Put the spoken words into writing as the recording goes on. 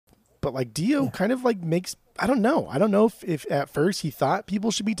but like Dio kind of like makes, I don't know if at first he thought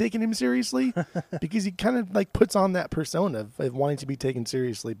people should be taking him seriously because he kind of like puts on that persona of wanting to be taken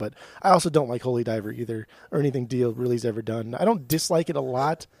seriously. But I also don't like Holy Diver either, or anything Dio really's ever done. I don't dislike it a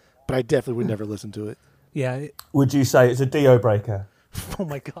lot, but I definitely would never listen to it. Yeah. Would you say it's a Dio breaker? Oh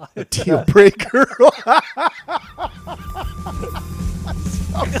my God. A Dio breaker. So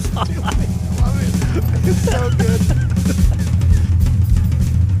stupid. I love it. It's so good.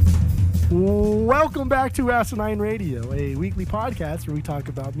 Welcome back to Asinine Radio, a weekly podcast where we talk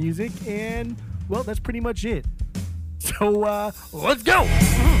about music, and, well, that's pretty much it. So, let's go!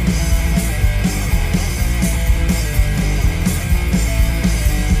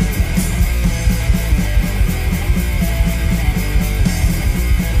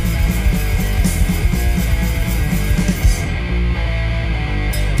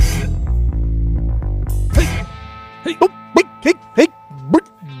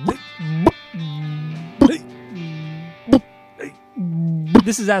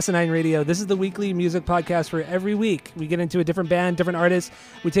 This is Asinine Radio. This is the weekly music podcast where every week we get into a different band, different artist.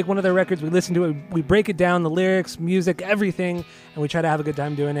 We take one of their records, we listen to it, we break it down, the lyrics, music, everything, and we try to have a good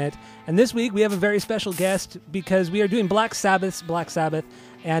time doing it. And this week we have a very special guest because we are doing Black Sabbath,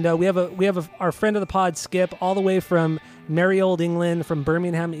 and we have our friend of the pod, Skip, all the way from merry old England, from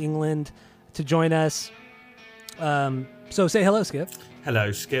Birmingham, England, to join us. So say hello, Skip.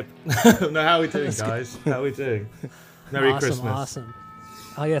 Hello, Skip. No, how are we doing, guys? How are we doing? Merry Christmas. Awesome.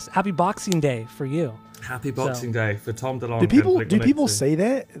 Oh, yes. Happy Boxing Day for you. Happy Boxing Day for Tom DeLonge. Do people say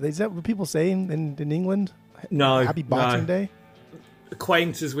that? Is that what people say in England? No. Happy Boxing Day?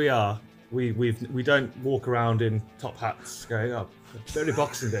 Quaint as we are, we don't walk around in top hats going, oh, very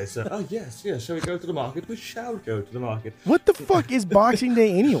Boxing Day, so, oh, yes, shall we go to the market? We shall go to the market. What the fuck is Boxing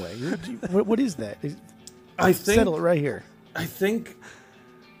Day anyway? What is that? Settle it right here. I think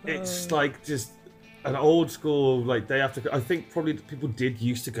it's like just an old school like day after. I think probably people did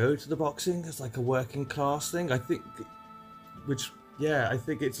used to go to the boxing as like a working class thing. I think it's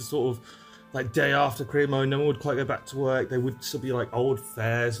a sort of like day after Cremo. No one would quite go back to work. There would still be like old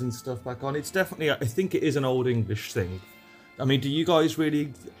fairs and stuff back on. It's definitely, I think it is an old English thing. I mean, do you guys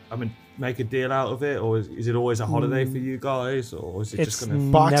really, make a deal out of it, or is it always a holiday for you guys, or is it just kind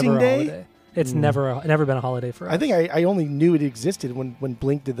of Boxing Day? It's never been a holiday for us. I think I only knew it existed when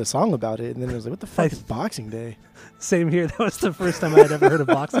Blink did the song about it, and then I was like, what the fuck is Boxing Day? Same here. That was the first time I'd ever heard of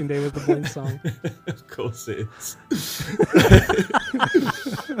Boxing Day with the Blink song. Of course it is.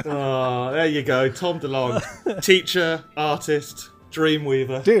 Oh, there you go. Tom DeLonge, teacher, artist,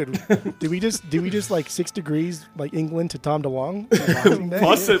 dreamweaver. Dude, did we just like 6 degrees like England to Tom DeLonge?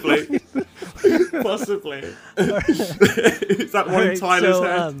 Possibly. Is that one in Tyler's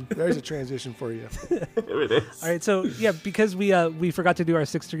head? There's a transition for you. There it is. All right, so yeah, because we forgot to do our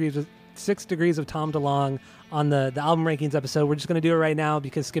 6 degrees of Tom DeLonge on the album rankings episode, we're just going to do it right now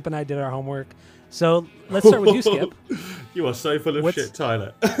because Skip and I did our homework. So let's start with you, Skip. You are so full of shit,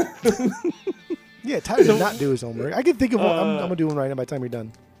 Tyler. Yeah, Tyler did not do his homework. I can think of one. I'm going to do one right now by the time you're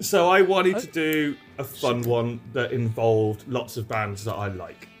done. So I wanted to do a fun one that involved lots of bands that I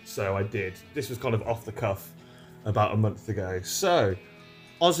like. So I did. This was kind of off the cuff about a month ago. So,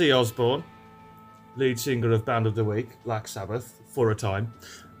 Ozzy Osbourne, lead singer of Band of the Week, Black Sabbath, for a time.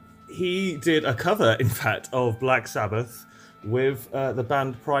 He did a cover, in fact, of Black Sabbath with the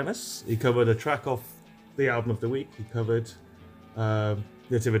band Primus. He covered a track off the album of the week. He covered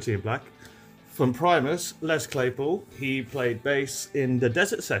Nativity in Black. From Primus, Les Claypool, he played bass in the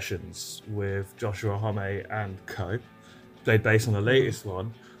Desert Sessions with Joshua Homme and co. Played bass on the latest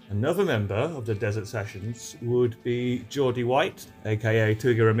one. Another member of the Desert Sessions would be Geordie White, aka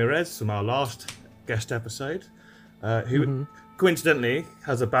Tuga Ramirez, from our last guest episode, who coincidentally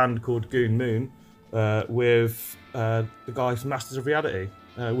has a band called Goon Moon with the guy from Masters of Reality,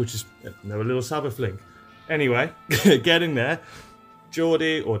 which is a little Sabbath link. Anyway, getting there,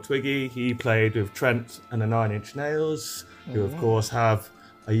 Geordie, or Twiggy, he played with Trent and the Nine Inch Nails, who of course have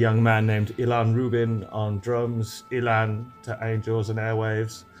a young man named Ilan Rubin on drums, Ilan to Angels and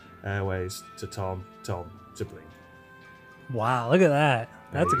Airwaves, Airways to Tom, Tom to Blink. Wow, look at that.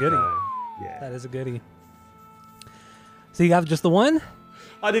 That's a goodie. Yeah. That is a goodie. So you have just the one?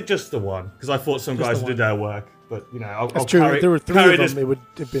 I did just the one, because I thought some guys did their work. But, I'll That's true. If there were 3 of them, it would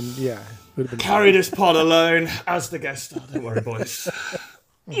have been, carry this pod alone as the guest star. Don't worry, boys.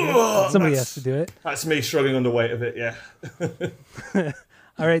 Somebody has to do it. That's me shrugging on the weight of it, yeah.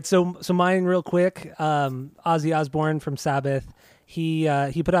 All right, so mine real quick. Ozzy Osbourne from Sabbath. He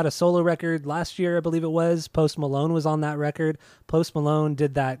put out a solo record last year, I believe it was. Post Malone was on that record. Post Malone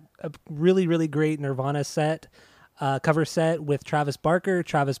did that really, really great Nirvana set. cover set with Travis Barker.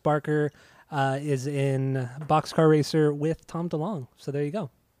 Travis Barker is in Boxcar Racer with Tom DeLonge. So there you go.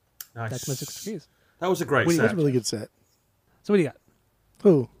 Nice. That's my 6 degrees. That was a great That was set. a really good set. So what do you got?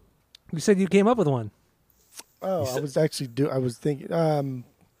 Who? You said you came up with one. Oh, I was actually I was thinking.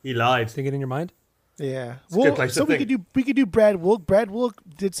 He lied. Thinking in your mind? Yeah. a good place so to think. we could do Brad Wilk. Brad Wilk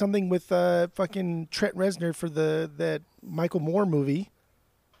did something with fucking Trent Reznor for that Michael Moore movie.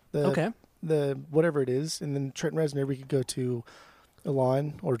 Okay. The whatever it is, and then Trent Reznor we could go to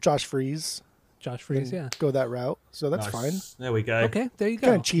Elon or Josh Freeze. Josh Freeze, and yeah. go that route. So that's Nice. fine. There we go. Okay, there you go.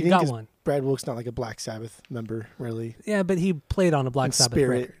 Kind of cheating You got 'cause one. Brad Wilk's not like a Black Sabbath member, really. Yeah, but he played on a Black In Sabbath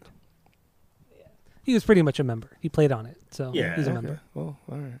spirit. record. He was pretty much a member. He played on it, so Yeah. he's a Okay. member. Well,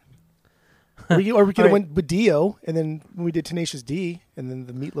 all right. Or we could have All right. went with Dio, and then when we did Tenacious D, and then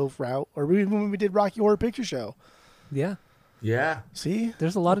the Meatloaf route, or when we did Rocky Horror Picture Show. Yeah, Yeah. See,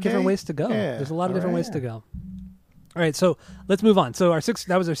 there's a lot of different Okay. ways to go. Yeah. There's a lot of All different right. ways to go. All right, so let's move on. So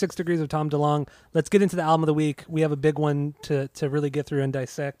that was our 6 degrees of Tom DeLonge. Let's get into the album of the week. We have a big one to really get through and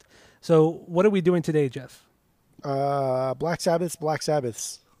dissect. So what are we doing today, Jeff? Black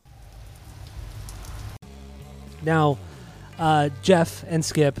Sabbaths. Now, Jeff and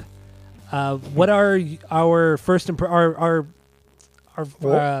Skip, what are our first our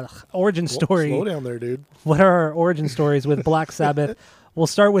origin story? Slow down there, dude. What are our origin stories with Black Sabbath? We'll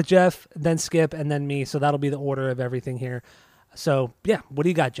start with Jeff, then Skip, and then me. So that'll be the order of everything here. So yeah, what do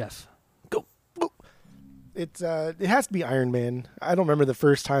you got, Jeff? Go. It has to be Iron Man. I don't remember the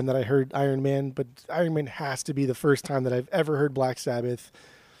first time that I heard Iron Man, but Iron Man has to be the first time that I've ever heard Black Sabbath.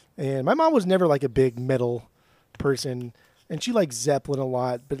 And my mom was never like a big metal person, and she liked Zeppelin a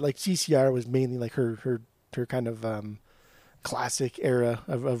lot, but like CCR was mainly like her kind of classic era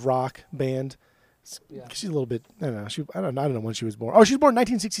of rock band. Yeah. She's a little bit. I don't know. I don't know when she was born. Oh, she was born in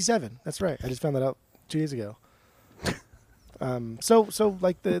 1967. That's right. I just found that out 2 days ago. So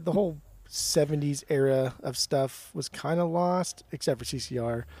like the whole 70s era of stuff was kind of lost, except for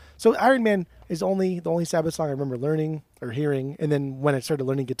CCR. So Iron Man is the only Sabbath song I remember learning or hearing. And then when I started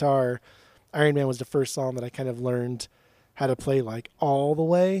learning guitar, Iron Man was the first song that I kind of learned how to play like all the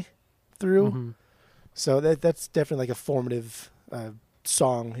way through. Mm-hmm. So that's definitely like a formative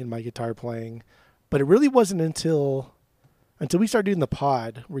song in my guitar playing. But it really wasn't until we started doing the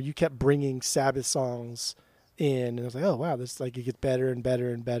pod where you kept bringing Sabbath songs in, and I was like, oh wow, this like it gets better and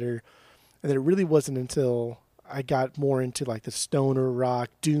better and better. And then it really wasn't until I got more into like the stoner rock,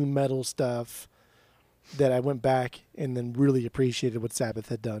 doom metal stuff that I went back and then really appreciated what Sabbath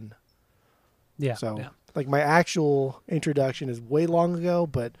had done. Yeah. So yeah. like my actual introduction is way long ago,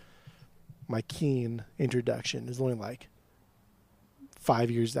 but my keen introduction is only like 5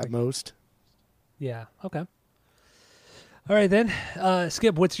 years at most. Yeah. Okay. All right then,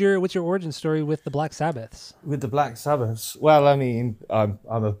 Skip. What's your origin story with the Black Sabbaths? With the Black Sabbaths, well, I mean, I'm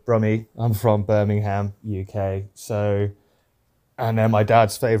a Brummie. I'm from Birmingham, UK. So, and they're my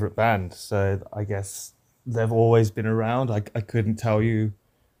dad's favourite band. So I guess they've always been around. I couldn't tell you,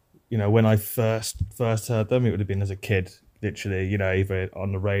 when I first heard them, it would have been as a kid, literally, either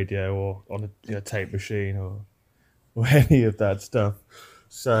on the radio or on a tape machine or any of that stuff.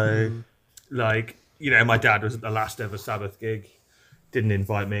 So, my dad was at the last ever Sabbath gig. Didn't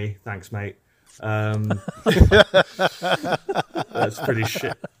invite me. Thanks, mate. That's pretty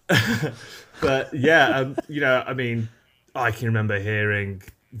shit. But yeah, I mean, I can remember hearing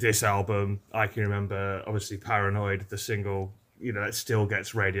this album. I can remember, obviously, Paranoid, the single, that still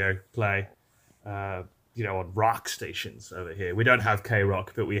gets radio play, on rock stations over here. We don't have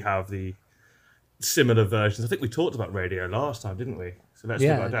K-Rock, but we have the similar versions. I think we talked about radio last time, didn't we? So let's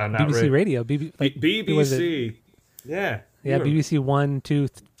go down that BBC route. Radio. BBC. Yeah. Yeah, BBC 1, 2,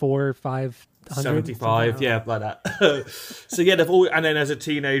 4, 5, 75, yeah, like that. So yeah, they've all, and then as a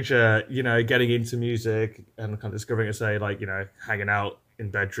teenager, getting into music and kind of discovering it, say, like, hanging out in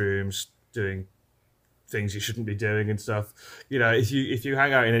bedrooms, doing things you shouldn't be doing and stuff. If you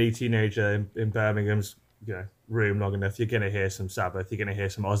hang out in any teenager in Birmingham's room long enough, you're gonna hear some Sabbath, you're gonna hear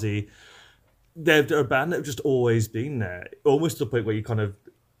some Ozzy. They're a band that have just always been there, almost to the point where you kind of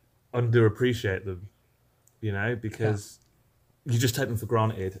underappreciate them, because you just take them for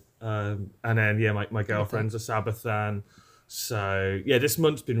granted. And then, my girlfriend's a Sabbath fan. So, yeah, this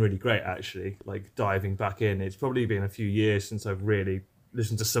month's been really great, actually, like diving back in. It's probably been a few years since I've really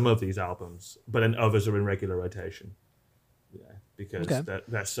listened to some of these albums, but then others are in regular rotation. Yeah, because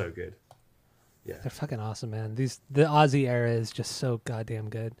they're so good. Yeah. They're fucking awesome, man. The Ozzy era is just so goddamn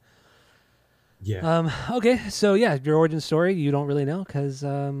good. Yeah. Okay, so yeah, your origin story you don't really know because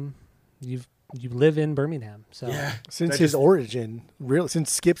you've you live in Birmingham. So Yeah. Since They're his origin,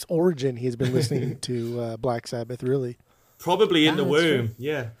 since Skip's origin, he's been listening to Black Sabbath. Really, Probably in the that's true. womb.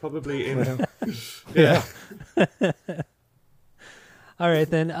 Yeah, probably in. Yeah. all right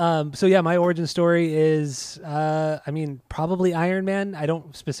then. So yeah, my origin story is, probably Iron Man. I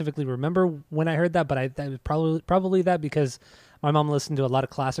don't specifically remember when I heard that, but that was probably that because my mom listened to a lot of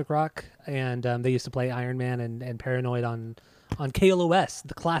classic rock, and they used to play Iron Man and Paranoid on KLOS,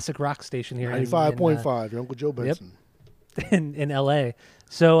 the classic rock station here. 95.5. Your Uncle Joe Benson. in LA.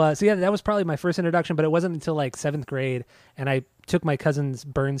 So yeah, that was probably my first introduction, but it wasn't until like 7th grade, and I took my cousin's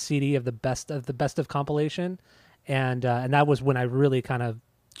burn CD of the best of compilation, and that was when I really kind of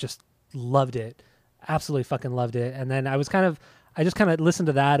just loved it, absolutely fucking loved it. And then I just kind of listened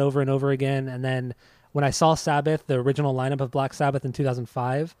to that over and over again. And then when I saw Sabbath, the original lineup of Black Sabbath in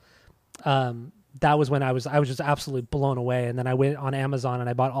 2005, that was when I was just absolutely blown away. And then I went on Amazon and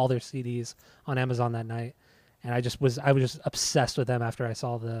I bought all their CDs on Amazon that night. And I was just obsessed with them after I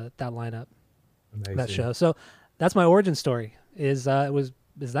saw that lineup, Amazing. that show. So that's my origin story is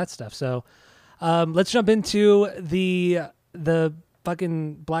that stuff. So let's jump into the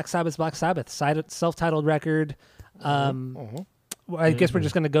fucking Black Sabbath self-titled record. I guess we're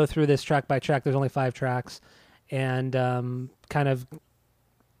just going to go through this track by track. There's only 5 tracks, and kind of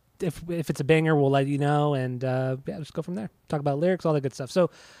if it's a banger, we'll let you know, and just go from there. Talk about lyrics, all that good stuff. So,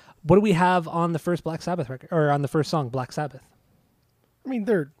 what do we have on the first Black Sabbath record, or on the first song, Black Sabbath? I mean,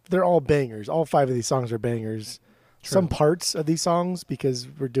 they're all bangers. All 5 of these songs are bangers. True. Some parts of these songs, because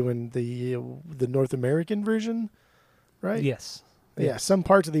we're doing the North American version, right? Yes. Yeah. Some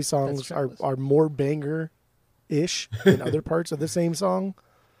parts of these songs are more banger-ish than other parts of the same song.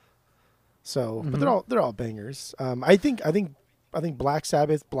 So, but they're all bangers. I think Black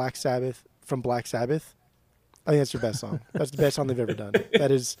Sabbath from Black Sabbath. I think that's their best song. That's the best song they've ever done.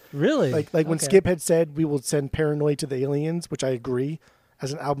 That is Really like when Skip had said we will send Paranoid to the aliens, which I agree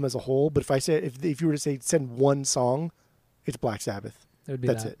as an album as a whole. But if I said if you were to say send one song, it's Black Sabbath. It would be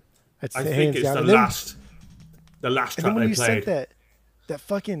That's that. it. That's I the think hands it's down. the And then- last And track then when they you played.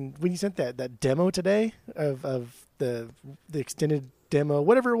 sent when you sent that demo today of the extended demo,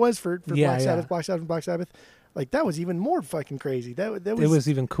 whatever it was for Yeah, Black Sabbath, like that was even more fucking crazy. That was It was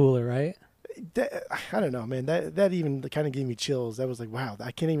even cooler, right? I don't know, man. That even kind of gave me chills. That was like, wow,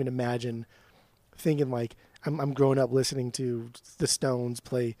 I can't even imagine thinking like I'm growing up listening to the Stones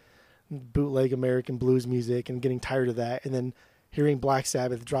play bootleg American blues music and getting tired of that, and then hearing Black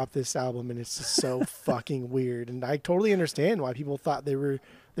Sabbath drop this album, and it's just so fucking weird. And I totally understand why people thought they were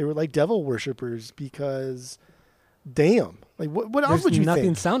like devil worshippers, because damn, like what else would you nothing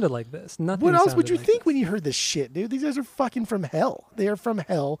think? sounded like this. Nothing. What else would sounded you like think this. when you heard this shit, dude? These guys are fucking from hell. They are from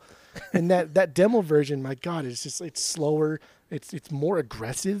hell. And that demo version, my God, it's slower. It's more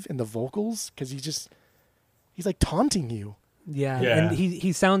aggressive in the vocals, because he's like taunting you. Yeah, Yeah. and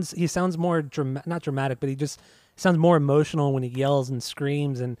he sounds more not dramatic, but he just sounds more emotional when he yells and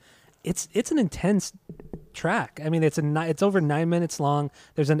screams, and it's an intense track. I mean, it's over 9 minutes long.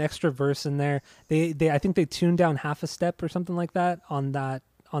 There's an extra verse in there. I think they tuned down half a step or something like that on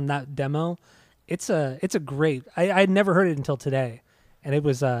that demo. It's a great. I'd never heard it until today, and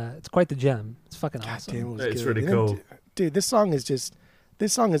it's quite the gem. It's fucking awesome. Damn, it was It's good. really And then, cool. dude. This song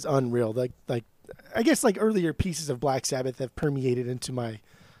is unreal. Like I guess like earlier pieces of Black Sabbath have permeated into my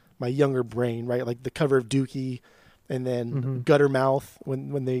younger brain, right? Like the cover of Dookie, and then Guttermouth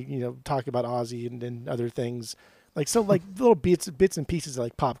when they talk about Ozzy and other things. Like so, like little bits and pieces of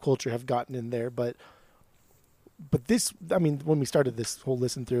like pop culture have gotten in there, but this, I mean, when we started this whole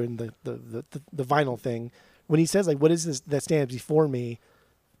listen through and the vinyl thing, when he says like, "What is this that stands before me?"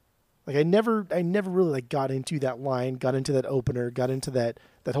 Like I never really like got into that line, got into that opener, got into that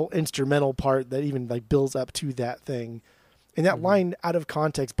whole instrumental part that even like builds up to that thing. And that line out of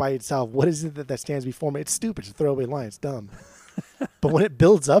context by itself, what is it that stands before me? It's stupid. It's a throwaway line. It's dumb. But when it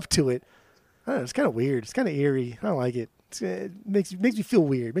builds up to it, I don't know, it's kind of weird. It's kind of eerie. I don't like it. It makes me feel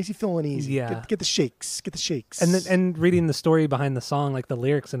weird. Makes me feel uneasy. Yeah. Get the shakes. Get the shakes. And reading the story behind the song, like the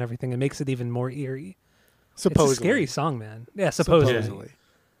lyrics and everything, it makes it even more eerie. supposedly. It's a scary song, man. Yeah, supposedly.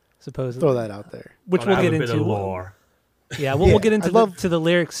 Supposedly. Throw that out there. Which Gotta we'll get have a bit into. of lore. Yeah, we'll get into I love- to the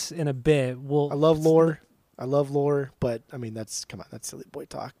lyrics in a bit. I love lore, but I mean that's silly boy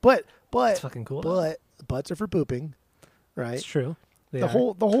talk. But It's fucking cool. But butts are for pooping, right? It's true. The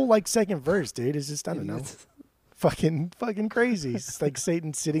whole like second verse, dude, is just I don't know, fucking crazy. It's like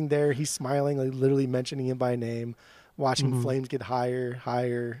Satan sitting there, he's smiling, like literally mentioning him by name, watching flames get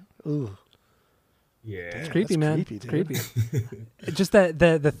higher. Ooh, Yeah. It's creepy, that's man. creepy, It's dude. creepy. Just that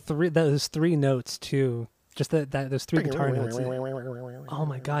those 3 notes too. Just those 3 guitar notes. Oh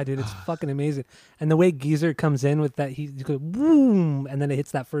my god, dude, it's fucking amazing. And the way Geezer comes in with that, he goes boom, and then it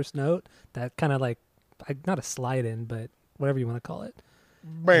hits that first note. That kind of like, not a slide in, but whatever you want to call it.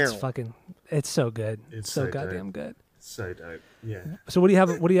 It's so good. It's so goddamn good. So dope. Yeah. So what do you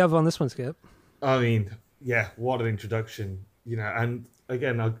have? What do you have on this one, Skip? I mean, yeah, what an introduction. And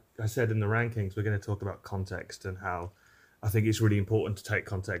again, I said in the rankings, we're going to talk about context and how I think it's really important to take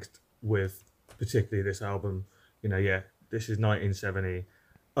context with particularly this album. This is 1970,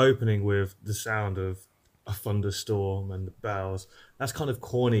 opening with the sound of a thunderstorm and the bells. That's kind of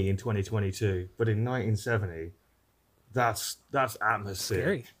corny in 2022, but in 1970, that's atmosphere.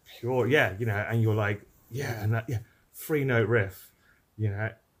 Scary. Pure, yeah, and you're like, and that, 3-note riff,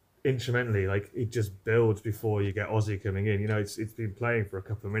 instrumentally, like it just builds before you get Ozzy coming in. It's been playing for a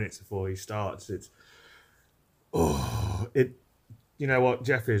couple of minutes before he starts. You know what,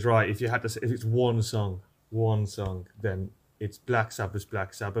 Jeffrey is right. If it's one song, then it's Black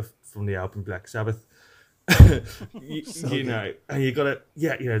Sabbath from the album Black Sabbath. And you got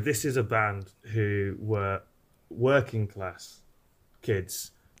to, this is a band who were working class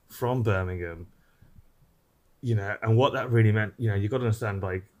kids from Birmingham, and what that really meant, you got to understand,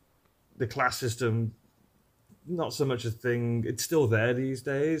 like, the class system, not so much a thing. It's still there these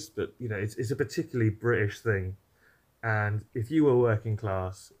days, but it's a particularly British thing. And if you were working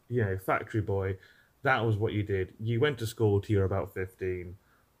class, factory boy, that was what you did. You went to school till you were about 15.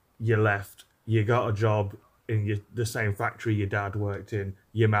 You left. You got a job in the same factory your dad worked in.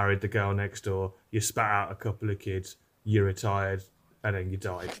 You married the girl next door. You spat out a couple of kids. You retired, and then you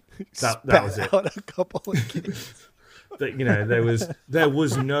died. That was it. Out a couple of kids. But there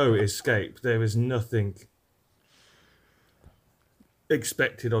was no escape. There was nothing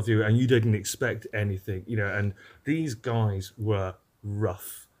expected of you, and you didn't expect anything. And these guys were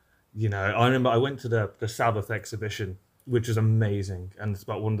rough. I remember I went to the Sabbath exhibition, which is amazing, and it's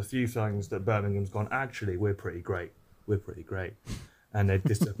about one of the few things that Birmingham's gone, actually, we're pretty great. And they did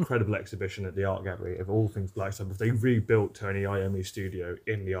this incredible exhibition at the art gallery of all things Black Sabbath. They rebuilt Tony Iommi's studio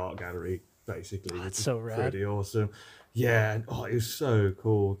in the art gallery, basically. That's so rad. Pretty awesome. Yeah, and it was so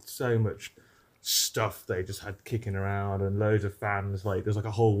cool. So much stuff they just had kicking around, and loads of fans. Like, there's like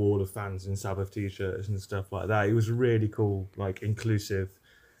a whole wall of fans in Sabbath t-shirts and stuff like that. It was really cool, like, inclusive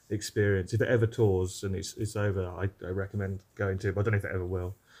experience. If it ever tours and it's over, I recommend going to, but I don't know if it ever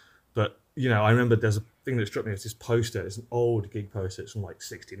will. But I remember there's a thing that struck me. It's this poster. It's an old gig poster. It's from like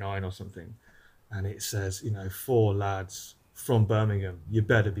 69 or something, and it says, 4 lads from Birmingham, you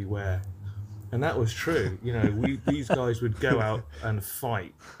better beware. And that was true. These guys would go out and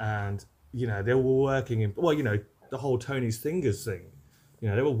fight, and they were working in, the whole Tony's Fingers thing.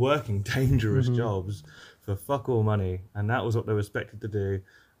 They were working dangerous jobs for fuck all money, and that was what they were expected to do.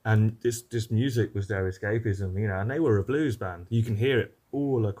 And this music was their escapism, and they were a blues band. You can hear it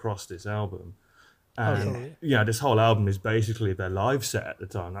all across this album. And, this whole album is basically their live set at the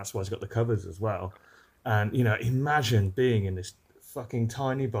time. That's why it's got the covers as well. And, imagine being in this fucking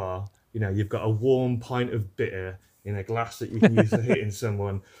tiny bar. You've got a warm pint of bitter in a glass that you can use for hitting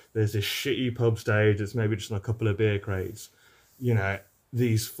someone. There's this shitty pub stage that's maybe just a couple of beer crates.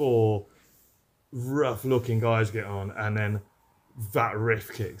 These 4 rough-looking guys get on, and then that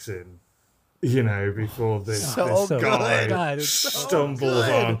riff kicks in, before this guy stumbles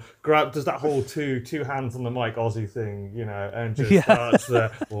on, does that whole two hands on the mic Aussie thing, and just starts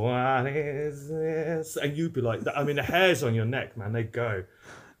the, what is this? And you'd be like, the hairs on your neck, man, they go,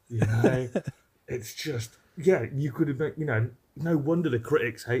 it's just, you could have, no wonder the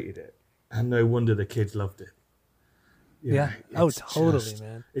critics hated it, and no wonder the kids loved it. Totally,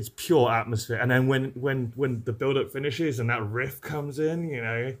 man. It's pure atmosphere. And then when the build-up finishes and that riff comes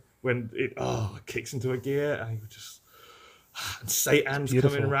in, when it kicks into a gear, and you just, and Satan's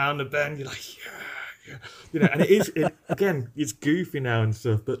coming around the bend, you're like, yeah. And again, it's goofy now and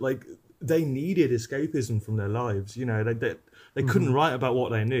stuff, but like, they needed escapism from their lives. They couldn't write about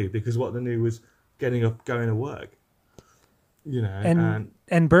what they knew, because what they knew was getting up, going to work.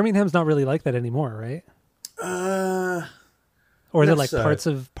 And Birmingham's not really like that anymore, right? Or is it like parts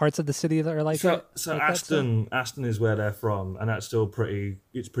of the city that are like that? So like Aston is where they're from, and that's still pretty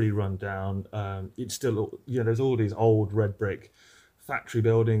run down. It's still, there's all these old red brick factory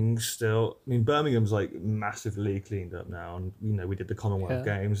buildings still. Birmingham's like massively cleaned up now, and we did the Commonwealth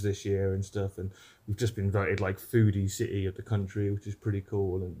Games this year and stuff, and we've just been voted like foodie city of the country, which is pretty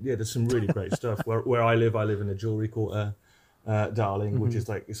cool. And there's some really great stuff. Where I live in the jewelry quarter. Darling, which is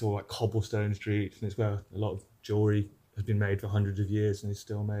like, it's all like cobblestone streets, and it's where a lot of jewelry has been made for hundreds of years and is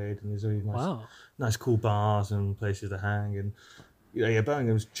still made, and there's really nice cool bars and places to hang, and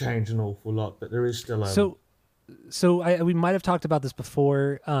Birmingham's changed an awful lot, but there is still we might have talked about this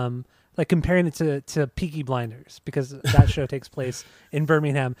before, like comparing it to Peaky Blinders, because that show takes place in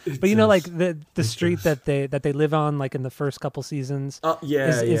Birmingham. But you know, like the street that they live on, like in the first couple seasons,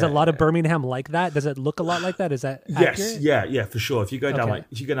 is a lot of Birmingham like that? Does it look a lot like that? Is that accurate? Yeah, for sure. If you go down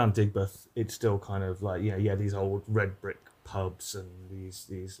if you go down Digbeth, it's still kind of like these old red brick pubs and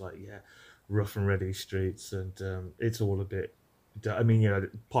these like rough and ready streets, and it's all a bit. I mean,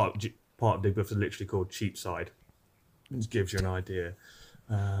 part of Digbeth is literally called Cheapside. It gives you an idea.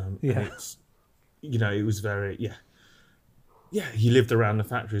 And it's, it was very, you lived around the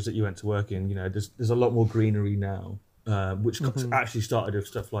factories that you went to work in. There's a lot more greenery now, which actually started with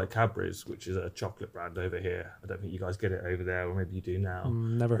stuff like Cadbury's, which is a chocolate brand over here. I don't think you guys get it over there, or maybe you do now.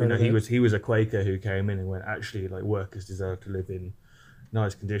 Never heard of it. He was a Quaker who came in and went, actually, like, workers deserve to live in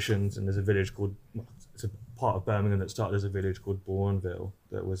nice conditions. And there's a village called, it's a part of Birmingham that started as a village called Bourneville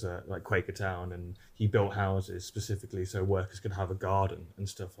that was a like Quaker town, and he built houses specifically so workers could have a garden and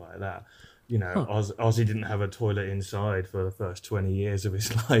stuff like that. Ozzy didn't have a toilet inside for the first 20 years of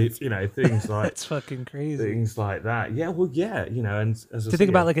his life. Things like that's fucking crazy. Things like that. And as to think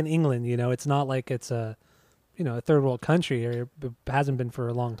about, like in England, it's not like it's a third world country, or it hasn't been for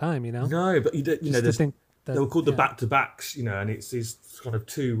a long time. No, but they were called the back-to-backs, and it's these kind of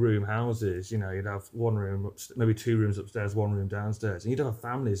 2-room houses. You'd have one room, maybe 2 rooms upstairs, 1 room downstairs, and you'd have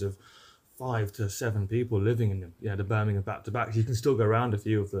families of 5 to 7 people living in them. The Birmingham back-to-backs. You can still go around a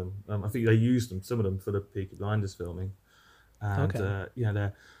few of them. I think they used them, some of them, for the Peaky Blinders filming. And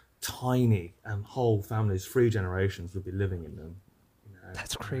they're tiny, and whole families, 3 generations would be living in them.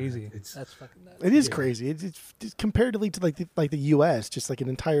 That's crazy. That's fucking nuts. It is crazy. It's comparatively to like the U.S., just like an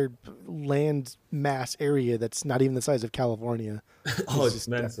entire land mass area that's not even the size of California. It's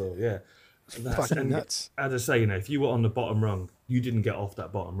mental. That's fucking nuts. As I say, if you were on the bottom rung, you didn't get off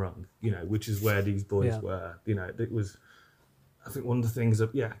that bottom rung. Which is where these boys were. It was. I think one of the things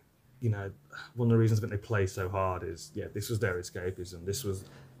that one of the reasons that they play so hard is this was their escapism. This was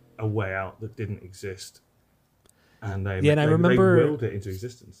a way out that didn't exist. And I remember they willed it into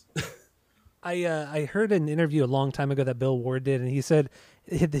existence. I heard an interview a long time ago that Bill Ward did, and he said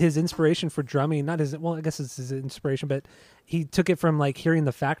his inspiration for drumming, I guess it's his inspiration, but he took it from like hearing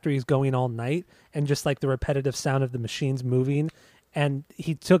the factories going all night and just like the repetitive sound of the machines moving, and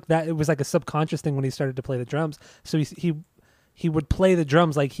he took that. It was like a subconscious thing when he started to play the drums. So he would play the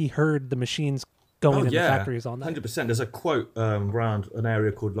drums like he heard the machines going in the factories all night. 100%. There's a quote around an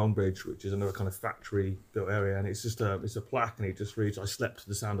area called Longbridge, which is another kind of factory built area, and it's just it's a plaque, and it just reads, "I slept to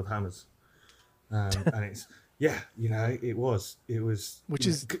the sound of hammers," and it's it was which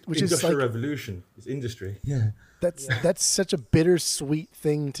is industrial like, revolution. It's industry. That's such a bittersweet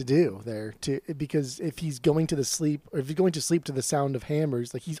thing to do there, because if he's going to sleep to the sound of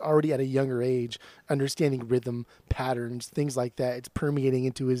hammers, like he's already at a younger age understanding rhythm patterns, things like that. It's permeating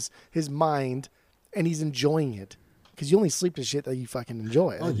into his mind. And he's enjoying it, because you only sleep to shit that you fucking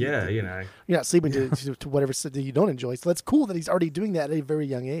enjoy. You're not sleeping to whatever shit that you don't enjoy. So that's cool that he's already doing that at a very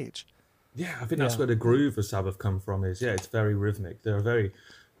young age. Yeah, I think that's where the groove of Sabbath come from. It's very rhythmic. They're very,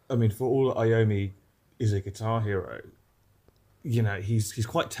 for all that Iommi is a guitar hero, he's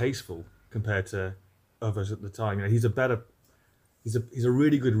quite tasteful compared to others at the time. He's a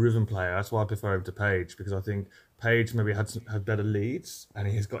really good rhythm player. That's why I prefer him to Page, because I think Page maybe had better leads, and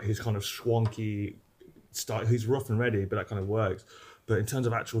he's got his kind of swanky style. He's rough and ready, but that kind of works. But in terms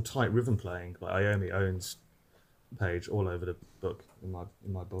of actual tight rhythm playing, like Iommi owns Page all over the book in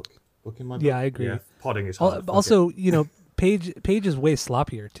my book. Yeah, I agree. Yeah, potting is hard. Also, Page is way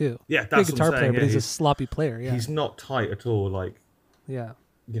sloppier too. Yeah, that's a guitar player, but he's a sloppy player. Yeah, he's not tight at all. Like,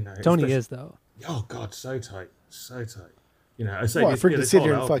 Tony is though. Oh God, so tight. If we're going to sit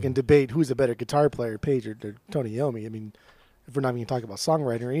here and fucking debate who's a better guitar player, Page or Tony Iommi, if we're not even talking about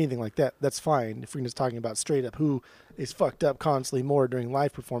songwriting or anything like that, that's fine. If we're just talking about straight up who is fucked up constantly more during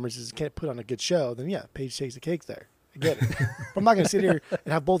live performances and can't put on a good show, then Page takes the cake there. I get it. But I'm not going to sit here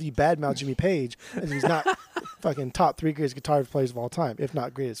and have both of you badmouth Jimmy Page as he's not fucking top 3 greatest guitar players of all time, if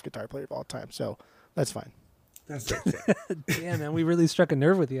not greatest guitar player of all time. So that's fine. That's it. Damn, man, we really struck a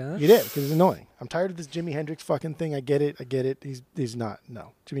nerve with you, huh? You did, because it's annoying. I'm tired of this Jimi Hendrix fucking thing. I get it. He's not.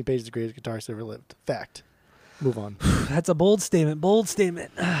 No. Jimmy Page is the greatest guitarist ever lived. Fact. Move on. That's a bold statement.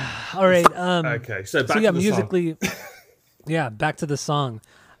 All right. Okay, so back to the musically, song. Back to the song.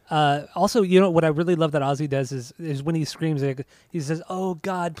 Also, what I really love that Ozzy does is when he screams, he says, "Oh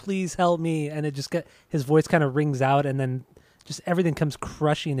God, please help me," and it just his voice kind of rings out, and then just everything comes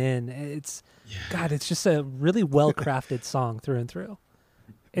crushing in. God, it's just a really well crafted song through and through.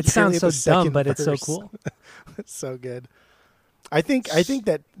 It sounds so dumb, but it's so cool. It's so good. I think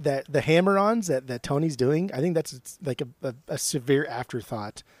that the hammer-ons that Tony's doing, I think that's like a severe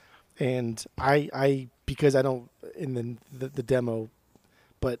afterthought, and I because I don't in the demo,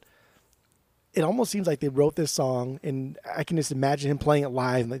 but it almost seems like they wrote this song, and I can just imagine him playing it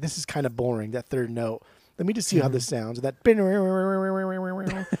live. And like, this is kind of boring, that third note. Let me just see how this sounds. That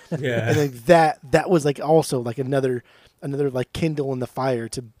Yeah. and like that was like also like another like kindle in the fire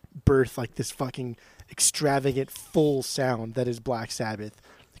to birth like this fucking extravagant full sound that is Black Sabbath,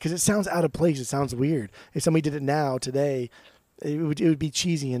 because it sounds out of place. It sounds weird. If somebody did it now today, it would be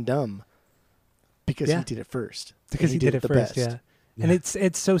cheesy and dumb because he did it first. Because he did it the first, best. yeah. And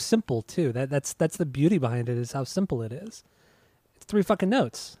it's so simple too. That's the beauty behind it, is how simple it is. It's 3 fucking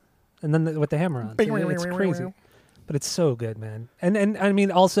notes, and then with the hammer on. It's crazy, but it's so good, man. And I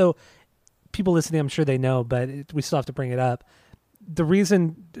mean, also, people listening, I'm sure they know, but we still have to bring it up. The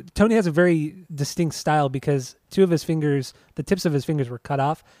reason Tony has a very distinct style, because 2 of his fingers, the tips of his fingers were cut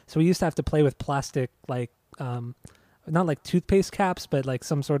off, so he used to have to play with plastic, like not like toothpaste caps, but like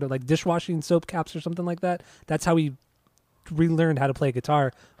some sort of like dishwashing soap caps or something like that. That's how he relearned how to play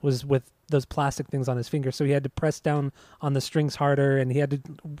guitar, was with those plastic things on his fingers. So he had to press down on the strings harder, and he had to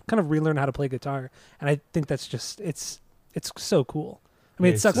kind of relearn how to play guitar. And I think that's just it's so cool. I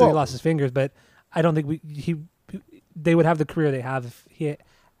mean, it sucks that he lost his fingers, but I don't think they would have the career they have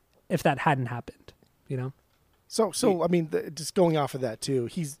if that hadn't happened, you know. So I mean, just going off of that too,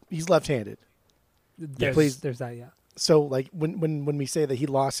 he's left-handed. There's that, yeah. So like when we say that he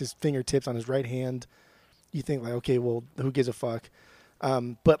lost his fingertips on his right hand, you think like, okay, well, who gives a fuck?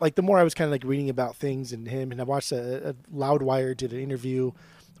 But like the more I was kind of like reading about things and him, and I watched a Loudwire did an interview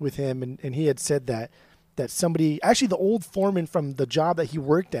with him, and he had said that somebody, actually the old foreman from the job that he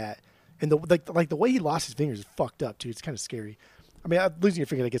worked at, and the way he lost his fingers is fucked up too. It's kind of scary. I mean, losing your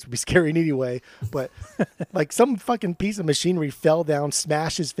finger, I guess, would be scary anyway. But like some fucking piece of machinery fell down,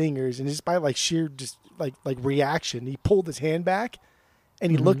 smashed his fingers, and just by like sheer just like reaction, he pulled his hand back,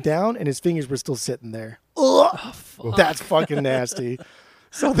 and he looked down, and his fingers were still sitting there. Oh, that's fucking nasty.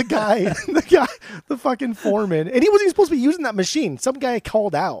 So the fucking foreman, and he wasn't even supposed to be using that machine. Some guy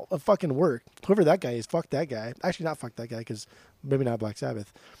called out of fucking work. Whoever that guy is, fuck that guy. Actually, not fuck that guy, because maybe not Black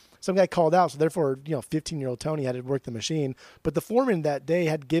Sabbath. Some guy called out, so therefore, 15-year-old Tony had to work the machine. But the foreman that day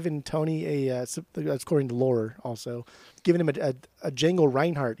had given Tony according to lore also, given him a Django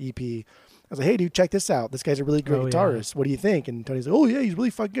Reinhardt EP. I was like, hey, dude, check this out. This guy's a really great guitarist. Yeah. What do you think? And Tony's like, oh, yeah, he's really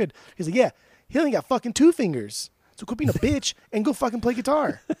fucking good. He's like, yeah, he only got fucking 2 fingers. So quit being a bitch and go fucking play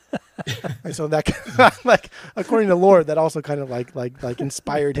guitar. And so that, like, according to lore, that also kind of like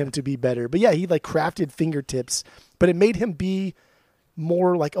inspired him to be better. But yeah, he like crafted fingertips, but it made him be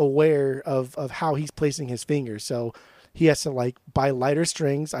more like aware of how he's placing his fingers. So he has to like buy lighter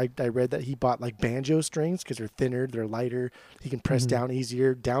strings. I read that he bought like banjo strings because they're thinner, they're lighter. He can press down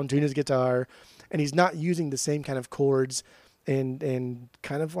easier, down tune his guitar, and he's not using the same kind of chords and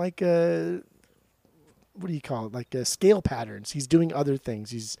kind of like what do you call it? Like scale patterns. He's doing other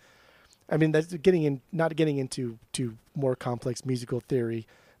things. That's not getting into more complex musical theory,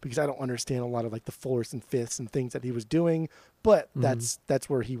 because I don't understand a lot of like the fourths and fifths and things that he was doing, but that's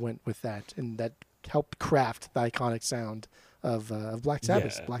where he went with that, and that helped craft the iconic sound of Black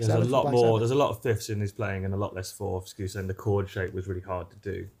Sabbath. Yeah, Black there's Sabbath. a lot Black more. Sabbath. There's a lot of fifths in his playing and a lot less fourths, because then the chord shape was really hard to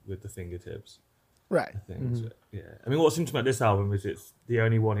do with the fingertips. Right. I think. So, yeah. I mean, what's interesting about this album is it's the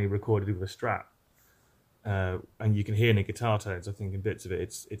only one he recorded with a Strat. And you can hear in the guitar tones, I think, in bits of it,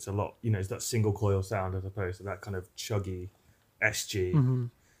 it's a lot, it's that single coil sound as opposed to that kind of chuggy SG.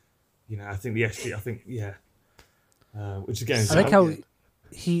 I think the SG, which again, I like how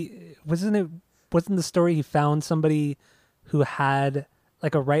he wasn't the story he found somebody who had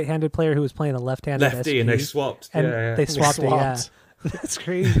like a right-handed player who was playing a left-handed lefty, SG, and they swapped. and they swapped it. Yeah, that's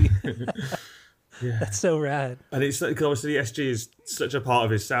crazy. Yeah. That's so rad. And it's like, obviously the SG is such a part of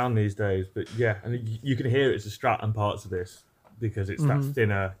his sound these days, but yeah, and you can hear it's a Strat and parts of this, because it's that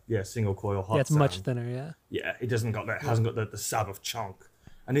thinner, single coil hot. Yeah, it's sound. much thinner. Yeah. Yeah, it hasn't got the Sabbath chunk,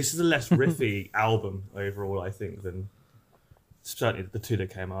 and this is a less riffy album overall, I think, than certainly the 2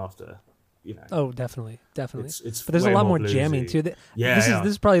 that came after. Oh, definitely. It's but there's a way lot more bluesy. jamming too. This Yeah,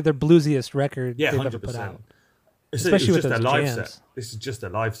 is probably their bluesiest record they've 100%. ever put out. Especially with those their live jams. set. This is just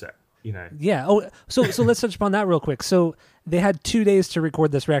their live set. Yeah. Oh, so let's touch upon that real quick. So they had 2 days to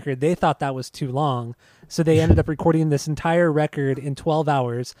record this record. They thought that was too long, so they ended up recording this entire record in 12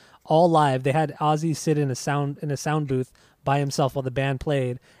 hours, all live. They had Ozzy sit in a sound booth by himself while the band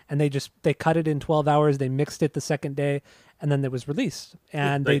played, and they cut it in 12 hours. They mixed it the second day, and then it was released,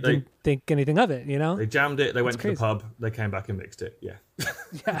 and they didn't think anything of it. They jammed it. They went to crazy. the pub. They came back and mixed it. Yeah.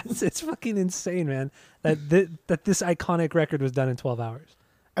 Yeah, it's fucking insane, man. That this iconic record was done in 12 hours.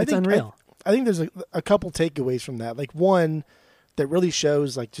 It's unreal. I think there's a couple takeaways from that. Like one that really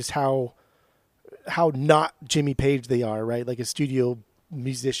shows like just how not Jimmy Page they are, right? Like a studio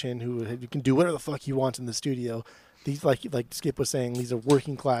musician who can do whatever the fuck he wants in the studio. These like Skip was saying, these are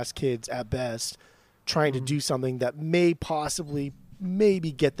working class kids at best trying to do something that may possibly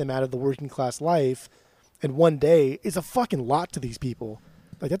maybe get them out of the working class life. And one day is a fucking lot to these people.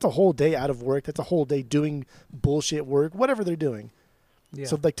 Like that's a whole day out of work. That's a whole day doing bullshit work, whatever they're doing. Yeah.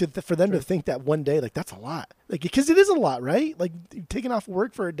 So like for them to think that one day, like that's a lot, like because it is a lot, right? Like taking off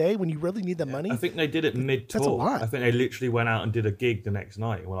work for a day when you really need the money. I think they did it mid-tour. That's a lot. I think they literally went out and did a gig the next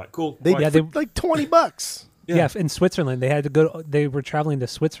night. We're like, cool. They right. like $20. Yeah, in Switzerland, they had to go. They were traveling to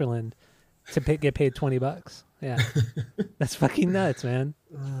Switzerland to get paid $20. Yeah, that's fucking nuts, man.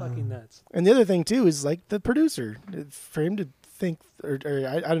 It's fucking nuts. And the other thing too is like the producer, for him to think, or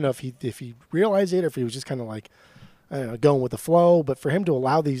I don't know if he realized it or if he was just kind of like, I don't know, going with the flow. But for him to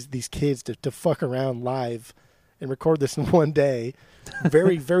allow these kids to fuck around live and record this in one day,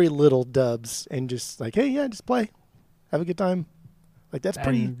 very very little dubs, and just like, hey, yeah, just play, have a good time. Like that's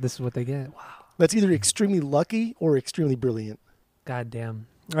pretty. And this is what they get. Wow. That's either extremely lucky or extremely brilliant. God damn.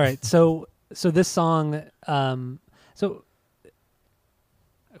 All right, so this song. So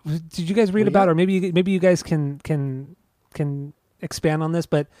did you guys read about, or maybe you guys can expand on this?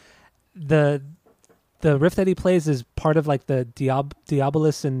 But the riff that he plays is part of like the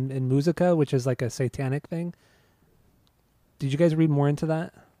Diabolus in Musica, which is like a satanic thing. Did you guys read more into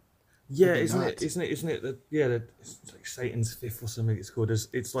that? Yeah, isn't it? It's like Satan's Fifth or something. It's called.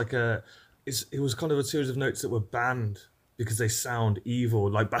 It's like it was kind of a series of notes that were banned because they sound evil,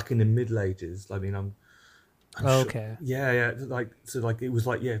 like back in the Middle Ages. I mean, I'm okay. Sure, yeah, like it was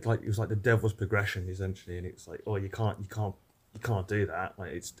like the devil's progression essentially, and it's like, oh, you can't do that.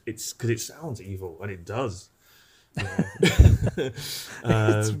 Like it's because it sounds evil, and it does.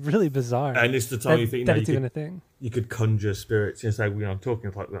 It's really bizarre. And it's the time you think it's even a thing. You could conjure spirits. So I'm talking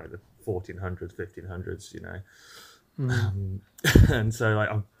about like the 1400s, 1500s. And so like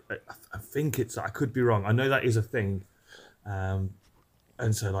I think I could be wrong. I know that is a thing. And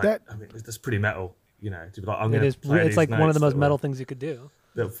so like I mean that's pretty metal. To be like, I'm going to play it's like these one of the notes most metal things you could do.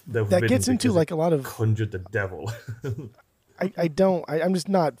 That gets into like a lot of conjured the devil. I'm just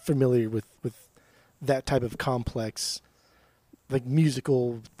not familiar with that type of complex, like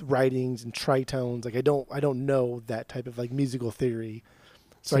musical writings and tritones. Like I don't know that type of like musical theory.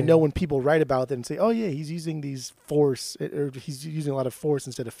 So I know when people write about that and say, "Oh yeah, he's using these force, or he's using a lot of force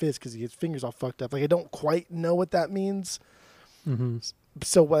instead of fist because his fingers all fucked up." Like I don't quite know what that means. Mm-hmm.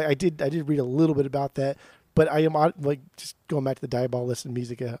 So I did read a little bit about that, but I am like just going back to the Diabolus and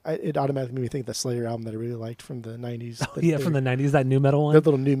Musica. It automatically made me think of the Slayer album that I really liked from the '90s. Oh, yeah, from the '90s, that new metal one. That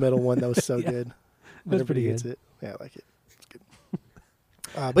little new metal one that was so good. That's pretty good. It. Yeah, I like it. It's good.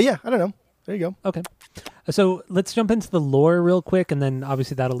 But yeah, I don't know. There you go. Okay. So let's jump into the lore real quick, and then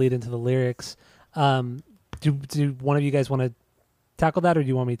obviously that'll lead into the lyrics. Do one of you guys want to tackle that, or do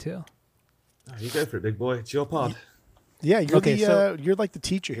you want me to? Oh, you go for it, big boy. It's your pod. Yeah, you're you're like the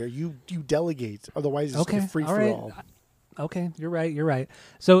teacher here. You delegate, otherwise it's like a free for all. Okay, you're right.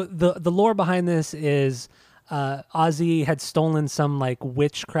 So the lore behind this is Ozzy had stolen some like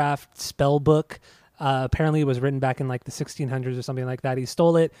witchcraft spell book. Apparently it was written back in like the 1600s or something like that. He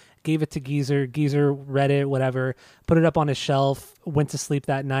stole it, gave it to Geezer. Geezer read it, whatever, put it up on his shelf, went to sleep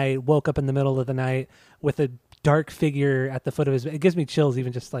that night, woke up in the middle of the night with a dark figure at the foot of his bed. It gives me chills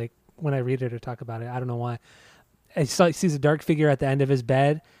even just like when I read it or talk about it. I don't know why. He sees a dark figure at the end of his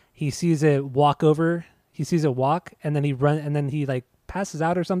bed. He sees it walk over. He sees it walk, and then he like passes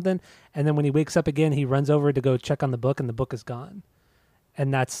out or something. And then when he wakes up again, he runs over to go check on the book, and the book is gone.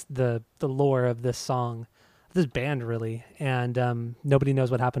 And that's the lore of this song, this band really. And nobody knows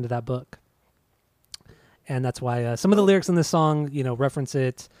what happened to that book. And that's why some of the lyrics in this song, reference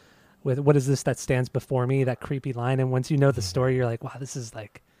it with "What is this that stands before me?" That creepy line. And once you know the story, you're like, wow, this is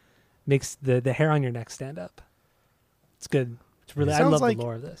like makes the hair on your neck stand up. It's good. It's really, I love the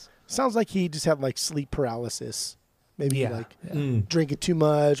lore of this. Sounds like he just had like sleep paralysis. Maybe drinking too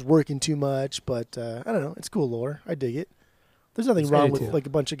much, working too much, but I don't know. It's cool lore. I dig it. There's nothing wrong with like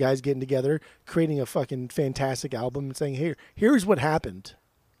a bunch of guys getting together, creating a fucking fantastic album and saying, here's what happened.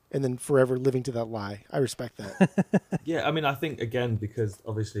 And then forever living to that lie. I respect that. Yeah, I mean, I think, again, because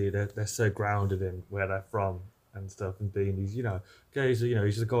obviously they're so grounded in where they're from and stuff, and being these, guys,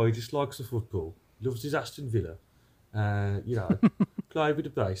 he's a guy who just likes the football, loves his Aston Villa. Play with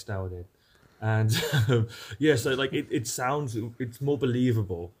the bass now and then. And yeah, so like it sounds, it's more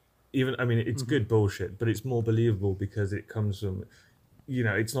believable. Even, I mean, it's good bullshit, but it's more believable because it comes from,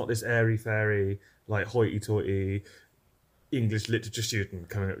 it's not this airy fairy, like hoity-toity English literature student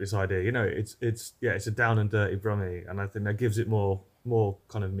coming up with this idea. It's a down and dirty Brummie, and I think that gives it more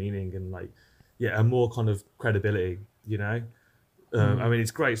kind of meaning and a more kind of credibility. I mean,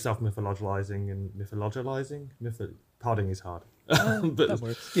 it's great stuff mythologizing and mythologizing. Pardoning is hard, but that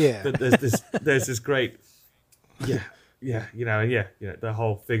works. Yeah. But there's this great, the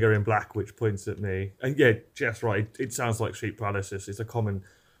whole figure in black which points at me, and Jeff's right. It sounds like sleep paralysis. It's a common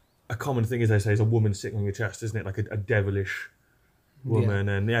thing, as they say, is a woman sitting on your chest, isn't it? Like a devilish woman,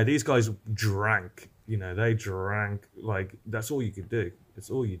 and these guys drank. They drank like that's all you could do. It's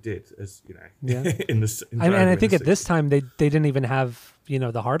all you did, as in I think at this time they didn't even have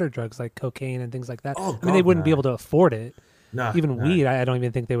the harder drugs like cocaine and things like that. Oh, I mean, they wouldn't no. be able to afford it. No, Even no. weed, I don't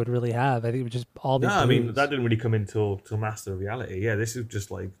even think they would really have. I think it would just all be. No, I mean booze. that didn't really come in till Master of Reality. Yeah, this is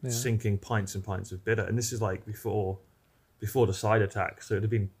just like sinking pints and pints of bitter, and this is like before the cider tax, so it'd have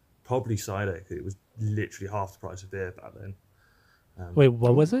been probably cider. 'Cause it was literally half the price of beer back then. Wait,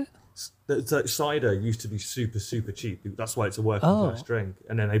 what was it? So cider used to be super, super cheap. That's why it's a working class drink.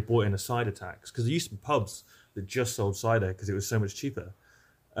 And then they brought in a cider tax because there used to be pubs that just sold cider because it was so much cheaper.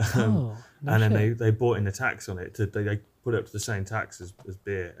 No and then shit. they brought in the tax on it. They put it up to the same tax as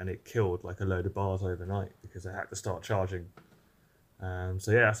beer, and it killed like a load of bars overnight because they had to start charging. So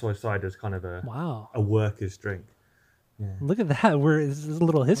that's why cider is kind of a worker's drink. Yeah. Look at that. This is a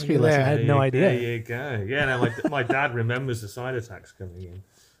little history Look at lesson. I that. had no idea. There you go. Yeah, no, my dad remembers the cider tax coming in.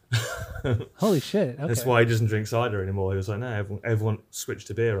 Holy shit. Okay. That's why he doesn't drink cider anymore. He was like, no, everyone switched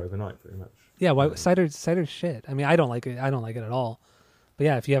to beer overnight, pretty much. Yeah, why cider's shit. I mean, I don't like it. I don't like it at all. But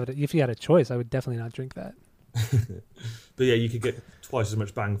yeah, if you had a choice, I would definitely not drink that. But yeah, you could get twice as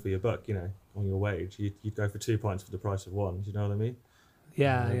much bang for your buck, on your wage. You'd go for 2 pints for the price of one. Do you know what I mean?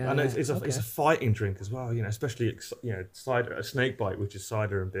 Yeah. And it's okay. a fighting drink as well. Especially cider, a snake bite, which is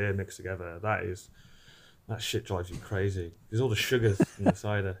cider and beer mixed together. That shit drives you crazy. There's all the sugars in the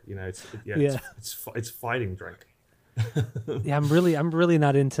cider. It's fighting drink. Yeah, I'm really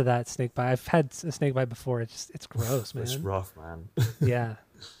not into that snake bite. I've had a snake bite before. It's gross, man. It's rough, man. Yeah.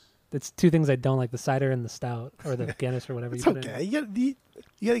 It's two things I don't like: the cider and the stout, or the Guinness, or whatever It's you put okay. You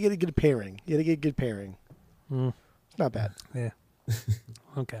gotta get a good pairing. in. It's not bad. Yeah.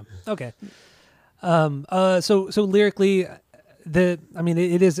 Okay. So lyrically,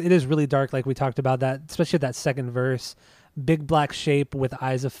 it is really dark, like we talked about that, especially that second verse. Big black shape with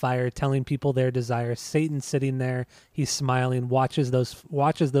eyes of fire, telling people their desire. Satan sitting there, he's smiling, watches those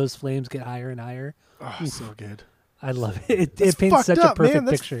flames get higher and higher. Oh, so good. I love it. That's It paints fucked such up, a perfect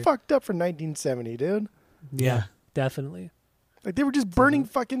man. picture. That's fucked up for 1970, dude. Yeah, definitely. Like they were just burning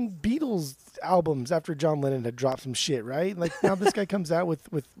fucking Beatles albums after John Lennon had dropped some shit, right? Like now this guy comes out with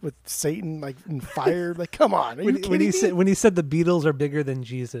Satan like in fire. Like come on, are you kidding me? When he said the Beatles are bigger than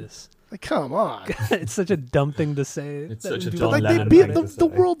Jesus, Like come on. it's such a dumb thing to say. It's That such a when John people- Like they Lennon beat thing the to say.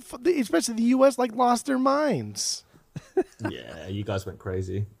 world, especially the U.S. like lost their minds. Yeah, you guys went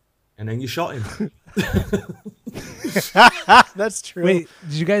crazy. And then you shot him. That's true. Wait,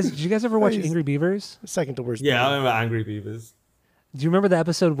 did you guys ever watch He's- Angry Beavers? Second to worst. Yeah, I movie. remember Angry Beavers. Do you remember the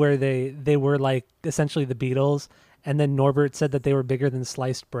episode where they were like essentially the Beatles, and then Norbert said that they were bigger than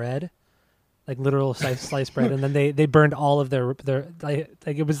sliced bread, like literal sliced bread, and then they burned all of their like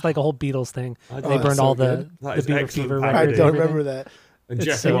it was like a whole Beatles thing. Oh, They that's burned so all good. the That is Beaver excellent Fever parody. I records. don't and everything. remember that. And It's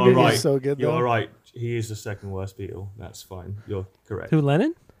Jeff, so you are good. right. It's so good, You though. are right. He is the second worst Beatle. That's fine. You're correct. Who,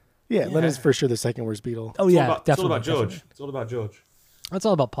 Lennon? Yeah, Lennon's for sure the second worst Beatle. Oh It's yeah, all about, definitely. It's all about George. definitely. It's all about George. It's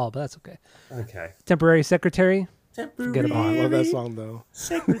all about Paul, but that's okay. Okay. Temporary secretary. Temporary about Oh, I love that song though.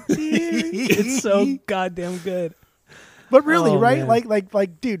 secretary. It's so goddamn good. But really, Oh, right? man.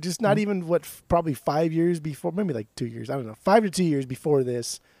 Like, dude, just not even probably 5 years before, maybe like 2 years. I don't know, 5 to 2 years before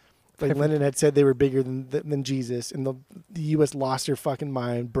this. Like Lennon had said they were bigger than Jesus, and the U.S. lost their fucking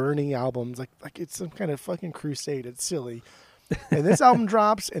mind, burning albums. Like it's some kind of fucking crusade. It's silly. And this album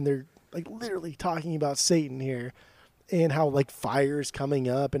drops, and they're like literally talking about Satan here, and how like fire is coming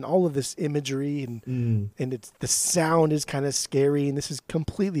up, and all of this imagery, and it's the sound is kind of scary, and this is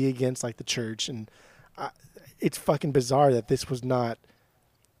completely against like the church, and it's fucking bizarre that this was not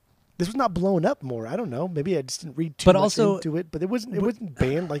blown up more. I don't know. Maybe I just didn't read too But much also- into it. But it wasn't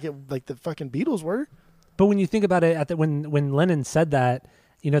banned like the fucking Beatles were. But when you think about it, when Lennon said that,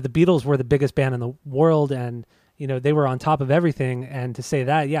 the Beatles were the biggest band in the world, and they were on top of everything. And to say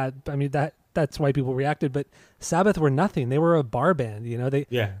that, yeah, I mean that's why people reacted. But Sabbath were nothing. They were a bar band.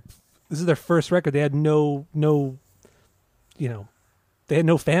 Yeah. This is their first record. They had no they had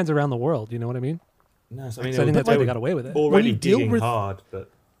no fans around the world. You know what I mean? No, so, I think that's why they got away with it. Already digging hard, but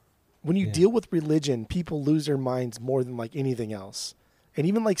when you deal with religion, people lose their minds more than like anything else. And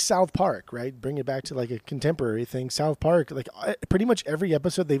even like South Park, right? Bring it back to like a contemporary thing. South Park, like pretty much every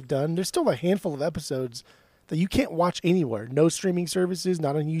episode they've done, there's still a handful of episodes that you can't watch anywhere. No streaming services,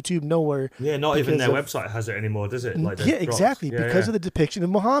 not on YouTube, nowhere. Yeah, not even their website has it anymore, does it? Like yeah, exactly. Because of the depiction of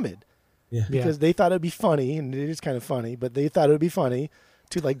Muhammad. Yeah. Because they thought it'd be funny, and it is kind of funny, but they thought it would be funny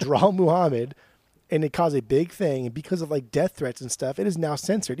to like draw Muhammad, and it caused a big thing. And because of like death threats and stuff, it is now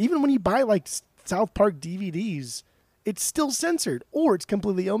censored. Even when you buy like South Park DVDs, it's still censored or it's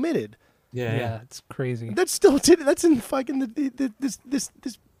completely omitted. Yeah, it's crazy. That's in fucking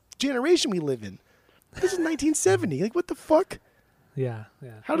this generation we live in. This is 1970. Like, what the fuck? Yeah.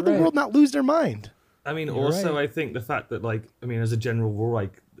 How did the world not lose their mind? I mean, I think the fact that, like, as a general rule,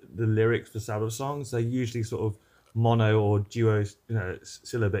 like, the lyrics for Sabbath songs, they're usually sort of mono or duo,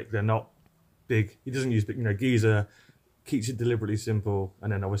 syllabic. They're not big. He doesn't use big, Geezer keeps it deliberately simple,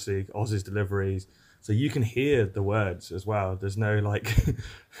 and then obviously Oz's deliveries. So you can hear the words as well. There's no, like,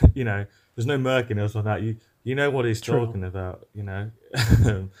 there's no murkiness on that. You know what he's talking about, and I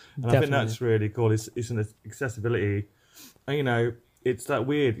think that's really cool. It's an accessibility, and it's that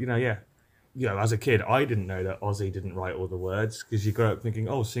weird, as a kid, I didn't know that Ozzy didn't write all the words, because you grow up thinking,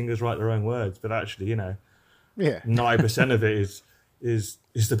 oh, singers write their own words, but actually, 90% of it is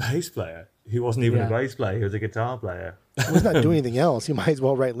the bass player. He wasn't even a bass player; he was a guitar player. He's not doing anything else. He might as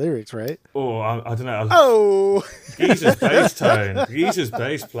well write lyrics, right? Or I don't know. Oh, Geezer's bass tone, Geezer's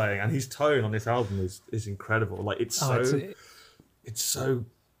bass playing, and his tone on this album is incredible. Like it's so.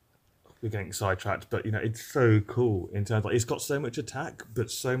 We're getting sidetracked, but it's so cool in terms of, like, it's got so much attack, but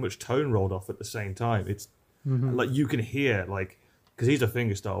so much tone rolled off at the same time. It's like you can hear, like, because he's a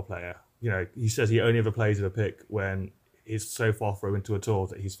fingerstyle player. He says he only ever plays with a pick when he's so far through into a tour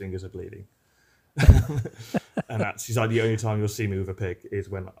that his fingers are bleeding. And he's like, the only time you'll see me with a pick is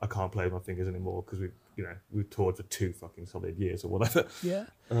when I can't play with my fingers anymore, because we've toured for 2 fucking solid years or whatever. Yeah.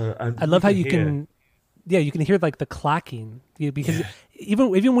 And I love how you can hear like the clacking, because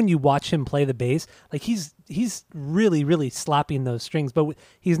even when you watch him play the bass, like he's really, really slapping those strings, but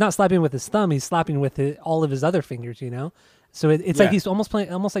he's not slapping with his thumb, he's slapping with all of his other fingers, So it's like he's almost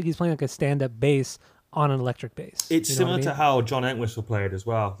like he's playing like a stand-up bass on an electric bass. It's similar to how John Entwistle played as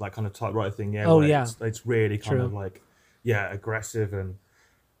well, like kind of typewriter thing. Yeah. It's really kind of like, aggressive, and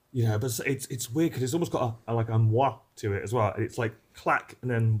but it's weird because it's almost got a moi to it as well. It's like clack and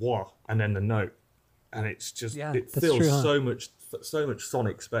then moi and then the note, and it's just it fills so much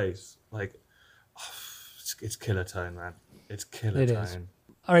sonic space. Like it's killer tone, man. It's killer tone. Is.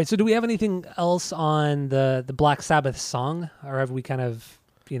 All right. So do we have anything else on the Black Sabbath song, or have we kind of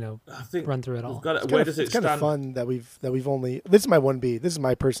I think run through it all? It's kind of fun that we've only. This is my 1B. This is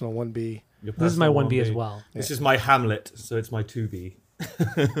my personal 1B. This is my 1B as well. This is my Hamlet, so it's my 2B.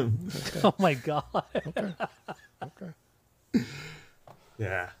 Okay. Oh my god. Okay.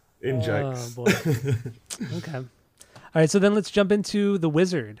 Yeah. In jokes. Oh boy. Okay. All right, so then let's jump into The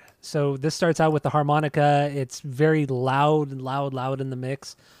Wizard. So this starts out with the harmonica. It's very loud in the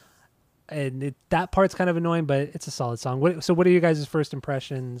mix. And that part's kind of annoying, but it's a solid song. What are your guys' first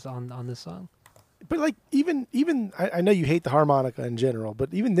impressions on this song? But like even I know you hate the harmonica in general,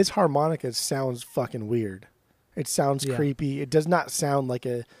 but even this harmonica sounds fucking weird. It sounds creepy. It does not sound like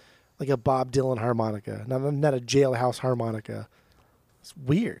a Bob Dylan harmonica, not a jailhouse harmonica. It's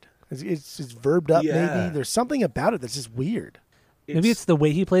weird. It's verbed up. Maybe there's something about it that's just weird. Maybe it's the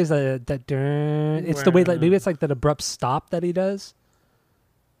way he plays that. It's the way, like, maybe it's like that abrupt stop that he does.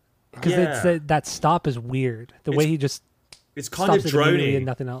 Because that stop is weird. The way he just it's kind of drony and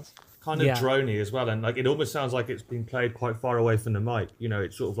nothing else. Kind of drony as well, and like it almost sounds like it's been played quite far away from the mic.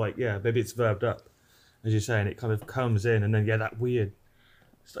 It's sort of like maybe it's verbed up, as you're saying. It kind of comes in, and then that weird.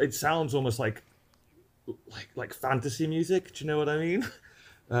 It sounds almost like fantasy music. Do you know what I mean?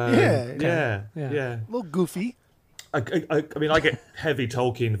 Yeah. A little goofy. I mean, I get heavy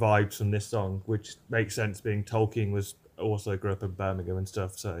Tolkien vibes from this song, which makes sense, being Tolkien was also grew up in Birmingham and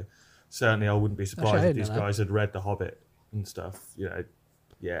stuff. So certainly, I wouldn't be surprised if these guys had read The Hobbit and stuff.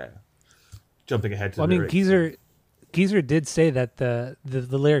 Jumping ahead to the lyrics. Geezer did say that the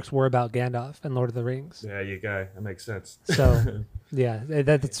lyrics were about Gandalf and Lord of the Rings. There you go. That makes sense. So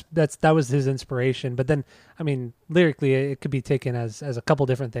that was his inspiration. But then, I mean, lyrically, it could be taken as a couple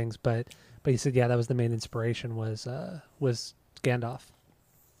different things. But he said, that was the main inspiration was Gandalf,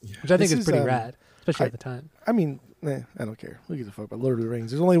 which I think is pretty rad, especially at the time. I mean, I don't care. Who gives a fuck about Lord of the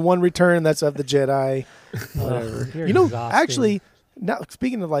Rings? There's only one return. That's of the Jedi. Whatever. Actually, now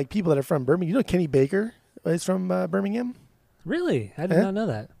speaking of like people that are from Birmingham, Kenny Baker is from Birmingham. Really? I did Eh? not know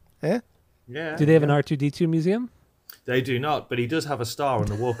that. Eh? Yeah. Do they have an R2D2 museum? They do not, but he does have a star on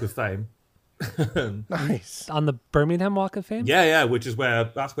the Walk of Fame. Nice. On the Birmingham Walk of Fame? Yeah, which is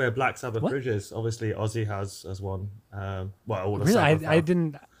that's where Black Sabbath What? Bridge is. Obviously, Ozzy has one. Well, all the Really? Sabbath I have.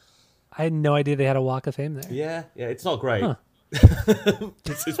 didn't. I had no idea they had a Walk of Fame there. Yeah, it's not great. Huh.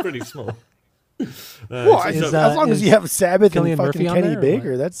 It's pretty small. Well, it's- is, as long as is you have Sabbath Cillian and fucking Murphy on Kenny there, or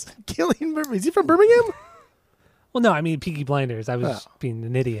Baker, what? that's Killian Murphy. Is he from Birmingham? Well, no, I mean Peaky Blinders. I was Oh. just being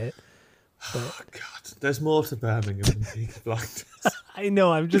an idiot. oh God, there's more to Birmingham than Peaky Blinders. I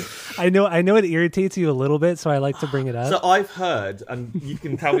know. I know it irritates you a little bit, so I like to bring it up. So I've heard, and you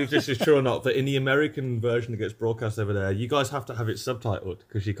can tell me if this is true or not, but in the American version that gets broadcast over there, you guys have to have it subtitled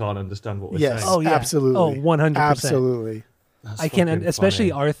because you can't understand what we're Yes. saying. Oh, yeah. Absolutely. Oh, 100%. Absolutely. That's I can't, fucking especially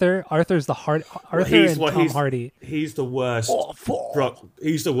funny. Arthur. Arthur's the hard. Arthur He's- and well, Tom he's- Hardy. He's the worst.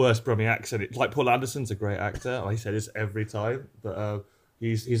 He's the worst Brummie accent. It's like Paul Anderson's a great actor. I say this every time, but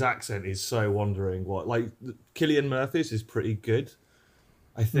his accent is so wandering. Cillian Murphy's is pretty good,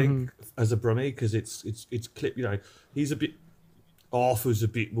 I think, as a Brummie because it's clip. You know, he's a bit. Arthur's a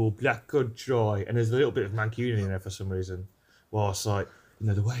bit more black and dry, and there's a little bit of Mancunian in there for some reason. Well, it's like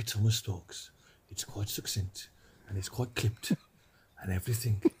the way Thomas talks, it's quite succinct and it's quite clipped. And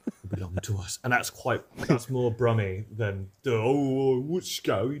everything belong to us, and that's more Brummie than what's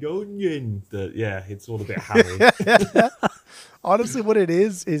going on? It's all a bit hammy. Honestly, what it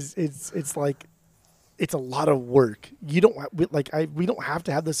is it's like it's a lot of work. We don't have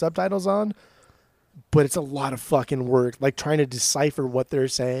to have the subtitles on, but it's a lot of fucking work. Like trying to decipher what they're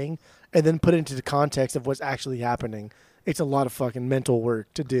saying and then put it into the context of what's actually happening. It's a lot of fucking mental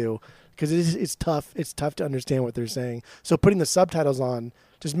work to do because it's tough. It's tough to understand what they're saying. So putting the subtitles on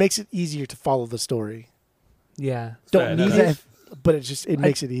just makes it easier to follow the story. Yeah. Don't Fair need enough. it, but it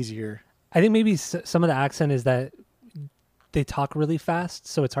makes it easier. I think maybe some of the accent is that they talk really fast,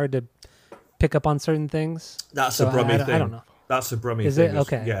 so it's hard to pick up on certain things. That's So a Brummie I thing. don't know. That's a Brummie Is thing. it?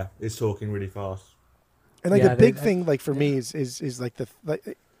 Okay. Yeah, it's talking really fast. And like Yeah, the big they- thing, like for me, is like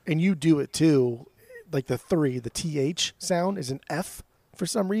and you do it too. Like the TH sound is an F for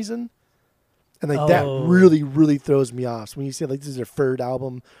some reason, and like that Oh. really throws me off. So when you say like this is their third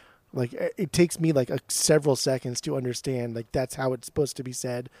album, like it takes me like several seconds to understand like that's how it's supposed to be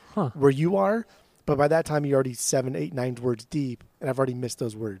said Huh. where you are. But by that time, you're already 7, 8, 9 words deep, and I've already missed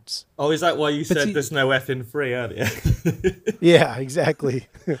those words. Oh, is that why you said see- there's no F in free earlier? Yeah, exactly.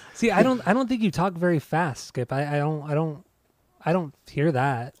 See, I don't think you talk very fast, Skip. I don't hear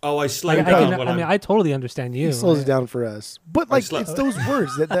that. Oh, I slowed Like, down when I totally understand you. He slows right? it down for us. But like slow- it's those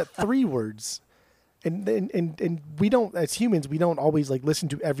words, that 3 words. And we don't, as humans, we don't always like listen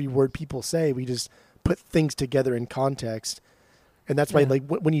to every word people say. We just put things together in context. And that's why Yeah. like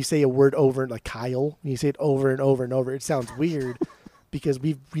when you say a word over, like Kyle, when you say it over and over and over, it sounds weird because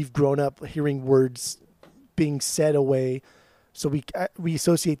we've grown up hearing words being said away. So we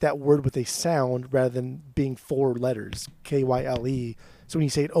associate that word with a sound rather than being 4 letters, Kyle. So when you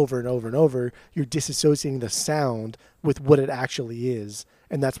say it over and over and over, you're disassociating the sound with what it actually is,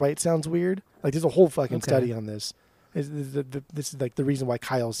 and that's why it sounds weird. Like there's a whole fucking Okay. study on this. This is like the reason why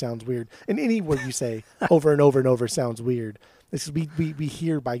Kyle sounds weird. And any word you say over and over and over sounds weird. This is we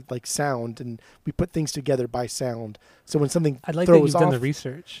hear by like sound, and we put things together by sound. So when something I'd like that throws you've done off, the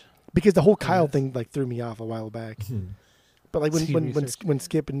research. because the whole Kyle Yes. thing like threw me off a while back. But like See when research.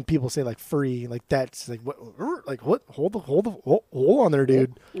 Skip and people say like free, like that's like what hold on there,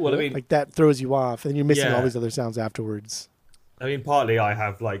 dude. Well, I mean, Like that throws you off, and you're missing all Yeah. these other sounds afterwards. partly I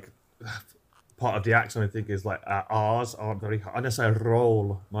have like part of the accent. I think is like R's aren't very. Unless I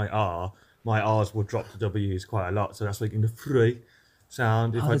roll my R's will drop to W's quite a lot. So that's like in the free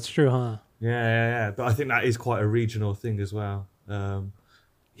sound. If Oh, that's true, huh? Yeah. But I think that is quite a regional thing as well.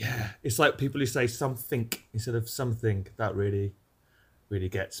 Yeah, it's like people who say something instead of something. That really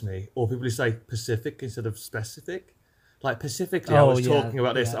gets me. Or people who say Pacific instead of specific. Like Pacifically, I Oh, was yeah, talking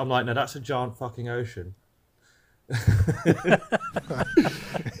about this. yeah. I'm like, no, that's a giant fucking ocean.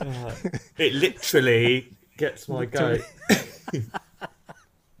 It literally gets my goat.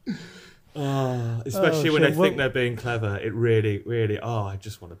 Especially when shit. they think they're being clever. It really, I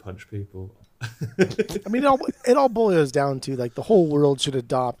just want to punch people. I mean, it all boils down to like the whole world should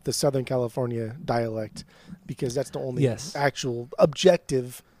adopt the Southern California dialect because that's the only Yes. actual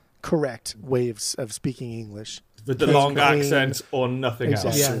objective, correct way of speaking English. With the Case long green. accent or nothing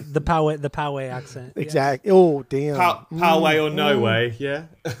Exactly. else. Yeah, the Poway accent. yes. Exactly. Oh damn. Pow way or no way, yeah?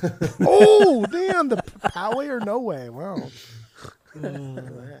 Oh damn. The Poway or no way. Wow.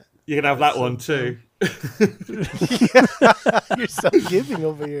 You can have that one too. You're so giving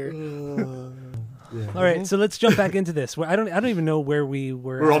over here. Yeah. All right, so let's jump back into this. I don't even know where we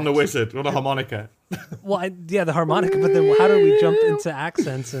were. We're on at. the wizard. We're on a harmonica. Well, the harmonica, but then how do we jump into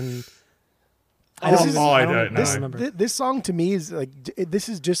accents and? I don't know. remember. This song to me is like this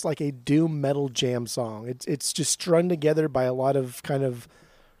is just like a doom metal jam song. It's just strung together by a lot of kind of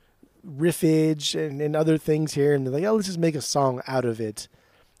riffage and other things here, and they're like, oh, let's just make a song out of it.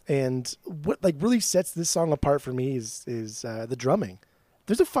 And what like really sets this song apart for me is the drumming.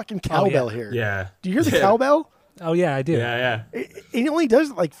 There's a fucking cowbell here. Yeah. Do you hear the cowbell? Oh yeah, I do. Yeah. It only does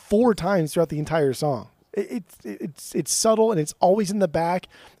it like 4 times throughout the entire song. It's subtle and it's always in the back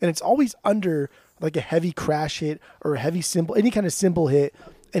and it's always under like a heavy crash hit or a heavy cymbal, any kind of cymbal hit,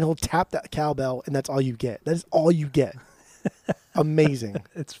 and he'll tap that cowbell and that's all you get. That is all you get. Amazing.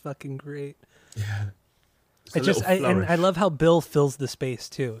 It's fucking great. Yeah. I love how Bill fills the space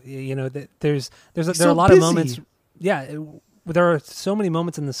too. You know that there are so a lot busy. of moments. Yeah, there are so many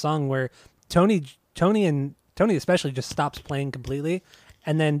moments in the song where Tony especially just stops playing completely,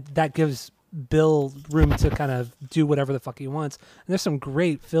 and then that gives Bill room to kind of do whatever the fuck he wants. And there's some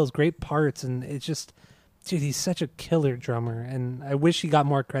great fills, great parts, and it's just, dude, he's such a killer drummer, and I wish he got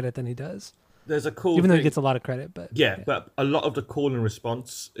more credit than he does. There's a cool even though he thing. gets a lot of credit, but But a lot of the call and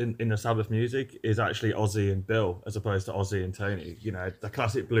response in the Sabbath music is actually Ozzy and Bill as opposed to Ozzy and Tony. You know, the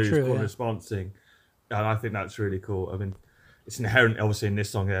classic blues call and response thing, and I think that's really cool. I mean, it's inherent obviously in this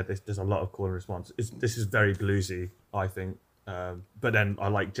song. Yeah, there's a lot of call and response. This is very bluesy, I think. But then I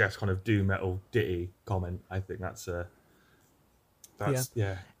like Jeff's kind of doom metal ditty comment. I think that's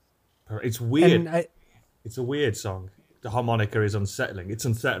it's weird. It's a weird song. The harmonica is unsettling. It's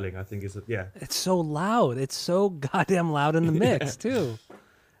unsettling, I think. It's so loud. It's so goddamn loud in the mix too.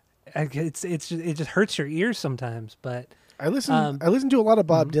 It just hurts your ears sometimes. But I listen to a lot of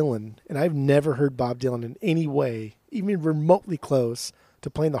Bob Dylan, and I've never heard Bob Dylan in any way, even remotely close to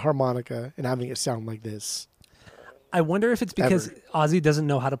playing the harmonica and having it sound like this. I wonder if it's because Ozzy doesn't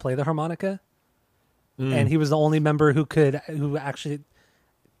know how to play the harmonica, and he was the only member who actually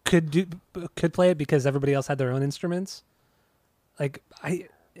could play it because everybody else had their own instruments. Like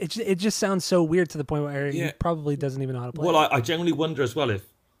it just sounds so weird to the point where he probably doesn't even know how to play. Well, I genuinely wonder as well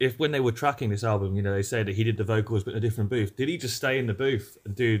if when they were tracking this album, you know, they say that he did the vocals but in a different booth. Did he just stay in the booth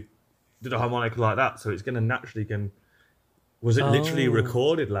and do the harmonica like that? So it's going to naturally was it literally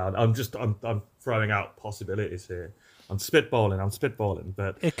recorded loud? I'm throwing out possibilities here. I'm spitballing,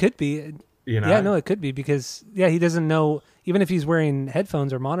 but it could be. You know? Yeah, no, it could be because he doesn't know. Even if he's wearing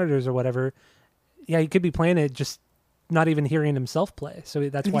headphones or monitors or whatever, he could be playing it just not even hearing himself play. So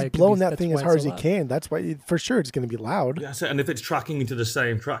that's why he's blowing that thing as hard as he can. That's why for sure it's going to be loud. Yeah, and if it's tracking into the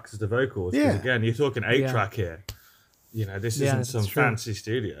same tracks as the vocals, again, you're talking 8-track here. You know, this isn't some fancy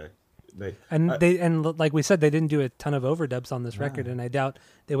studio. And like we said, they didn't do a ton of overdubs on this record, and I doubt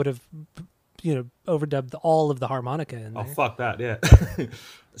they would have, overdubbed all of the harmonica in there. Oh, fuck that, yeah.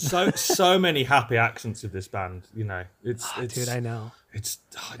 so many happy accents of this band, you know. It's dude, I know.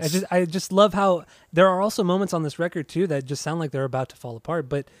 I I just love how there are also moments on this record too that just sound like they're about to fall apart,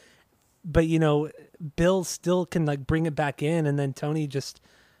 but Bill still can like bring it back in, and then Tony just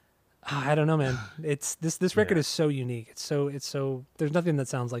I don't know, man. It's this record is so unique. It's so there's nothing that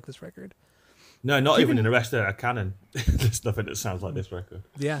sounds like this record. No, not even in the rest of our canon. There's nothing that sounds like this record.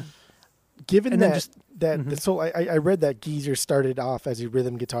 Yeah. Given so I read that Geezer started off as a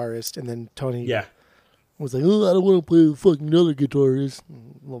rhythm guitarist, and then Tony was like, "Oh, I don't want to play with fucking another guitarist,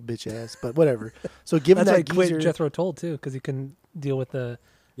 little bitch ass." But whatever. So given that's that why he Geezer, quit Jethro Tull too, because he couldn't deal with the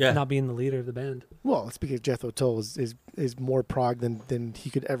not being the leader of the band. Well, it's because Jethro Tull is more prog than he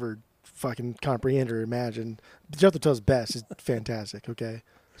could ever fucking comprehend or imagine. Jethro Tull's best is fantastic. Okay.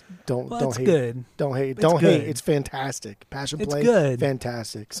 Don't hate. Good. Don't hate. It's don't good. hate. It's fantastic. Passion It's Play, good.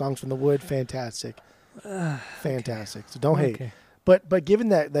 fantastic. Songs from the Wood, fantastic. Fantastic. So don't hate. But given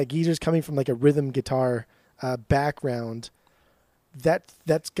that Geezer's coming from like a rhythm guitar background,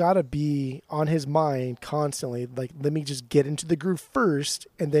 that's got to be on his mind constantly. Like, let me just get into the groove first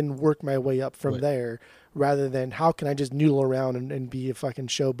and then work my way up from there, rather than how can I just noodle around and be a fucking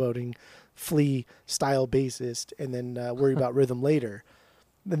showboating Flea style bassist and then worry about rhythm later.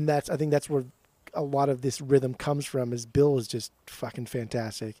 And I think that's where a lot of this rhythm comes from. Is Bill is just fucking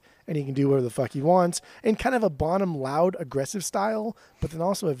fantastic, and he can do whatever the fuck he wants, and kind of a Bonham loud, aggressive style, but then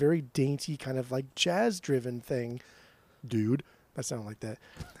also a very dainty kind of like jazz-driven thing. Dude, that sounded like that,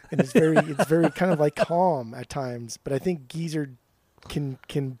 and it's very kind of like calm at times. But I think Geezer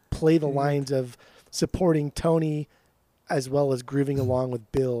can play the lines of supporting Tony as well as grooving along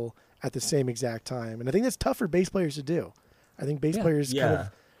with Bill at the same exact time, and I think that's tough for bass players to do. I think bass players kind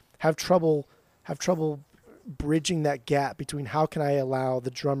of have trouble bridging that gap between how can I allow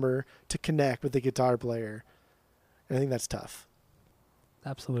the drummer to connect with the guitar player. And I think that's tough.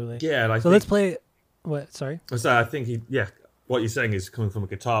 Absolutely. Yeah, and I so think, let's play. What? Sorry. So I think what you're saying is coming from a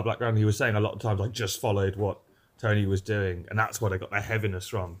guitar background. He was saying a lot of times I just followed what Tony was doing, and that's what I got that heaviness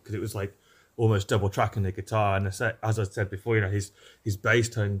from, because it was like almost double tracking the guitar. And as I said before, his bass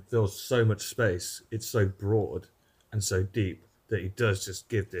tone fills so much space. It's so broad and so deep that he does just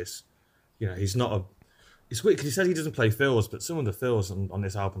give this. He's not a. It's weird because he says he doesn't play fills, but some of the fills on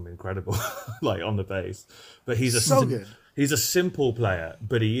this album are incredible, like on the bass. But he's good. He's a simple player,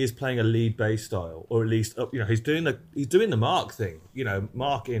 but he is playing a lead bass style, or at least he's doing the Mark thing.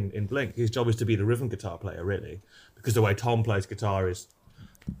 Mark in Blink, his job is to be the rhythm guitar player, really, because the way Tom plays guitar is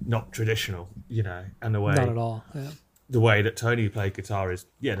not traditional, and the way Not at all. Yeah. the way that Tony played guitar is,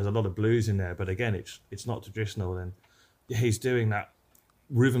 there's a lot of blues in there, but again, it's not traditional. And he's doing that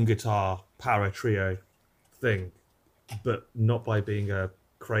rhythm guitar power trio thing, but not by being a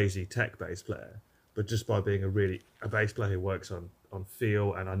crazy tech bass player, but just by being a bass player who works on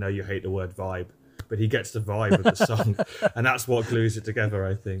feel. And I know you hate the word vibe, but he gets the vibe of the song, and that's what glues it together,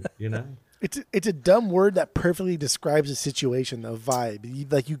 I think. It's a dumb word that perfectly describes a situation, though.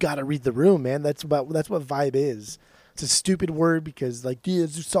 Vibe, you got to read the room, man. That's what vibe is. It's a stupid word because,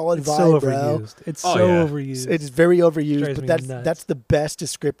 it's a solid It's vibe, so bro. overused. It's overused. It's very overused, Drives but me nuts. that's the best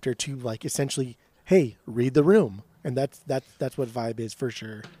descriptor to essentially, hey, read the room, and that's what vibe is for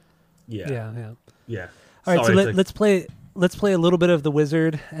sure. Yeah. All right, Sorry, let's play a little bit of The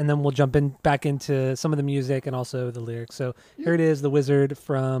Wizard, and then we'll jump back into some of the music and also the lyrics. So here it is, The Wizard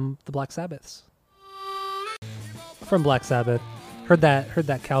from the Black Sabbaths. From Black Sabbath. Heard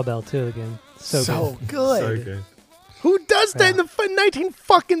that cowbell too again. So good. So good. Who does that in the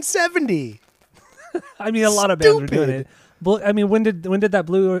 1970? I mean, a lot of bands were doing it. I mean, when did that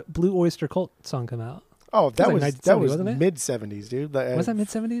Blue Oyster Cult song come out? Oh, that was 1970, wasn't it? mid 70s, dude. Was that mid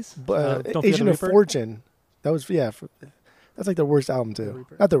 70s? Agent of Fortune. That was that's like the worst album too.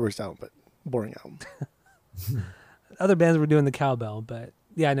 Not the worst album, but boring album. Other bands were doing the cowbell, but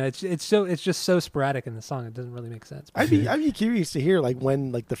yeah, no, it's just so sporadic in the song. It doesn't really make sense. I'd be curious to hear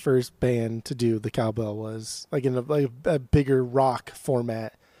when the first band to do the cowbell was, in a bigger rock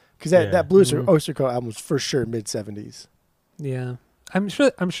format, because that Blue Oyster Cult album was for sure mid 70s. Yeah, I'm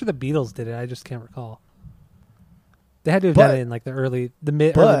sure the Beatles did it. I just can't recall. They had to have done it in the early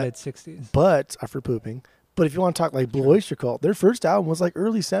mid 60s. But after pooping. But if you want to talk Blue Oyster Cult, their first album was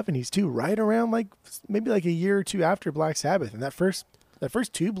early 70s too, right around maybe a year or two after Black Sabbath. And that first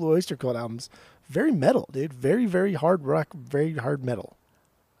two Blue Oyster Cult albums, very metal, dude. Very, very hard rock, very hard metal.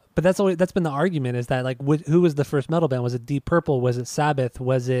 But that's been the argument, is that who was the first metal band? Was it Deep Purple? Was it Sabbath?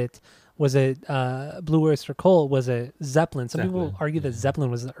 Was it Blue Oyster Cult? Was it Zeppelin? Some people argue that Zeppelin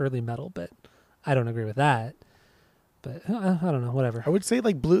was the early metal, but I don't agree with that. But I don't know, whatever. I would say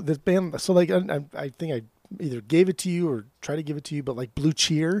this band. So I think I either gave it to you or try to give it to you, but Blue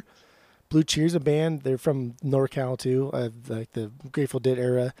Cheer. Blue Cheer's a band. They're from NorCal too, the Grateful Dead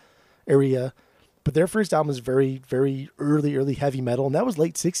area. But their first album is very, very early heavy metal, and that was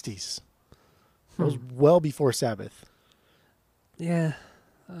late 60s. That was well before Sabbath. Yeah,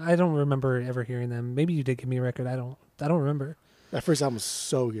 I don't remember ever hearing them. Maybe you did give me a record. I don't remember. That first album was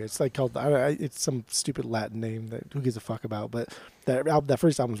so good. It's called it's some stupid Latin name that who gives a fuck about, but that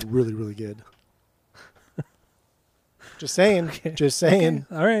first album was really, really good. Just saying. Okay. Just saying.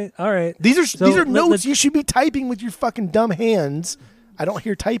 Okay. All right. These are notes you should be typing with your fucking dumb hands. I don't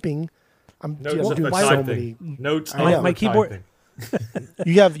hear typing. I'm notes doing so many notes. My keyboard.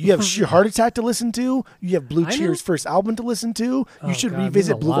 You have Sheer Heart Attack to listen to. You have Blue Cheer's first album to listen to. You should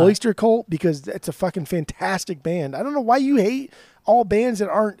revisit Blue Oyster Cult because it's a fucking fantastic band. I don't know why you hate all bands that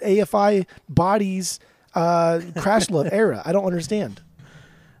aren't AFI Bodies Crash Love era. I don't understand.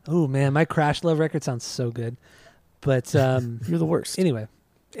 Oh man, my Crash Love record sounds so good. But you're the worst. Anyway,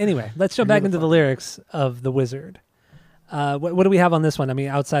 let's jump back into the lyrics of The Wizard. What do we have on this one? I mean,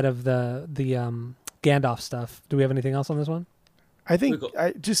 outside of the Gandalf stuff, do we have anything else on this one? I think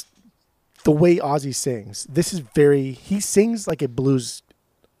just the way Ozzy sings. This is he sings like a blues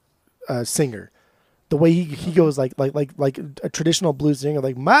singer. The way he goes like a traditional blues singer,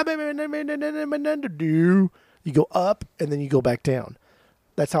 like my baby, you go up and then you go back down.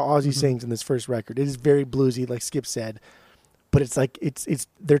 That's how Ozzy sings in this first record. It is very bluesy, like Skip said, but it's it's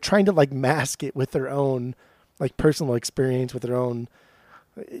they're trying to mask it with their own personal experience, with their own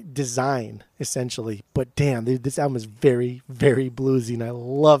design, essentially. But damn, this album is very, very bluesy, and I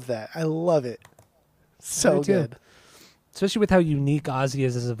love that. I love it. So good. Especially with how unique Ozzy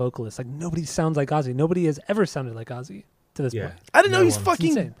is as a vocalist. Nobody sounds like Ozzy. Nobody has ever sounded like Ozzy. to this Yeah. point. I didn't know No he's one. fucking.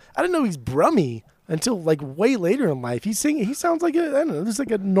 insane. I didn't know he's Brummy until like way later in life. He's singing. He sounds like I don't know, just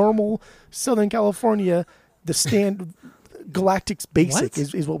like a normal Southern California, the stand Galactic Basic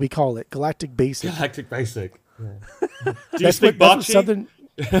What? is what we call it. Galactic Basic. Galactic Basic. Yeah. Do you That's speak what Bocce?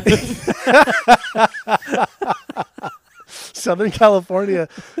 Southern California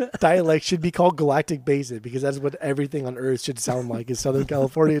dialect should be called Galactic Basic because that's what everything on Earth should sound like is Southern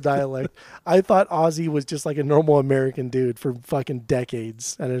California dialect. I thought Ozzy was just like a normal American dude for fucking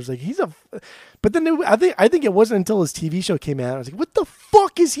decades, and it was like But then I think it wasn't until his TV show came out. I was like, what the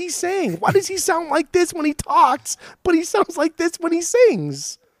fuck is he saying? Why does he sound like this when he talks, but he sounds like this when he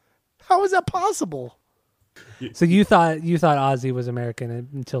sings? How is that possible? So you thought Ozzy was American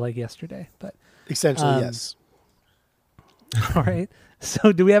until like yesterday, but Essentially, yes. all right.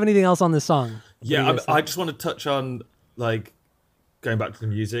 So do we have anything else on this song? What do you Yeah, guys I think? just want to touch on, like, going back to the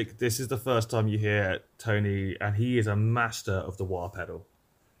music. This is the first time you hear Tony, and he is a master of the wah pedal,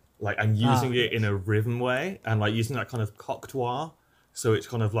 like, and using it in a rhythm way, and like using that kind of cocked wah, so it's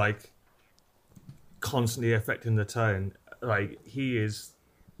kind of like constantly affecting the tone. Like, he is,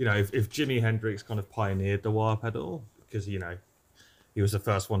 you know, if Jimi Hendrix kind of pioneered the wah pedal because he was the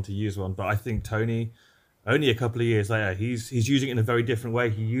first one to use one, but I think Tony, only a couple of years later, he's using it in a very different way.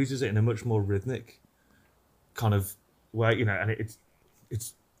 He uses it in a much more rhythmic kind of way, you know, and it's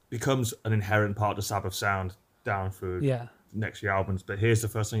becomes an inherent part of the Sabbath sound down through next few albums. But here's the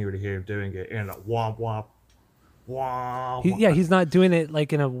first time you really hear him doing it in that wah wah wah. He's not doing it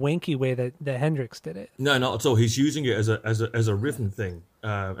like in a wanky way that Hendrix did it. No, not at all. He's using it as a rhythm thing,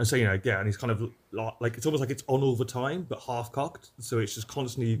 and so and he's kind of like it's almost like it's on all the time, but half cocked. So it's just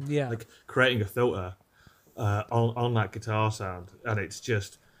constantly like creating a filter on that guitar sound, and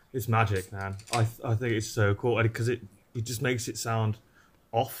it's magic, man. I think it's so cool because it just makes it sound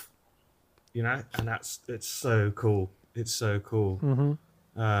off, you know, and it's so cool. It's so cool.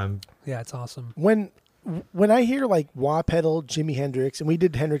 Mm-hmm. It's awesome. When I hear like wah pedal, Jimi Hendrix, and we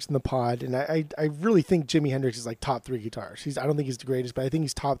did Hendrix in the pod, and I really think Jimi Hendrix is like top 3 guitars. I don't think he's the greatest, but I think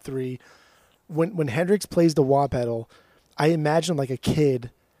he's top 3. When Hendrix plays the wah pedal, I imagine like a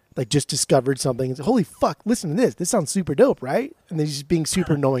kid like just discovered something and said, "Holy fuck, listen to this. This sounds super dope, right?" And then he's just being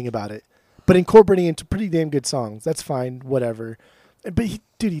super knowing about it, but incorporating it into pretty damn good songs. That's fine, whatever. But he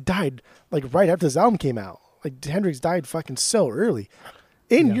died like right after this album came out. Like Hendrix died fucking so early.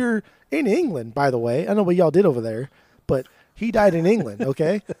 In England, by the way. I don't know what y'all did over there, but he died in England,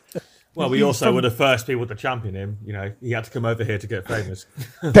 okay? Well, we also were the first people to champion him. You know, he had to come over here to get famous.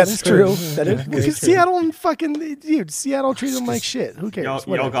 That is true. That is because Seattle and Seattle treat him like shit. Who cares?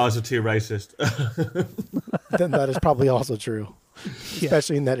 Y'all guys are too racist. Then that is probably also true,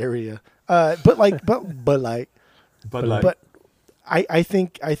 especially in that area. But I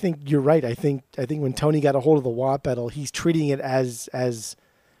think you're right. I think when Tony got a hold of the wah pedal, he's treating it as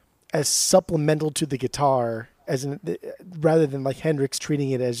supplemental to the guitar, rather than like Hendrix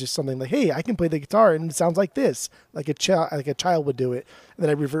treating it as just something like, hey, I can play the guitar and it sounds like this, like a child would do it. And then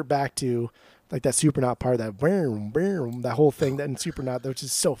I revert back to like that Supernaut part, that boom, boom, that whole thing that in Supernaut, which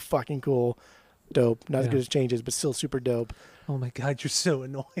is so fucking cool, dope. Not as good as Changes, but still super dope. Oh my god, you're so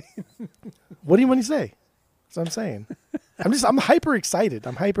annoying. What do you want to say? That's what I'm saying. I'm hyper excited.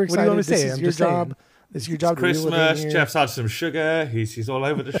 I'm hyper excited. What do you want to say? This is I'm your just job. saying. This is your job. Christmas. Jeff's had some sugar. He's all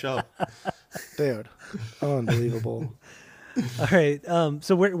over the shop. Dude, unbelievable. All right.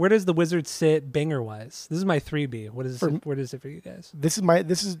 So where does the Wizard sit banger wise? This is my 3B. Where does it for you guys? This is my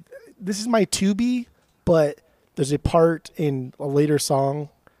 2B, but there's a part in a later song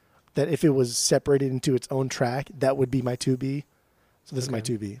that if it was separated into its own track, that would be my 2B. So this is my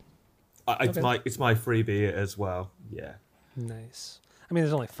 2B. It's my freebie as well. Yeah. Nice. I mean,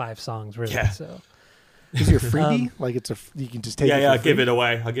 there's only 5 songs really. Yeah. So Is your freebie like you can just take it? Yeah. For free? Give it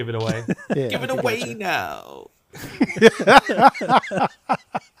away. I'll give it away. Yeah, Give it away now.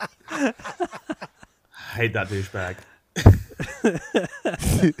 Hate that douchebag.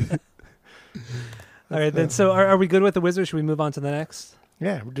 all right then. So are we good with the Wizard? Should we move on to the next?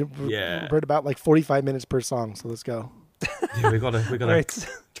 Yeah, we're at about like 45 minutes per song, so let's go. Yeah, we gotta. All right.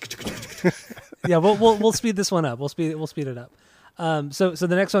 Yeah, we'll speed this one up. We'll speed it up. So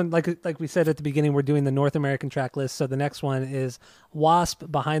the next one, like we said at the beginning, we're doing the North American track list. So the next one is Wasp,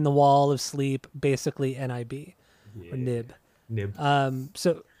 Behind the Wall of Sleep, basically NIB or Nib.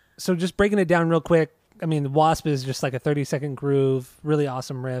 So just breaking it down real quick. I mean, Wasp is just like a 30-second groove, really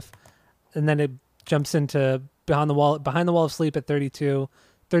awesome riff, and then it jumps into Behind the Wall of Sleep at 32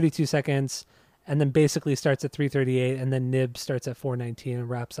 seconds, and then basically starts at 3:38, and then Nib starts at 4:19 and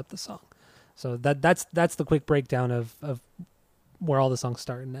wraps up the song. So that's the quick breakdown of where all the songs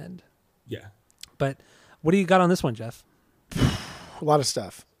start and end. Yeah. But what do you got on this one, Jeff? A lot of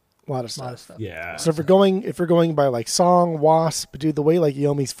stuff. A lot of A stuff. lot of stuff. Yeah. So if we're going by like song, Wasp, dude, the way like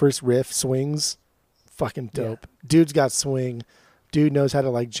Yomi's first riff swings, fucking dope. Dude's got swing. Dude knows how to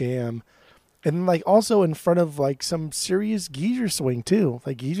like jam. And then like also in front of like some serious geezer swing too.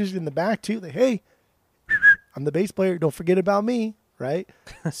 Like geezer's in the back too. Like, hey, I'm the bass player. Don't forget about me. Right?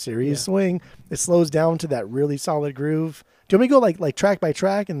 Serious swing. It slows down to that really solid groove. Do you want me to go like track by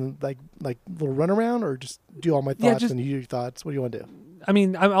track and like little run around, or just do all my thoughts and you do your thoughts? What do you want to do? I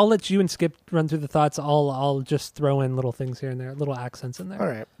mean, I'll let you and Skip run through the thoughts. I'll just throw in little things here and there, little accents in there. All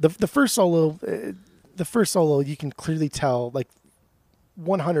right. The first solo, you can clearly tell, like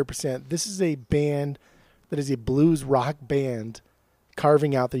 100%. This is a band that is a blues rock band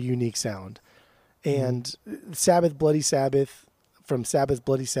carving out their unique sound. And Sabbath, Bloody Sabbath, from Sabbath,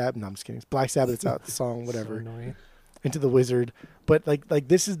 Bloody Sabbath. No, I'm just kidding. It's Black Sabbath. It's out the song, whatever. So annoying. Into the Wizard. But like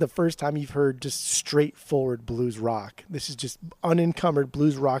this is the first time you've heard just straightforward blues rock. This is just unencumbered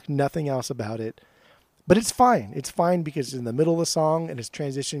blues rock, nothing else about it. But it's fine. It's fine because it's in the middle of the song and it's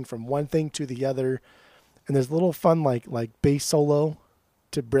transitioning from one thing to the other. And there's a little fun like bass solo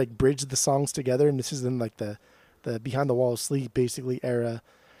to bridge the songs together. And this is in like the Behind the Wall of Sleep basically era.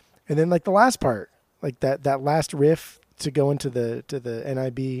 And then like the last part, like that last riff to go into the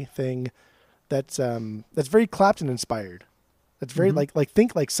NIB thing, that's very Clapton inspired. That's very like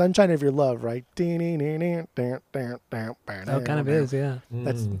think like Sunshine of Your Love, right? Oh, kind of is, yeah.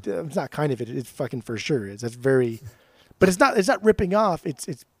 That's it's not kind of it. It's fucking for sure is. That's very, but it's not ripping off.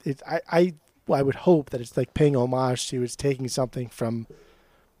 I would hope that it's like paying homage to. It's taking something from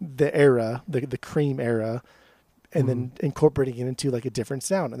the era, the Cream era, and then incorporating it into like a different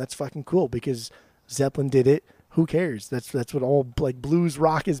sound, and that's fucking cool because Zeppelin did it. Who cares? That's what all like blues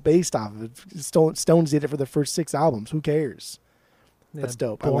rock is based off of. Stones did it for the first 6 albums. Who cares? Yeah, That's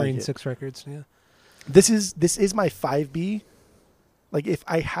dope. Boring I like it. 6 records. Yeah. This is my 5B. Like if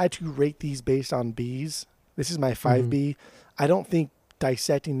I had to rate these based on Bs, this is my 5B. I don't think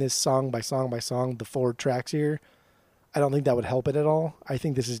dissecting this song by song, the 4 tracks here, I don't think that would help it at all. I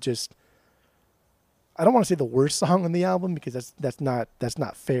think this is just, I don't want to say the worst song on the album because that's not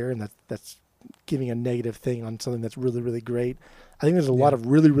fair, and that's giving a negative thing on something that's really, really great. I think there's a lot of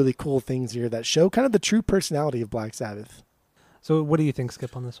really, really cool things here that show kind of the true personality of Black Sabbath. So what do you think,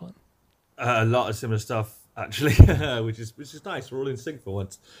 Skip, on this one? A lot of similar stuff, actually, which is nice. We're all in sync for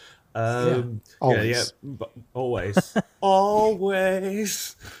once. Always. But always.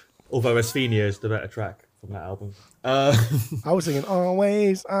 Always. Although Asphenia is the better track from that album. I was thinking,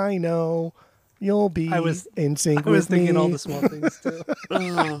 always, I know you'll be in sync with me. I was thinking all the small things, too.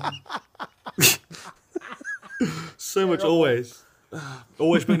 So much always.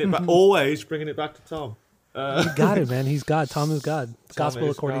 Always bringing it back. Always bringing it back to Tom. He got it, man. He's God. Tom is God. Gospel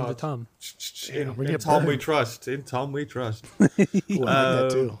is according God. to Tom. In Tom we trust. In Tom we trust. Ooh, I like that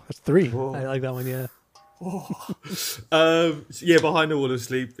too. That's 3. I like that one, yeah. Behind the Wall of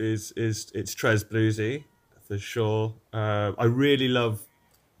Sleep is it's Trez bluesy for sure. I really love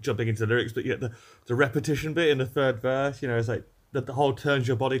jumping into the lyrics, but yet the repetition bit in the 3rd verse, it's like the whole turns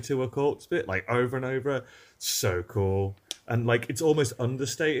your body to a corpse bit, like over and over. So cool, and like it's almost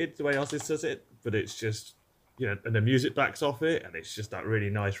understated the way Ozzy does it, but it's just and the music backs off it, and it's just that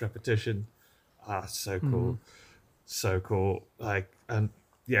really nice repetition. So cool, so cool. Like, and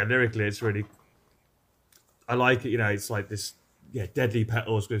lyrically, it's really. I like it. It's like this, deadly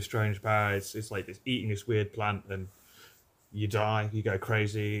petals with strange power. It's like this eating this weird plant, and you die, you go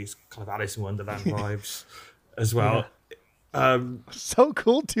crazy. It's kind of Alice in Wonderland vibes as well. So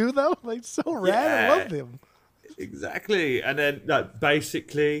cool too, though. Like so rad. I love them. Exactly. And then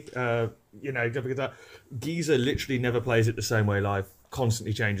basically, don't forget that Geezer literally never plays it the same way live.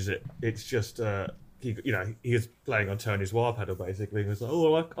 Constantly changes it. It's just he was playing on Tony's wah pedal basically. He was like,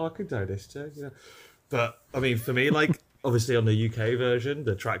 oh, I could do this too. But I mean, for me, like obviously on the UK version,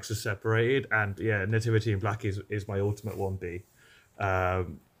 the tracks are separated, and Nativity in Black is my ultimate 1B.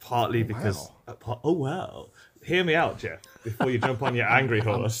 Partly because hear me out, Jeff, before you jump on your angry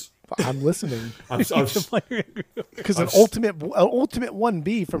horse. I'm listening. Because an ultimate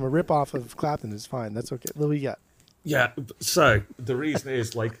 1B from a ripoff of Clapton is fine. That's okay. What do you got? Yeah. So the reason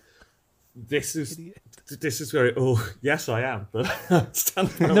is like this is where yes I am, but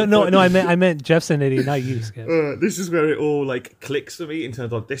no. I meant Jeff's an idiot, not you, Skip. This is where it all like clicks for me in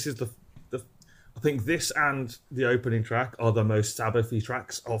terms of this is the I think this and the opening track are the most Sabbathy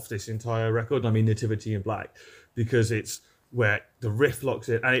tracks of this entire record. I mean, Nativity in Black, because it's where the riff locks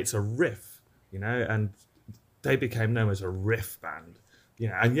in, and it's a riff, and they became known as a riff band,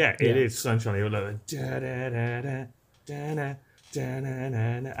 and it is Sunshine. You're like, and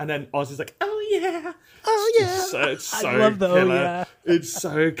then Oz is like, oh yeah. Oh yeah. It's so I love the killer. oh yeah. It's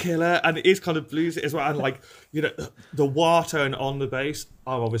so killer, and it is kind of bluesy as well. And like, you know, the wah tone on the bass.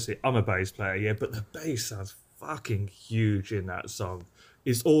 I'm a bass player, yeah, but the bass sounds fucking huge in that song.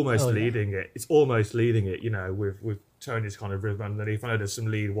 It's almost leading it. It's almost leading it, you know, with Tony's kind of rhythm underneath. I know there's some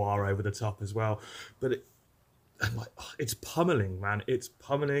lead wah over the top as well, but I'm like, it's pummeling, man. It's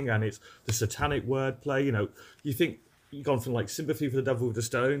pummeling, and it's the satanic wordplay. You know, you think you've gone from like Sympathy for the Devil with the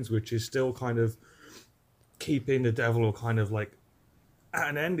Stones, which is still kind of keeping the devil kind of like at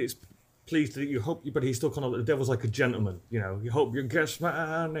an end. It's pleased that you hope, but he's still kind of like the devil's like a gentleman. You know, you hope you guess,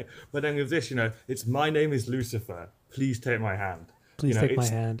 man. But then with this, you know, it's my name is Lucifer. Please take my hand. Please take my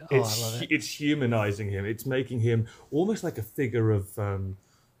hand. Oh, I love it. It's humanizing him. It's making him almost like a figure of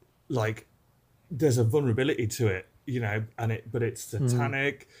like. There's a vulnerability to it, you know, but it's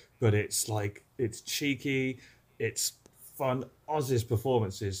satanic, but it's like, it's cheeky, it's fun. Oz's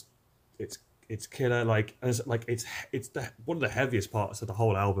performance is, it's killer. Like it's one of the heaviest parts of the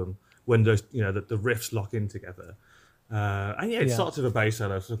whole album when those, you know, the riffs lock in together. And yeah, it starts with a bass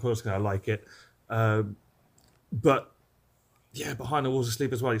solo, so of course I like it. But yeah, Behind the Walls of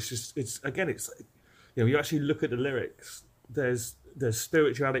Sleep as well. It's you know, you actually look at the lyrics. There's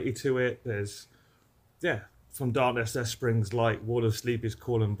spirituality to it. There's from darkness there springs light. Wall of Sleep is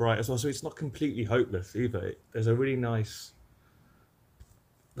cool and bright as well. So it's not completely hopeless either. There's a really nice,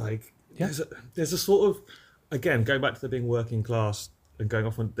 like, there's a sort of, again, going back to the being working class and going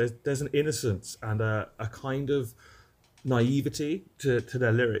off on, there's an innocence and a kind of naivety to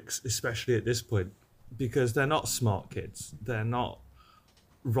their lyrics, especially at this point, because they're not smart kids. They're not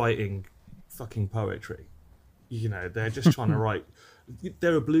writing fucking poetry. You know, they're just trying to write.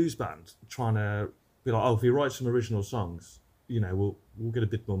 They're a blues band trying to be like, oh, if we write some original songs, you know, we'll get a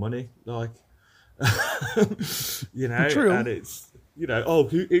bit more money, like, you know. True. And it's, you know, oh,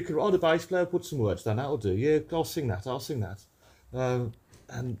 who could, the bass player put some words down, that'll do. Yeah, I'll sing that.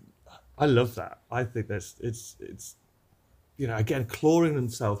 And I love that. I think it's you know, again, clawing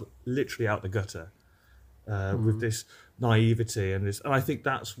themselves literally out the gutter with this naivety and I think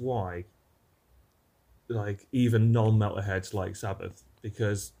that's why, like, even non-metalheads like Sabbath,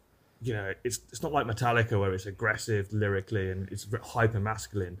 because, you know, it's not like Metallica where it's aggressive lyrically and it's hyper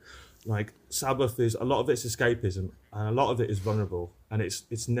masculine. Like, Sabbath is, a lot of it's escapism and a lot of it is vulnerable, and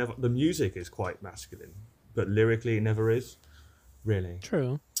it's never, the music is quite masculine, but lyrically it never is, really.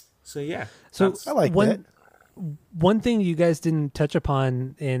 True. So yeah. So I like that. One thing you guys didn't touch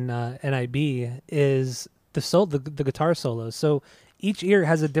upon in NIB is the guitar solos. So each ear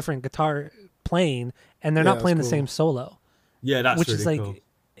has a different guitar playing, and they're not playing the same solo. Yeah, that's which really is like, cool.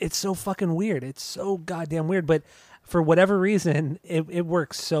 It's so fucking weird. It's so goddamn weird, but for whatever reason, it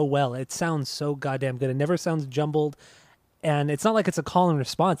works so well. It sounds so goddamn good. It never sounds jumbled, and it's not like it's a call and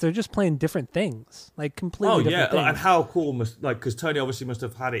response. They're just playing different things, like completely different things. And how cool because Tony obviously must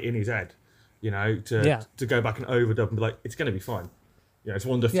have had it in his head, you know, to go back and overdub and be like, it's going to be fine. You know, it's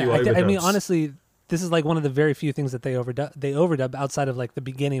one of the few overdubs. I mean, honestly, this is like one of the very few things that they overdub outside of like the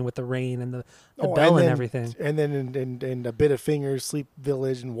beginning with the rain and the bell and everything. And then in A Bit of Fingers, Sleep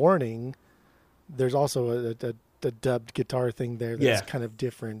Village, and Warning, there's also a dubbed guitar thing there that's kind of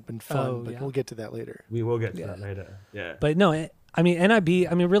different and fun, but we'll get to that later. We will get to that later. Yeah. But no, I mean, NIB,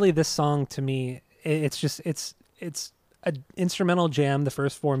 I mean, really this song to me, it's an instrumental jam the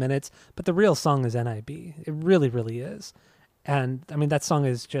first 4 minutes, but the real song is NIB. It really, really is. And I mean, that song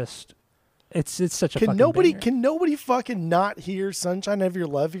is just, it's such a fucking banger. Can nobody fucking not hear Sunshine of Your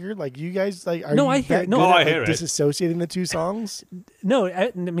Love here? Like, you guys, like, are I you hear that it. good No, at, I hear it. disassociating the two songs? No,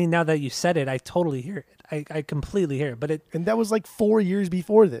 I mean, now that you said it, I totally hear it. I completely hear it. But And that was like 4 years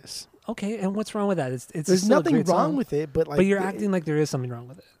before this. okay, and what's wrong with that? It's There's still a nothing great wrong song, with it, but like, but you're acting like there is something wrong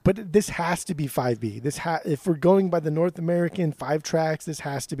with it. But this has to be 5B. If we're going by the North American 5 tracks, this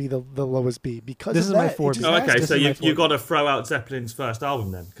has to be the lowest B because This of is my that. 4B. It just Oh, has okay, to so be my you 4B. got to throw out Zeppelin's first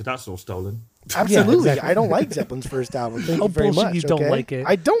album then, because that's all stolen. Absolutely. Yeah, exactly. I don't like Zeppelin's first album. Thank Oh, you very bullshit, much. you don't okay? like it.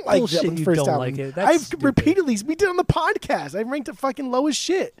 I don't like Bullshit, Zeppelin's you first don't album. like it. That's I've stupid. repeatedly, we did it on the podcast. I ranked it fucking low as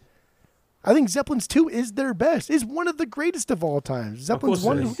shit. I think Zeppelin's 2 is their best. Is one of the greatest of all time. Zeppelin's course it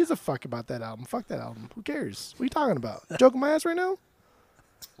 1, is. who gives a fuck about that album? Fuck that album. Who cares? What are you talking about? Joking my ass right now?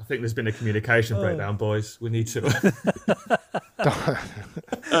 I think there's been a communication breakdown, boys. We need to.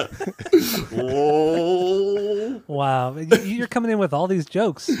 Oh. Wow, you're coming in with all these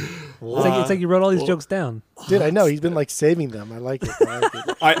jokes. It's like you wrote all these jokes down. Dude, I know. He's been like saving them. I like it.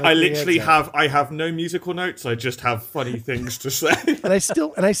 I literally have no musical notes. I just have funny things to say. And I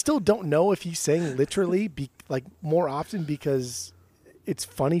still don't know if he's saying literally like more often because it's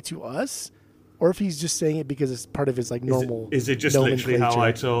funny to us, or if he's just saying it because it's part of his like normal. Is it just literally how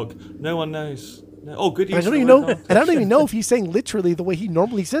I talk? No one knows. No. Oh, good. I don't even know, and I don't even know if he's saying literally the way he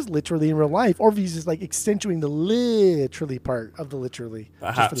normally says literally in real life, or if he's just like accentuating the literally part of the literally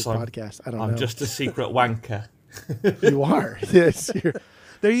Perhaps just for this podcast. I don't know. I'm just a secret wanker. You are. Yes.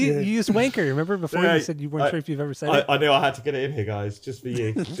 There you used wanker. Remember before you said you weren't sure if you've ever said it? I knew I had to get it in here, guys, just for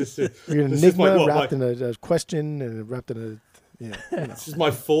you. Just to, You're an enigma wrapped in a question and wrapped in a. Yeah, This is my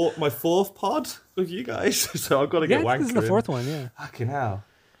fourth pod with you guys, so I've got to get wanker. This is the fourth one. Yeah. Fucking hell.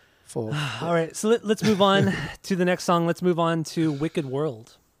 full. All right, so let's move on to the next song. Let's move on to Wicked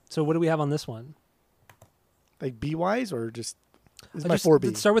World. So what do we have on this one? Like B-wise or just... This is my Just- 4B.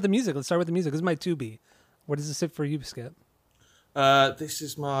 Let's start with the music. This is my 2B. What does this sit for you, Skip? This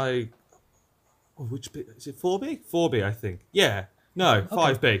is my... Oh, which bit? Is it 4B? 4B, I think. Yeah. No,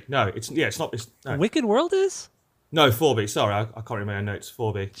 5B. No, it's not. No. Wicked World is? No, 4B. Sorry, I can't remember my notes.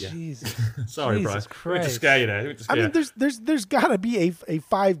 4B. Yeah. Jesus. Sorry, Jesus bro. We're to Christ. scare you there. I mean, there's got to be a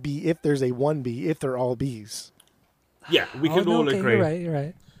 5B if there's a 1B, if they're all Bs. Yeah, we can all agree. You're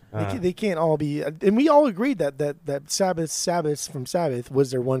right. They can't all be... And we all agreed that Sabbath from Sabbath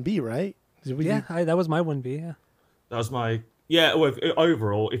was their 1B, right? That was my 1B, yeah. That was my... Yeah, well,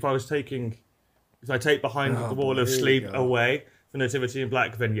 overall, if I take Behind the Wall of Sleep away from Nativity in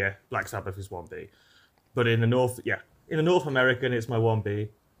Black, then yeah, Black Sabbath is 1B. But in the North American, it's my 1B.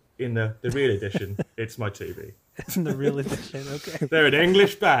 In the real edition, it's my 2B. In the real edition, okay. They're an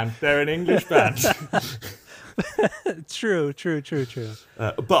English band. True.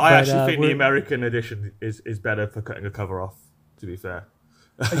 But I actually think the American edition is better for cutting a cover off, to be fair.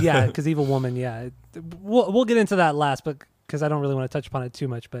 Yeah, because Evil Woman, yeah. We'll get into that last, but because I don't really want to touch upon it too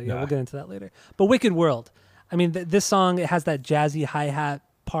much, but yeah, we'll get into that later. But Wicked World, I mean, this song, it has that jazzy hi-hat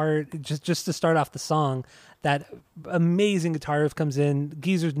part, just to start off the song. That amazing guitar riff comes in,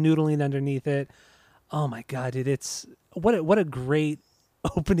 Geezer's noodling underneath it. Oh my God, dude, it's what a great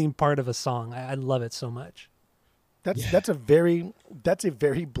opening part of a song. I love it so much. That's a very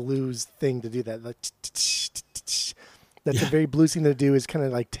blues thing to do that. Like, that's a very blues thing to do, is kind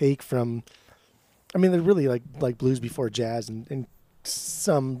of like take from... I mean, they're really like blues before jazz in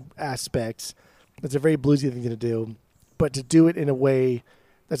some aspects. It's a very bluesy thing to do. But to do it in a way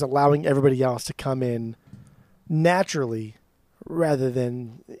that's allowing everybody else to come in naturally rather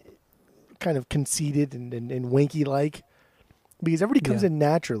than kind of conceited and wanky-like. Because everybody comes in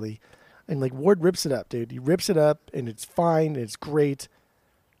naturally. And like Ward rips it up, dude. He rips it up and it's fine and it's great.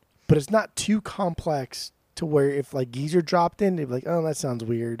 But it's not too complex to where if like Geezer dropped in, they'd be like, oh, that sounds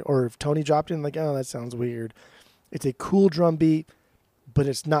weird. Or if Tony dropped in, like, oh, that sounds weird. It's a cool drum beat, but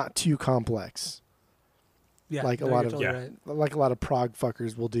it's not too complex. Yeah, Like a lot of prog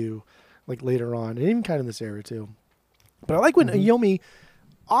fuckers will do like later on, and even kind of this era too. But I like when Iommi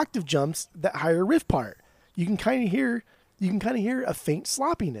octave jumps that higher riff part. You can kind of hear a faint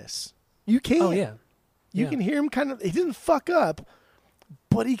sloppiness. You can. Oh yeah. You can hear him kind of, he didn't fuck up,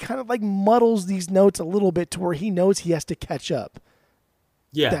 but he kind of like muddles these notes a little bit to where he knows he has to catch up.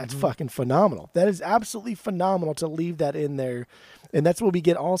 Yeah. That's fucking phenomenal. That is absolutely phenomenal to leave that in there. And that's what we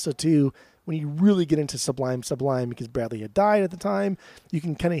get also too when you really get into Sublime, because Bradley had died at the time. You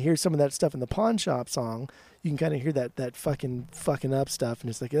can kind of hear some of that stuff in the Pawn Shop song. You can kind of hear that fucking up stuff. And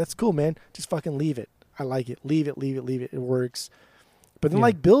it's like, that's cool, man. Just fucking leave it. I like it. Leave it. It works. But then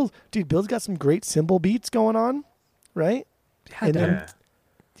like Bill's got some great cymbal beats going on, right? Yeah,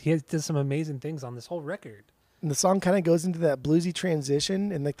 he does some amazing things on this whole record. And the song kind of goes into that bluesy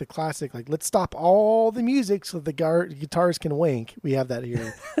transition and like the classic, like, let's stop all the music so the guitars can wank. We have that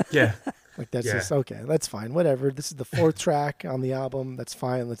here. Yeah. Like, that's just, okay, that's fine. Whatever. This is the 4th track on the album. That's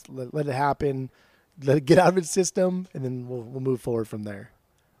fine. Let's let it happen. Let it get out of its system, and then we'll move forward from there.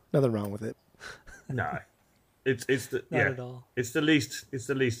 Nothing wrong with it. No. It's the Not at all. It's the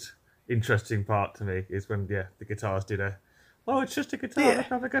least interesting part to me is when the guitars do the it's just a guitar. Let's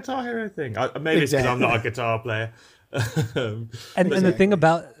have a Guitar Hero thing. Maybe it's because I'm not a guitar player. And the thing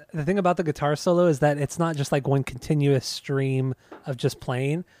about the guitar solo is that it's not just like one continuous stream of just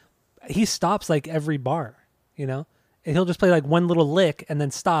playing. He stops like every bar, and he'll just play like one little lick and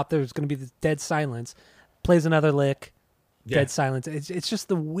then stop. There's going to be this dead silence. Plays another lick, dead silence. It's just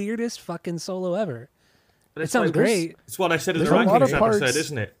the weirdest fucking solo ever. But it sounds great. It's what I said in the rankings episode,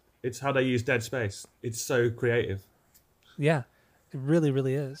 isn't it? It's how they use dead space. It's so creative. Yeah, it really,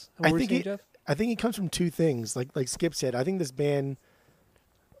 really is. I think it comes from two things. Like Skip said, I think this band,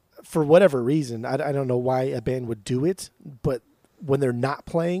 for whatever reason, I don't know why a band would do it, but when they're not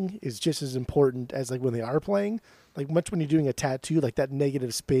playing is just as important as like when they are playing. Like much when you're doing a tattoo, like that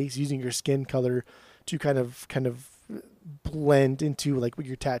negative space, using your skin color to kind of blend into like what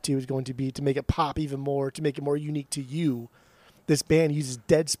your tattoo is going to be, to make it pop even more, to make it more unique to you. This band uses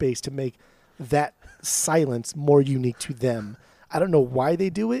dead space to make that silence more unique to them. I don't know why they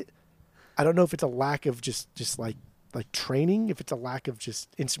do it. I don't know if it's a lack of just like training, if it's a lack of just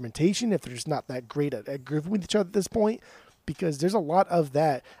instrumentation, if they're just not that great at grooving with each other at this point, because there's a lot of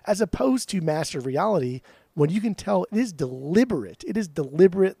that, as opposed to Master of Reality, when you can tell it is deliberate. It is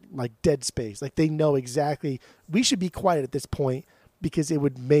deliberate, like dead space. Like they know exactly, we should be quiet at this point because it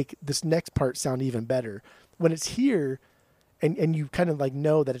would make this next part sound even better. When it's here and you kind of like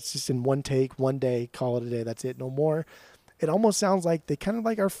know that it's just in one take, one day, call it a day, that's it, no more. It almost sounds like they kind of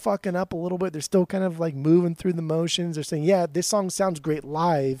like are fucking up a little bit. They're still kind of like moving through the motions. They're saying, yeah, this song sounds great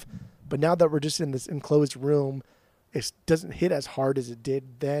live, but now that we're just in this enclosed room, it doesn't hit as hard as it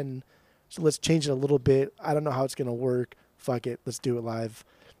did then. So let's change it a little bit. I don't know how it's going to work. Fuck it. Let's do it live.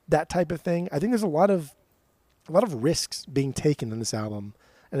 That type of thing. I think there's a lot of risks being taken in this album.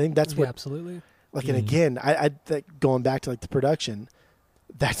 I think that's what, absolutely. Like, and again, I think going back to like the production,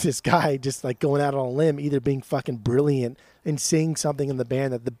 that's this guy just like going out on a limb, either being fucking brilliant and seeing something in the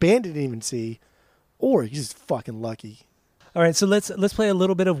band that the band didn't even see, or he's just fucking lucky. All right, so let's play a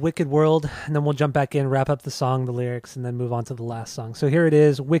little bit of Wicked World, and then we'll jump back in, wrap up the song, the lyrics, and then move on to the last song. So here it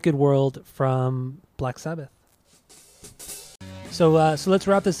is, Wicked World from Black Sabbath. So let's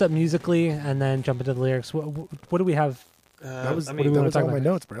wrap this up musically, and then jump into the lyrics. What do we have? That was what do we want to talk all my about?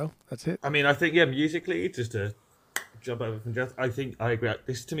 notes, bro. That's it. I mean, I think, yeah, musically, just to jump over from Jeff, I think I agree.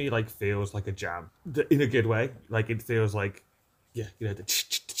 This to me like feels like a jam in a good way. Like it feels like, yeah, you know,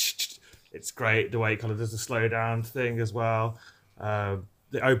 it's great the way it kind of does the slow down thing as well.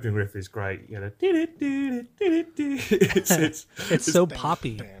 The opening riff is great. You know, it's so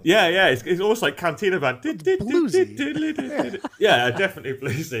poppy. Yeah, it's almost like Cantina Band. Bluesy. Yeah, definitely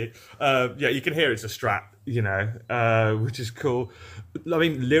bluesy. Yeah, you can hear it's a Strat, you know, which is cool. I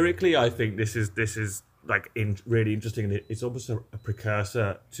mean, lyrically, I think this is like really interesting, and it's almost a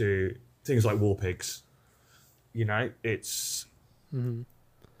precursor to things like War Pigs. You know, it's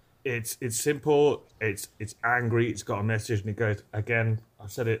simple, it's angry, it's got a message, and it goes, again,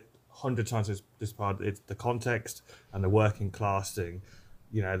 I've said it 100 times this part, it's the context and the working class thing.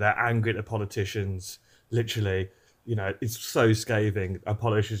 You know, they're angry at the politicians, literally. You know, it's so scathing. A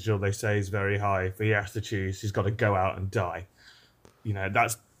politician's job, they say, is very high. If he has to choose, he's got to go out and die. You know,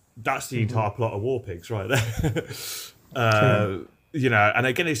 that's the entire plot of War Pigs right there. You know, and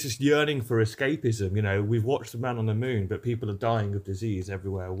again, it's just yearning for escapism. You know, we've watched The Man on the Moon, but people are dying of disease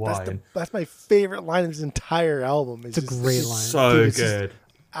everywhere. Why? That's my favorite line of this entire album. It's a great line. So good.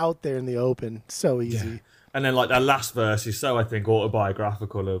 Out there in the open. So easy. Yeah. And then, like, that last verse is so, I think,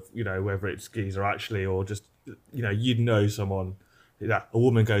 autobiographical of, you know, whether it's Geezer actually or just, you know, you'd know someone. Yeah, a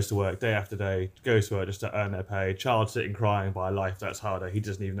woman goes to work day after day, goes to work just to earn their pay. Child sitting crying by a life that's harder. He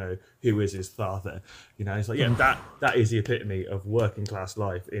doesn't even know who is his father. You know, it's like, yeah, that is the epitome of working class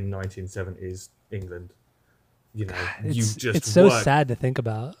life in 1970s England. You know, it's so sad to think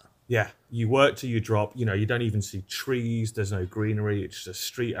about. Yeah, you work till you drop. You know, you don't even see trees. There's no greenery. It's just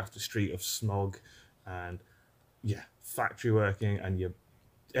street after street of smog, and yeah, factory working, and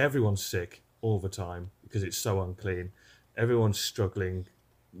everyone's sick all the time because it's so unclean. Everyone's struggling.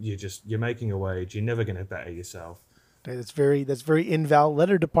 You're making a wage. You're never going to better yourself. That's very inval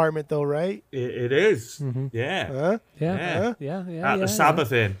letter department though, right? It is. Mm-hmm. Yeah. Huh? Yeah. At the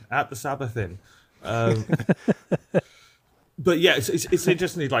Sabbath Inn. But yeah, it's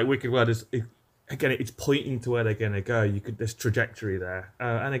interesting. Like Wicked World again, it's pointing to where they're going to go. There's trajectory there,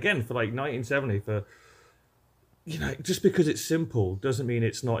 and again for like 1970, for you know, just because it's simple doesn't mean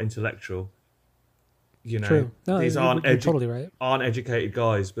it's not intellectual. You know, True. No, these you're totally right. aren't educated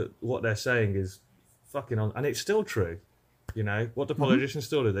guys, but what they're saying is fucking on, and it's still true. You know, what do politicians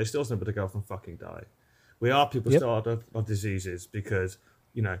still do? They still send the girlfriend fucking die. We are people still of diseases because,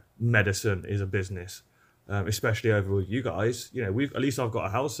 you know, medicine is a business, especially over with you guys. You know, at least I've got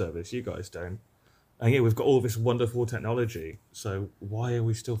a health service. You guys don't. And yeah, we've got all this wonderful technology. So why are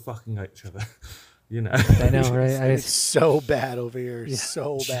we still fucking at each other? You know, I know, right? It's so bad over here.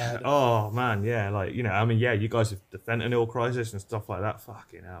 So bad. Oh man, yeah, like, you know, I mean, yeah, you guys have the fentanyl crisis and stuff like that.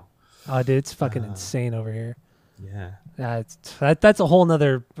 Fucking hell. Oh, dude, it's fucking insane over here. Yeah. That's a whole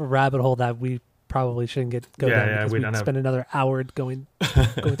nother rabbit hole that we probably shouldn't go down because we spend another hour going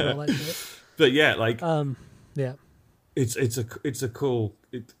through all that shit. But yeah, like, yeah, it's a cool.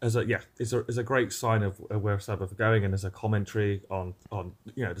 It's a great sign of where Sabbath are going, and as a commentary on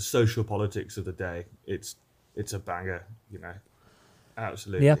you know the social politics of the day. It's a banger, you know,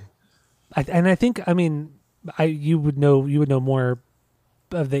 absolutely. Yeah, I think you would know more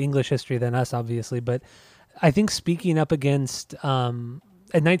of the English history than us, obviously, but I think speaking up against in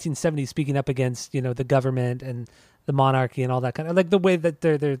 1970, speaking up against the government and the monarchy and all that kind of, like the way that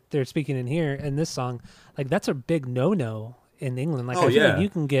they're speaking in here in this song, like that's a big no in England. Like I feel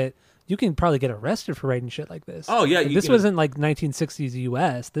like you can probably get arrested for writing shit like this. Oh yeah, like, this wasn't like 1960s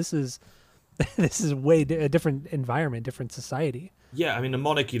US. This is way a different environment, different society. Yeah, I mean the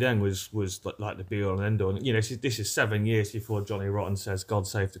monarchy then was like the be all and end all. This is 7 years before Johnny Rotten says "God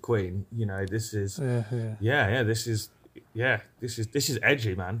save the Queen." This is this is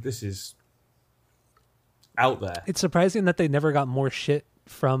edgy, man. This is out there. It's surprising that they never got more shit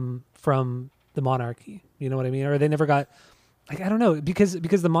from the monarchy. You know what I mean? Or they never got, like, I don't know, because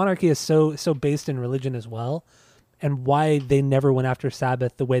the monarchy is so based in religion as well, and why they never went after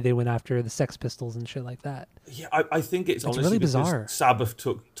Sabbath the way they went after the Sex Pistols and shit like that. Yeah, I think it's honestly really because bizarre. Sabbath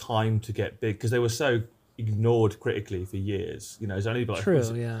took time to get big because they were so ignored critically for years. It's only like True,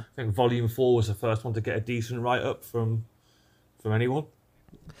 yeah. I think Volume 4 was the first one to get a decent write up from anyone.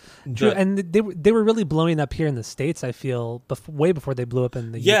 True, and they were really blowing up here in the States, I feel, way before they blew up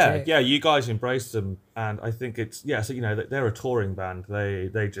in the UK. Yeah, you guys embraced them, and I think it's so they're a touring band.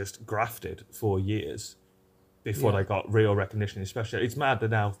 They just grafted for years before they got real recognition. Especially, it's mad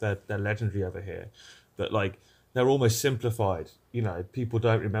that now they're legendary over here, but like they're almost simplified. People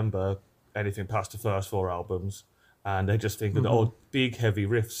don't remember anything past the first 4 albums, and they just think of big heavy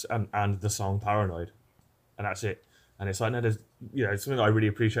riffs and the song Paranoid, and that's it. And it's like, no, there's, something that I really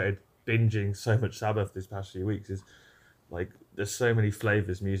appreciated binging so much Sabbath this past few weeks is like there's so many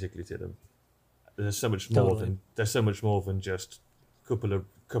flavors musically to them. There's so much more than just a couple of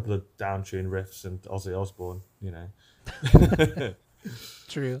down-tuned riffs and Ozzy Osbourne.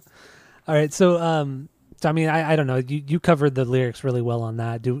 True. All right, so I mean, I don't know. You covered the lyrics really well on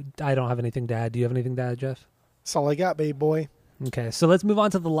that. I don't have anything to add. Do you have anything to add, Jeff? That's all I got, baby boy. Okay, so let's move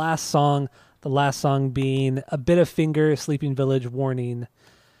on to the last song. The last song being A Bit of Finger, Sleeping Village, Warning.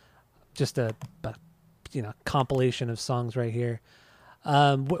 Just a compilation of songs right here.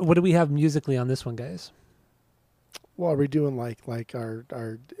 What do we have musically on this one, guys? Well, are we doing like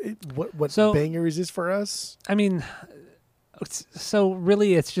our what So, banger is this for us? I mean, so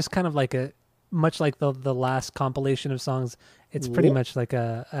really it's just kind of like much like the last compilation of songs. It's pretty much like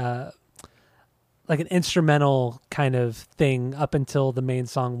like an instrumental kind of thing up until the main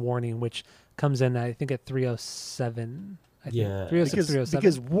song Warning, which comes in, I think, at 307. I think. Yeah. 306, 307.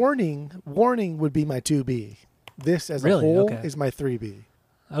 Because warning would be my 2B. This as a whole is my 3B.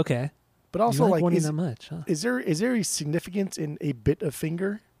 Okay. But also, you like Warning that much, huh? Is there a significance in a bit of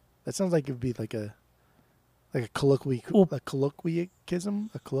finger? That sounds like it would be like a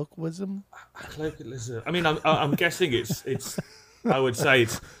colloquialism. I mean, I'm guessing it's. I would say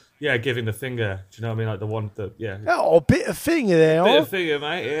it's. Yeah, giving the finger. Do you know what I mean? Like the one that, Oh, a bit of finger there. Bit of finger,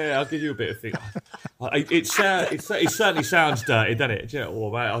 mate. Yeah, I'll give you a bit of finger. It certainly sounds dirty, doesn't it? Do you know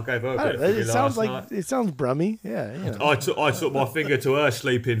what, mate? I'll give her a bit of finger. It sounds brummy. Yeah. I took my finger to her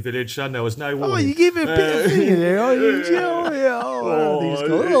sleeping village, son. There was no warning. Oh, you gave it a bit of finger there. I'm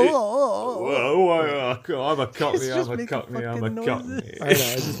a cockney. I'm a cockney. I know. I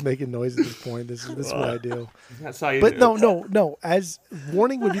was just making noise at this point. This is what I do. That's how you but do no. As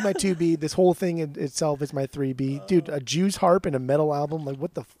Warning would be my 2B. This whole thing in itself is my 3B. Dude, a Jews harp and a metal album. Like,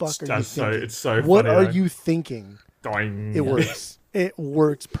 what the fuck are you thinking? It's so what funny, are you thinking? Doing. It works. It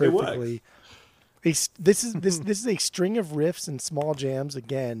works perfectly. This is a string of riffs and small jams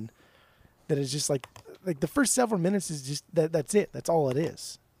again. That is just like the first several minutes is just that's it. That's all it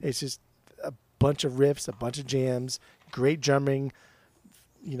is. It's just a bunch of riffs, a bunch of jams, great drumming,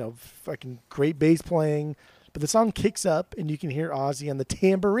 fucking great bass playing. But the song kicks up and you can hear Ozzy on the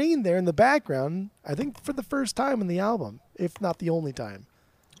tambourine there in the background, I think for the first time in the album, if not the only time.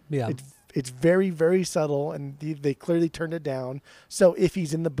 Yeah. It's very, very subtle, and they clearly turned it down. So if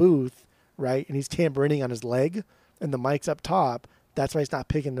he's in the booth, right, and he's tambourining on his leg and the mic's up top, that's why he's not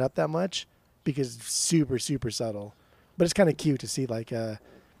picking it up that much, because it's super, super subtle. But it's kind of cute to see, like,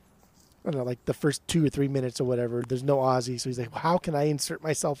 I don't know, like the first 2 or 3 minutes or whatever, there's no Ozzy. So he's like, well, how can I insert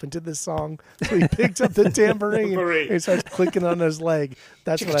myself into this song? So he picks up the tambourine and starts clicking on his leg.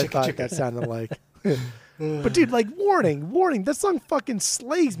 That's what I thought that sounded like. But dude, like Warning, that song fucking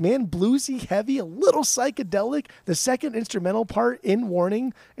slays, man. Bluesy, heavy, a little psychedelic. The second instrumental part in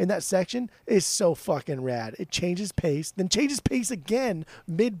Warning in that section is so fucking rad. It changes pace, then changes pace again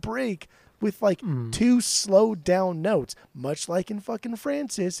mid-break with like 2 slowed down notes, much like in fucking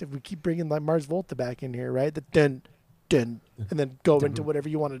Francis. If we keep bringing like Mars Volta back in here, right? The dun, dun, and then go into whatever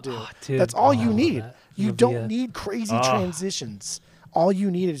you want to do. Oh, dude, that's all you need. that. You don't need crazy transitions. All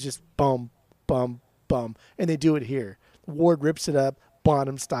you need is just bum, bum, bum, and they do it here. Ward rips it up,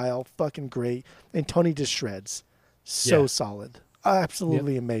 Bonham style, fucking great. And Tony just shreds. So solid.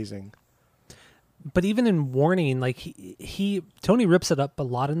 Absolutely amazing. But even in Warning, like he Tony rips it up a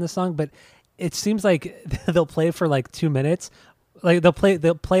lot in the song, but it seems like they'll play for like 2 minutes. Like they'll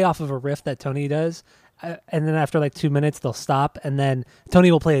play off of a riff that Tony does, and then after like 2 minutes they'll stop, and then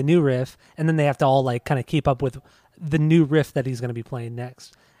Tony will play a new riff, and then they have to all like kind of keep up with the new riff that he's going to be playing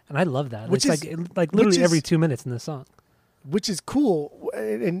next. And I love that. Which it's like literally every 2 minutes in the song. Which is cool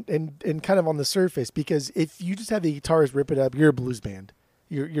and kind of on the surface, because if you just have the guitarist rip it up, you're a blues band.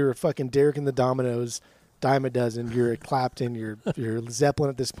 You're a fucking Derek and the Dominoes, dime a dozen. You're a Clapton. You're Zeppelin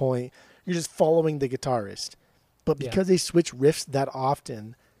at this point. You're just following the guitarist. But because they switch riffs that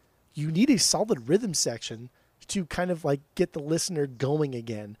often, you need a solid rhythm section to kind of like get the listener going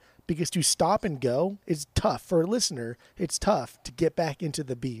again. Because to stop and go is tough for a listener. It's tough to get back into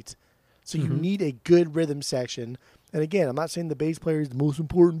the beat. So you need a good rhythm section. And again, I'm not saying the bass player is the most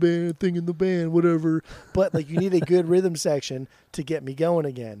important thing in the band, whatever. But like, you need a good rhythm section to get me going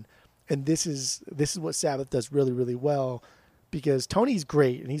again. And this is what Sabbath does really, really well, because Tony's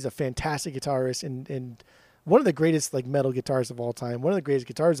great and he's a fantastic guitarist and one of the greatest like metal guitarists of all time, one of the greatest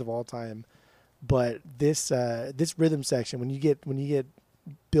guitars of all time. But this rhythm section, when you get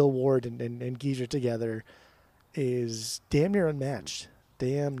Bill Ward and Geezer together, is damn near unmatched.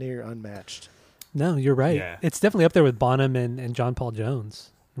 Damn near unmatched. No, you're right. Yeah. It's definitely up there with Bonham and John Paul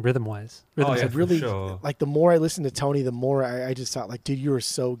Jones, rhythm-wise. Really, sure. like the more I listened to Tony, the more I just thought like, dude, you are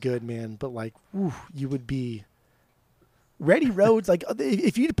so good, man. But like, you would be Randy Rhoads. Like,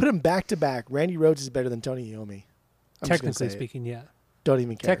 if you put him back to back, Randy Rhoads is better than Tony Iommi. Technically speaking, yeah. Don't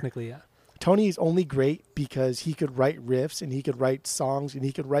even care. Technically, yeah. Tony is only great because he could write riffs and he could write songs and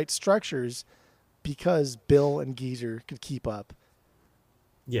he could write structures because Bill and Geezer could keep up.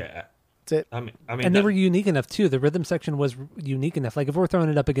 Yeah. That's it. I mean, and they were unique enough too. The rhythm section was unique enough. Like if we're throwing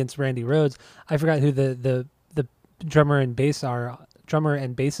it up against Randy Rhoads, I forgot who the drummer and bassist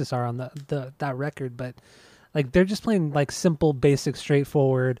are on that record, but like they're just playing like simple, basic,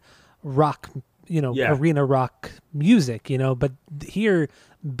 straightforward rock, arena rock music, But here,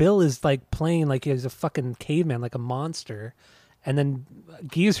 Bill is like playing like he's a fucking caveman, like a monster. And then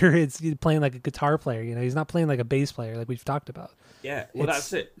Geezer is playing like a guitar player, He's not playing like a bass player, like we've talked about. Yeah, well,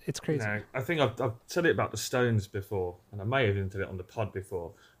 that's it. It's crazy. I think I've said it about the Stones before, and I may have even said it on the pod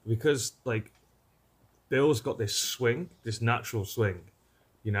before, because like Bill's got this swing, this natural swing,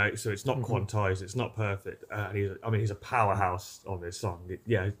 so it's not quantized, it's not perfect. And he's a powerhouse on this song.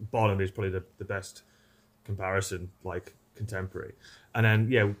 Bonham is probably the best comparison, like contemporary. And then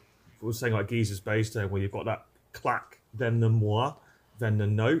we were saying like Geezer's bass tone, where you've got that clack, then the moi, then the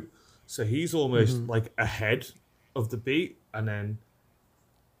note. So he's almost like ahead of the beat, and then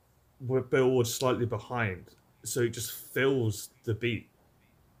Bill was slightly behind. So it just fills the beat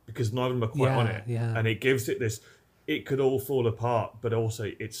because neither of them are quite on it. Yeah. And it gives it this, it could all fall apart, but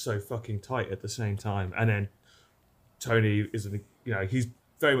also it's so fucking tight at the same time. And then Tony is, he's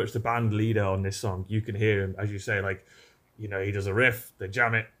very much the band leader on this song. You can hear him, as you say, like, he does a riff, they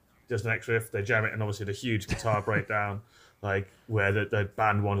jam it, does the next riff, they jam it, and obviously the huge guitar breakdown, like where the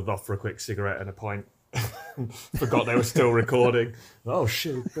band wandered off for a quick cigarette and a pint. Forgot they were still recording. Oh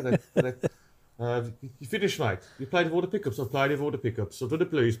shit! You finished, mate. You played with all the pickups. I've played with all the pickups. I've done the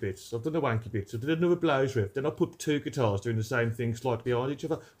blues bits. I've done the wanky bits. I've done another blues riff. Then I put two guitars doing the same thing slightly behind each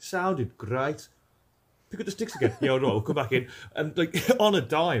other. Sounded great. Pick up the sticks again. Yeah, all right. We'll come back in, and like on a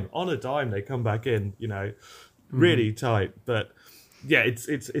dime, they come back in. Really tight. But yeah,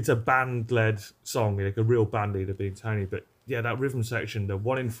 it's a band led song, like a real band leader being Tony. But yeah, that rhythm section, the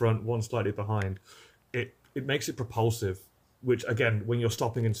one in front, one slightly behind. It makes it propulsive, which again, when you're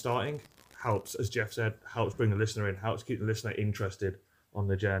stopping and starting, helps, as Jeff said, helps bring the listener in, helps keep the listener interested on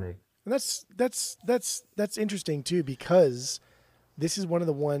the journey. And that's interesting too, because this is one of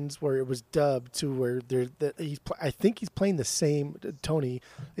the ones where it was dubbed to where I think he's playing the same. Tony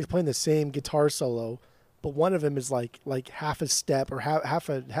is playing the same guitar solo, but one of them is like half a step or half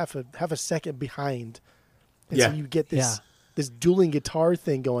a second behind, and so you get this. Yeah. This dueling guitar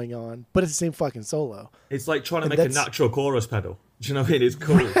thing going on, but it's the same fucking solo. It's like trying to make a natural chorus pedal. Do you know what I mean? It's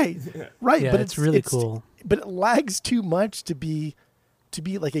cool. Right. Yeah, but it's really cool. But it lags too much to be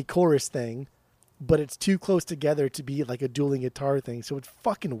like a chorus thing, but it's too close together to be like a dueling guitar thing. So it's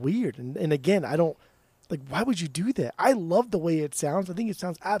fucking weird. And again, I don't, like, why would you do that? I love the way it sounds. I think it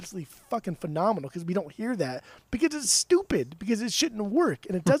sounds absolutely fucking phenomenal because we don't hear that because it's stupid, because it shouldn't work,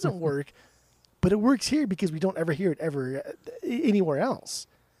 and it doesn't work. But it works here because we don't ever hear it ever anywhere else.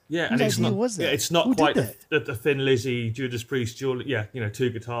 Yeah, and it's not. Was that? Yeah, it's not Who quite did the Thin Lizzy, Judas Priest, two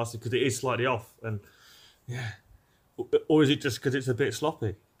guitars, because it is slightly off. And yeah, Or is it just because it's a bit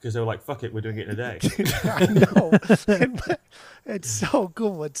sloppy? Because they were like, "Fuck it, we're doing it in a day." I know. It's so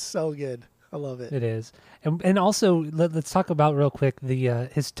cool. It's so good. I love it. It is, and also let's talk about real quick the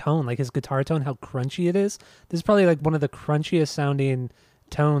his tone, like his guitar tone, how crunchy it is. This is probably like one of the crunchiest sounding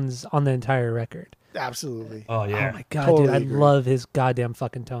tones on the entire record. Absolutely. Oh yeah. Oh my god, Totally dude, I agree. love his goddamn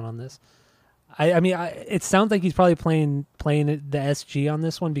fucking tone on this. I mean, it sounds like he's probably playing the SG on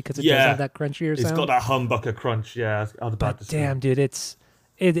this one because it does Yeah. have that crunchier It's sound. got that humbucker crunch. Yeah, I was about to But say. damn, dude, it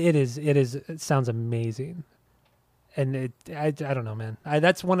sounds amazing. And I don't know, man.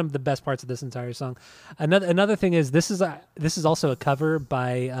 That's one of the best parts of this entire song. Another thing is this is also a cover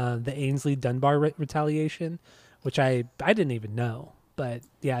by the Ainsley Dunbar Retaliation, which I didn't even know, but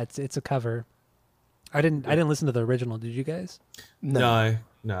yeah, it's a cover. I didn't listen to the original. Did you guys? No.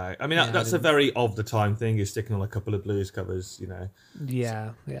 I mean, Yeah, that's I a very of the time thing. Is sticking on a couple of blues covers, Yeah.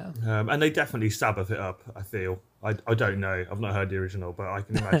 and they definitely Sabbath it up. I feel. I don't know. I've not heard the original, but I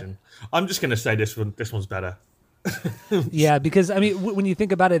can imagine. I'm just gonna say this one's better. Yeah, because I mean, when you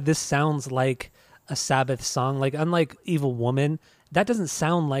think about it, this sounds like a Sabbath song. Like, unlike "Evil Woman," that doesn't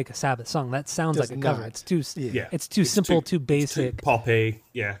sound like a Sabbath song. That sounds Does like a cover. not. It's too, Yeah. it's too simple, too It's basic. too poppy.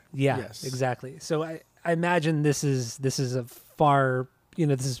 Yeah. Yeah, Yes. exactly. So I imagine this is a far,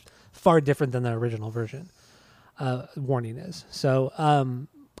 this is far different than the original version. Warning is. So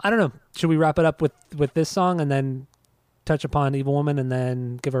I don't know. Should we wrap it up with this song and then touch upon "Evil Woman" and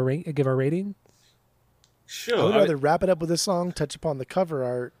then give our rating? Sure. I would I mean, rather wrap it up with this song, touch upon the cover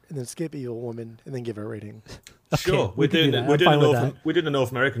art, and then skip Evil Woman, and then give it a rating. Sure, we can do that. we're I'm doing fine the with North, that. we're doing the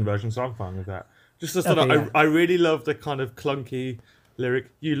North American version, so I'm fine with that. Just as Okay, yeah. I really love the kind of clunky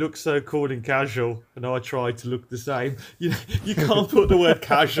lyric. You look so cool and casual, and I try to look the same. You can't put the word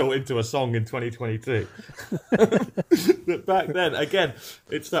casual into a song in 2022. But back then, again,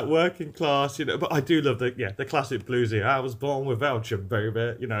 it's that working class, But I do love the classic bluesy. I was born without you,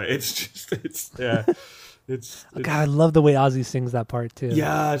 baby. God, I love the way Ozzy sings that part too.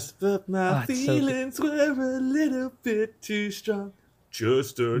 Yes, but my it's so good. feelings were a little bit too strong.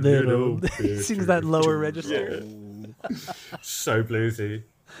 Just a Little. little bit. He sings that lower register. Yeah. So bluesy.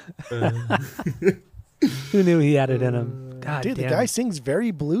 Who knew he had it in him? God Dude, damn. the guy sings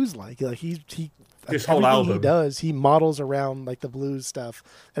very blues-like. Like he This whole everything he album. does, he models around like the blues stuff,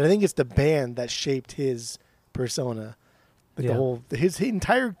 and I think it's the band that shaped his persona. Like Yeah. the whole his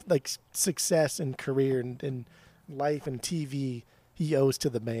entire like success and career and life and TV he owes to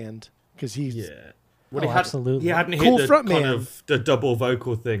the band because he's Yeah. Well, Oh, absolutely. He hadn't Cool hit the front kind man. of the double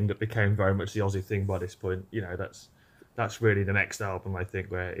vocal thing that became very much the Aussie thing by this point. That's really the next album, I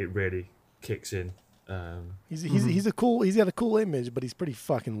think, where it really kicks in. he's got a cool image, but he's pretty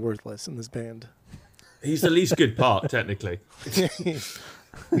fucking worthless in this band. He's the least good part, technically.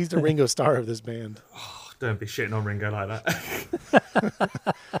 He's the Ringo Starr of this band. Don't be shitting on Ringo like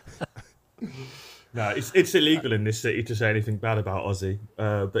that. No, it's illegal in this city to say anything bad about Ozzy,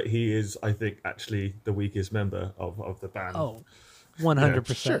 but he is, I think, actually the weakest member of the band. Oh,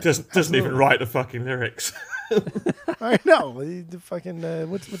 100%. Doesn't even write the fucking lyrics. I know. The fucking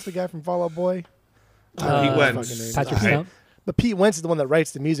what's the guy from Fall Out Boy? Pete fucking Wentz. name. Patrick I- Stump. But Pete Wentz is the one that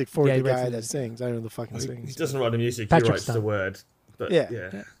writes the music for Yeah, he the writes guy the that music. sings. I don't know who the fucking He sings. doesn't write the music. Patrick he writes Stump. the word. But Yeah.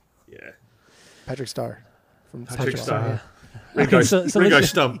 yeah. Patrick Starr from Patrick Starr. Starr. yeah. Ringo, Okay, so Ringo let's-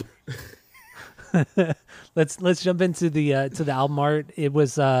 Stump. Let's jump into the album art. It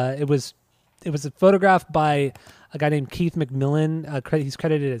was a photograph by a guy named Keith McMillan. He's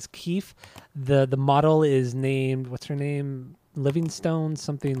credited as Keith. The model is named, what's her name? Livingstone.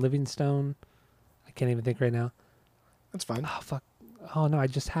 I can't even think right now. That's fine. Oh fuck. Oh no, I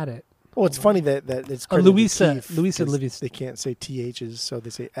just had it. Well, it's funny that it's credited to Louisa Keith, Livingston. 'cause they can't say THs, so they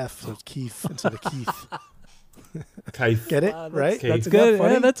say F, so it's Keith instead of Keith. Keith. Get it? Right? Keith. That's Is that good.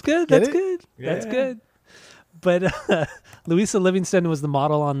 funny? Yeah, that's good. Get That's it? good. That's Yeah. good. But Louisa Livingston was the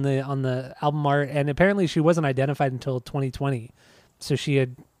model on the album art, and apparently she wasn't identified until 2020. So she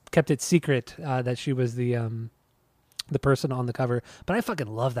had kept it secret that she was the person on the cover. But I fucking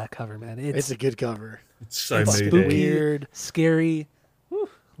love that cover, man. It's It's a good cover. It's so It's moody. spooky. Weird. scary. Whew,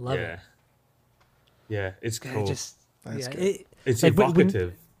 love Yeah. it. Yeah, it's Yeah, cool. just That's yeah, good. It's like, when-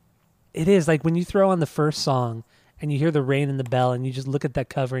 evocative. it is like when you throw on the first song and you hear the rain and the bell and you just look at that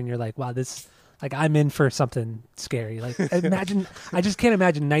cover and you're like, wow, this, like, I'm in for something scary. Like, imagine, I just can't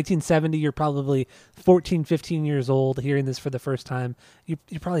imagine 1970. You're probably 14, 15 years old hearing this for the first time. You're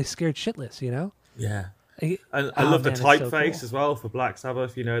probably scared shitless, you know? Yeah. Like, And I oh, love man, the it's so typeface cool. as well for Black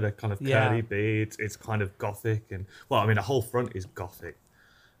Sabbath. The kind of Yeah. curly beads. It's kind of gothic, and the whole front is gothic.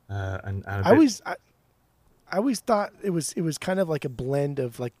 And a I bit- always I always thought it was kind of like a blend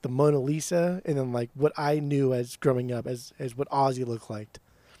of like the Mona Lisa and then like what I knew as growing up as what Ozzy looked like.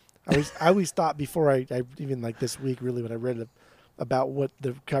 I always thought before I even like this week really when I read about what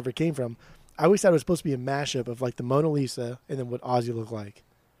the cover came from, I always thought it was supposed to be a mashup of like the Mona Lisa and then what Ozzy looked like.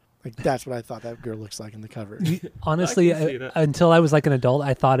 Like that's what I thought that girl looks like in the cover. Honestly, until I was like an adult,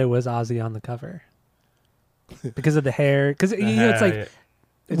 I thought it was Ozzy on the cover because of the hair. Because it's like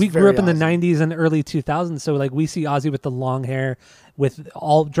we grew up in the '90s and early 2000s, so like we see Ozzy with the long hair, with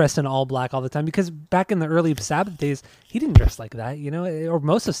all dressed in all black all the time. Because back in the early Sabbath days, he didn't dress like that, or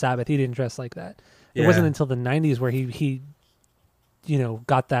most of Sabbath, he didn't dress like that. It wasn't until the '90s where he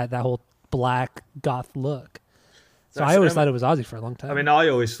got that whole black goth look. So I always thought it was Ozzy for a long time. I mean, I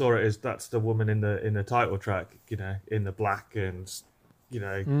always saw it as that's the woman in the title track, in the black, and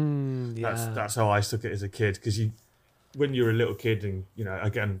that's how I took it as a kid. Because when you're a little kid, and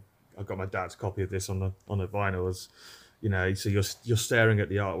again, I've got my dad's copy of this on the vinyls, so you're staring at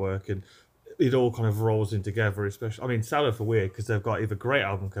the artwork and it all kind of rolls in together. Especially, I mean, Sabbath are weird because they've got either great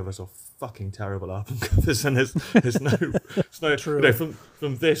album covers or fucking terrible album covers, and there's no True.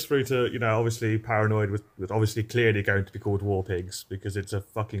 From this through to obviously Paranoid with obviously clearly going to be called War Pigs because it's a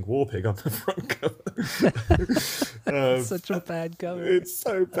fucking war pig on the front cover. Such a bad cover. It's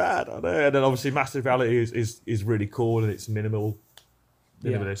so bad, I know. And then obviously Massive Reality is really cool and it's minimalist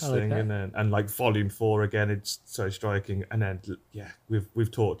like thing, and like Volume 4 again, it's so striking. And then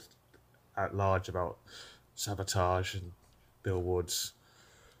we've talked at large about Sabotage and Bill Wood's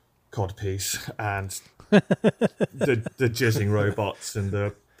Codpiece and the jizzing robots and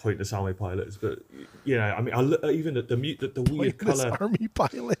the pointless army pilots, but I mean, even the weird color army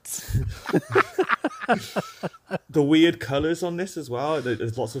pilots. The weird colors on this as well.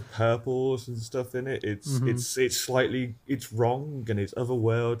 There's lots of purples and stuff in it. It's slightly wrong and it's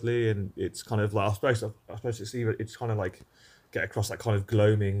otherworldly and it's kind of like I suppose it's kind of like get across that kind of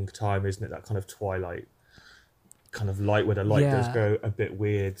gloaming time, isn't it? That kind of twilight kind of light where the light does go a bit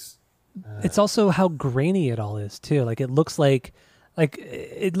weird. It's also how grainy it all is too. Like it looks like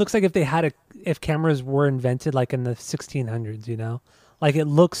if cameras were invented like in the 1600s, like it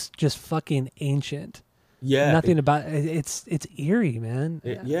looks just fucking ancient. Yeah, nothing about it. It's eerie, man.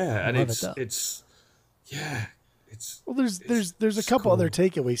 Well, there's a couple other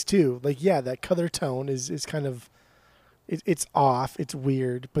takeaways too. Like that color tone is kind of it's off, it's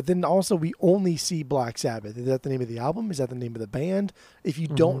weird. But then also we only see Black Sabbath. Is that the name of the album? Is that the name of the band? If you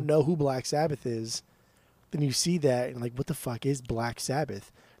don't know who Black Sabbath is, then you see that and like, what the fuck is Black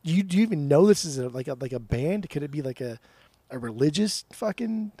Sabbath? Do you even know this is like a band? Could it be like a religious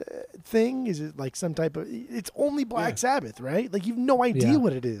fucking thing? Is it like some type of? It's only Black Sabbath, right? Like you've no idea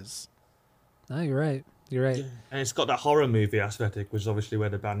what it is. No, you're right. You're right. Yeah. And it's got that horror movie aesthetic, which is obviously where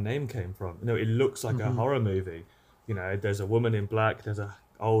the band name came from. It looks like a horror movie. There's a woman in black. There's a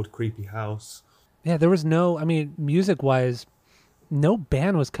old creepy house. Yeah, there was music-wise, no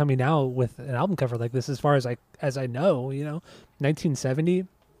band was coming out with an album cover like this, as far as I know. 1970.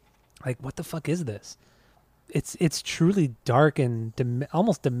 Like, what the fuck is this? It's truly dark and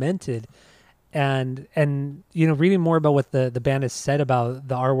almost demented, and reading more about what the band has said about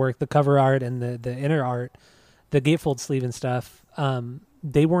the artwork, the cover art, and the inner art, the gatefold sleeve and stuff.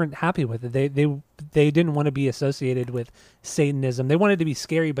 They weren't happy with it. They didn't want to be associated with Satanism. They wanted to be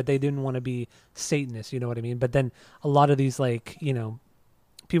scary, but they didn't want to be Satanists. You know what I mean? But then a lot of these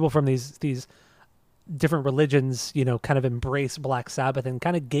people from these different religions, kind of embraced Black Sabbath and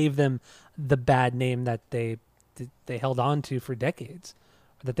kind of gave them the bad name that they held on to for decades,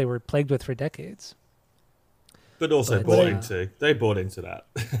 or that they were plagued with for decades. But also bought into that.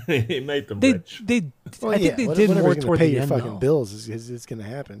 It made them rich. I think they did more toward pay the your end. Fucking bills is going to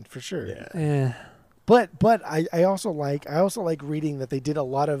happen for sure. Yeah. But I also like reading that they did a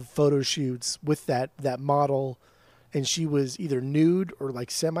lot of photo shoots with that model, and she was either nude or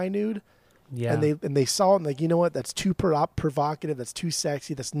like semi-nude. Yeah. And they saw it and like, you know what? That's too provocative. That's too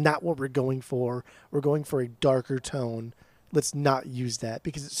sexy. That's not what we're going for. We're going for a darker tone. Let's not use that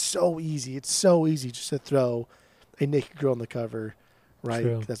because it's so easy. It's so easy just to throw a naked girl on the cover, right?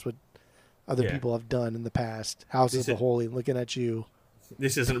 True. That's what other people have done in the past. House of the Holy, looking at you.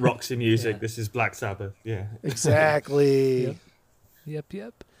 This isn't Roxy music. This is Black Sabbath. Yeah, exactly.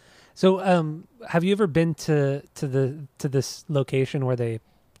 Yep. So, have you ever been to this location where they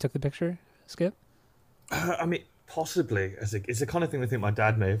took the picture, Skip? I mean, possibly. It's the kind of thing I think my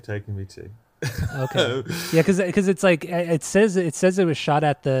dad may have taken me to. Okay. Yeah, because it's like it says it was shot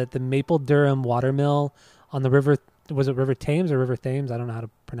at the Maple Durham watermill on the river. Was it River Thames or River Thames? I don't know how to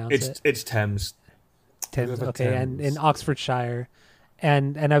pronounce it. It's Thames. Thames. River Okay, Thames. and in Oxfordshire,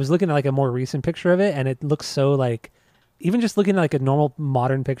 And I was looking at like a more recent picture of it, and it looks so like, even just looking at like a normal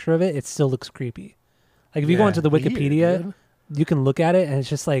modern picture of it, it still looks creepy. Like if you go Yeah. into the Weird, Wikipedia, dude. you can look at it, and it's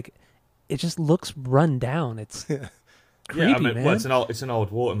just like, it just looks run down. It's creepy, Yeah, I mean, man. well, it's an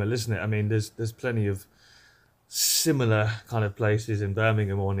old watermill, isn't it? I mean, there's plenty of similar kind of places in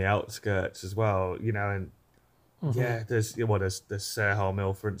Birmingham or on the outskirts as well, you know. And yeah, there's Sarehall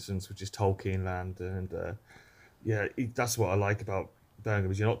Mill, for instance, which is Tolkien land, and that's what I like about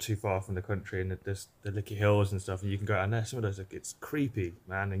Birmingham, is you're not too far from the country, and there's the Licky Hills and stuff, and you can go out there. Some of those, it's creepy,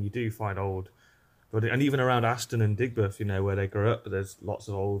 man, and you do find old. But and even around Aston and Digbeth, you know, where they grew up, there's lots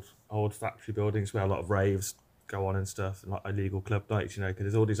of old factory buildings where a lot of raves go on and stuff, and like illegal club nights, you know, because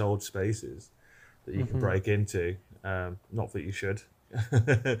there's all these old spaces that you can break into. Not that you should,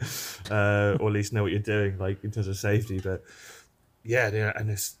 or at least know what you're doing, like in terms of safety. But yeah, and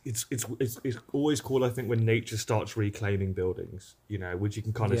it's always cool, I think, when nature starts reclaiming buildings, you know, which you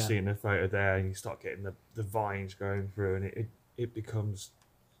can kind of see in the photo there, and you start getting the vines going through, and it becomes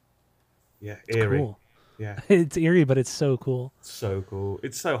eerie. Cool. Yeah, It's eerie, but it's so cool. so cool.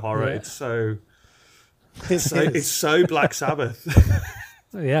 It's so horror. Yeah. It's so Black Sabbath.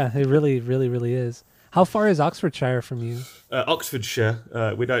 Yeah, it really, really, really is. How far is Oxfordshire from you?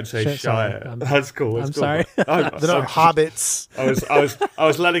 Oxfordshire. We don't say Sorry, Shire. That's cool. I'm It's cool. sorry. They're not hobbits. I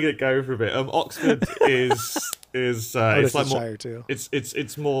was letting it go for a bit. Oxford is it's like more, Shire too.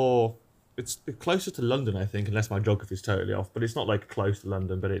 it's more, it's closer to London, I think, unless my geography is totally off. But it's not like close to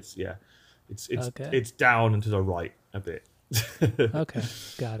London, but it's Okay. it's down and to the right a bit. Okay,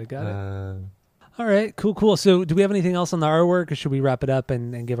 got it. All right, cool. So, do we have anything else on the artwork, or should we wrap it up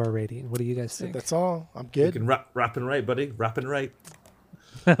and give our rating? What do you guys think? That's all. I'm You good. can rap and rate, buddy. Rap and rate.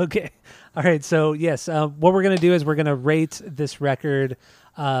 Okay. All right. So, yes, what we're going to do is we're going to rate this record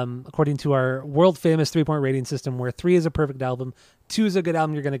according to our world famous 3-point rating system, where 3 is a perfect album, 2 is a good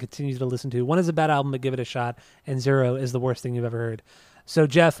album you're going to continue to listen to, 1 is a bad album but give it a shot, and 0 is the worst thing you've ever heard. So,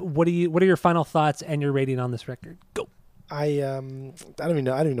 Jeff, what are your final thoughts and your rating on this record? Go. I don't even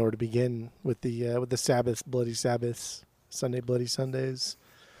know where to begin with the Sabbath, Bloody Sabbaths, Sunday Bloody Sundays.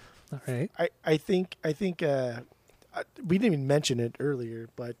 All right. I think we didn't even mention it earlier,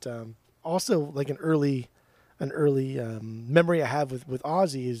 but also like an early memory I have with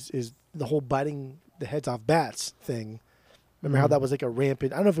Ozzy is the whole biting the heads off bats thing. Remember how that was like a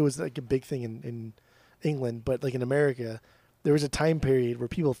rampant? I don't know if it was like a big thing in England, but like in America, there was a time period where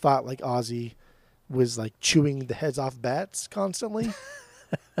people thought like Ozzy was like chewing the heads off bats constantly.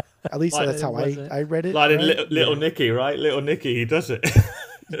 At least that's how I read it. Like in right? Little Nicky, right? Little Nicky, he does it.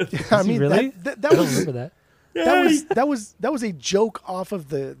 I mean, really? that I don't was remember that. that was a joke off of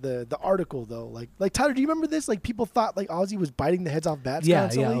the article though. Like Tyler, do you remember this? Like people thought like Ozzy was biting the heads off bats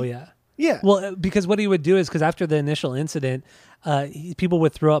constantly. Yeah. Well, because what he would do is, because after the initial incident, people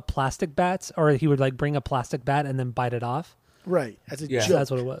would throw up plastic bats, or he would like bring a plastic bat and then bite it off. Right. As a Yeah. joke. So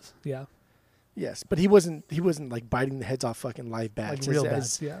that's what it was. Yeah. Yes, but he wasn't like biting the heads off fucking live bats, Like real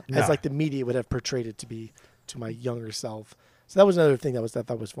as, bats, yeah. as No. like the media would have portrayed it to be to my younger self. So that was another thing I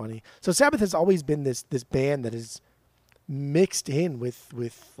thought was funny. So Sabbath has always been this band that is mixed in with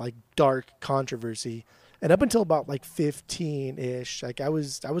like dark controversy, and up until about like 15-ish, like I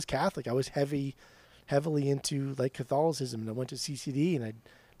was Catholic. I was heavily into like Catholicism, and I went to CCD and I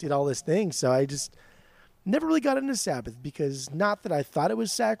did all this thing. So I just never really got into Sabbath, because not that I thought it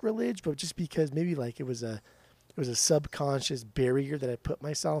was sacrilege, but just because maybe like it was a subconscious barrier that I put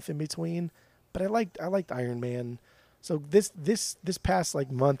myself in between. But I liked Iron Man. So this past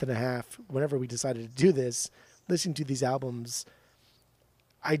like month and a half, whenever we decided to do this, listening to these albums,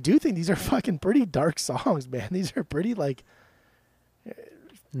 I do think these are fucking pretty dark songs, man. These are pretty like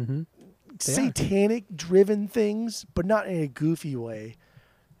satanic driven things, but not in a goofy way.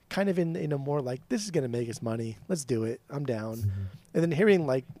 Kind of in a more like, this is going to make us money. Let's do it. I'm down. Mm-hmm. And then hearing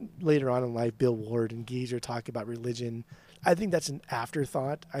like later on in life, Bill Ward and Geezer talk about religion, I think that's an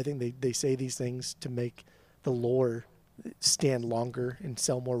afterthought. I think they say these things to make the lore stand longer and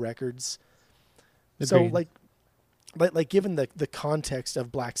sell more records. Agreed. So like given the context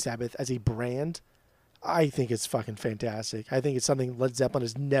of Black Sabbath as a brand, I think it's fucking fantastic. I think it's something Led Zeppelin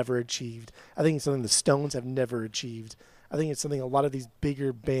has never achieved. I think it's something the Stones have never achieved. I think it's something a lot of these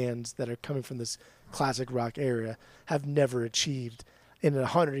bigger bands that are coming from this classic rock era have never achieved. And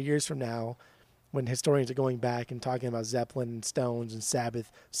 100 years from now, when historians are going back and talking about Zeppelin and Stones and Sabbath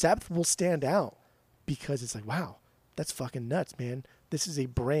will stand out, because it's like, wow, that's fucking nuts, man. This is a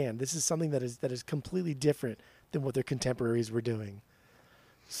brand. This is something that is completely different than what their contemporaries were doing.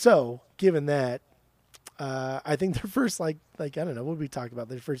 So, given that, I think their first like I don't know, what did we talk about?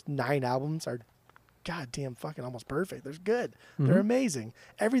 Their first 9 albums are goddamn fucking almost perfect. They're good. They're amazing.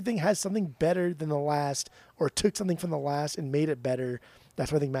 Everything has something better than the last, or took something from the last and made it better.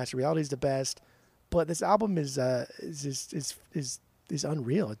 That's why I think Master Reality is the best. But this album is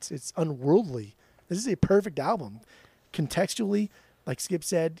unreal. It's unworldly. This is a perfect album. Contextually, like Skip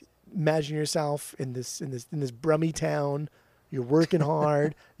said, imagine yourself in this brummy town. You're working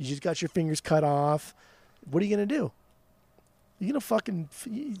hard. You just got your fingers cut off. What are you gonna do? You're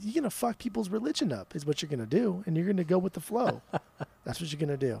gonna fuck people's religion up. Is what you're gonna do, and you're gonna go with the flow. That's what you're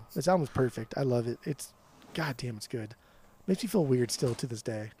gonna do. This album's perfect. I love it. It's goddamn, it's good. Makes me feel weird still to this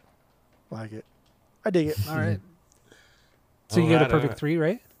day. Like it. I dig it. All right. So you get a perfect 3,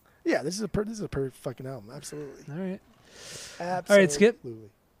 right? Yeah, this is a perfect fucking album. Absolutely. All right. Absolutely. All right, Skip.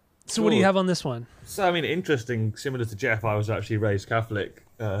 So what do you have on this one? So I mean, interesting. Similar to Jeff, I was actually raised Catholic.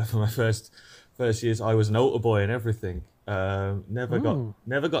 For my first years, I was an altar boy and everything. Never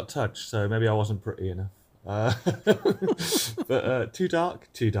got touched, so maybe I wasn't pretty enough. But too dark.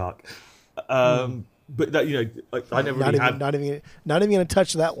 But that, I never really had. Not even gonna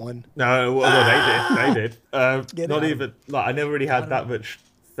touch that one. No, well, they did. Not even like I never really had that much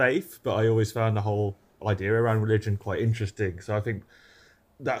faith, but I always found the whole idea around religion quite interesting. So I think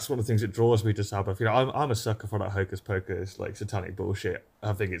that's one of the things that draws me to Sabbath. I'm a sucker for that hocus pocus, like satanic bullshit.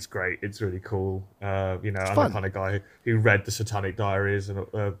 I think it's great. It's really cool. I'm the kind of guy who read the Satanic Diaries and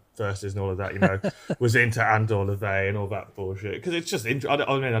verses and all of that. Was into Andor LaVey and all that bullshit because it's just. I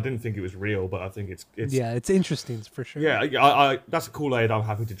didn't think it was real, but I think it's. Yeah, it's interesting for sure. Yeah, I that's a Kool-Aid I'm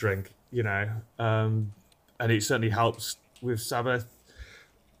happy to drink. And it certainly helps with Sabbath.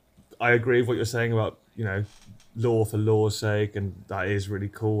 I agree with what you're saying about law for law's sake, and that is really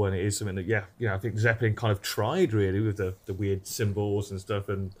cool, and it is something that I think Zeppelin kind of tried really with the weird symbols and stuff,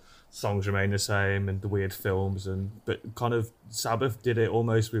 and songs remain the same, and the weird films, but kind of Sabbath did it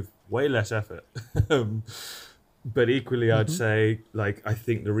almost with way less effort. But equally, I'd say I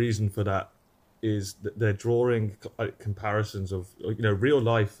think the reason for that is that they're drawing comparisons of real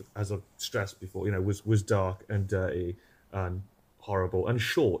life, as I've stressed before, was dark and dirty and horrible and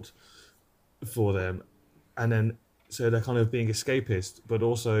short for them. And then, so they're kind of being escapist, but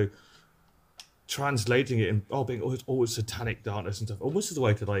also translating it in being always satanic darkness and stuff, almost as a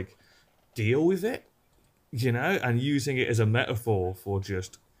way to deal with it, and using it as a metaphor for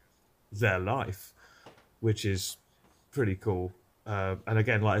just their life, which is pretty cool. And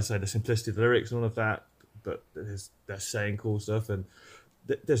again, like I say, the simplicity of the lyrics and all of that, but they're saying cool stuff, and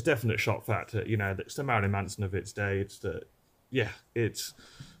there's definite shock factor. It's the Marilyn Manson of its day.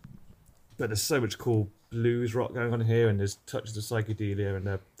 But there's so much cool blues rock going on here, and there's touches of psychedelia,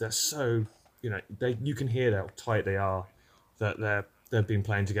 and they're so you can hear how tight they are, that they've been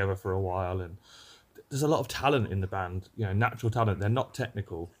playing together for a while, and there's a lot of talent in the band, natural talent. They're not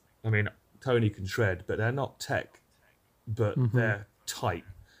technical. I mean, Tony can shred, but they're not tech, but they're tight,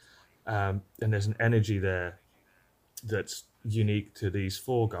 and there's an energy there that's unique to these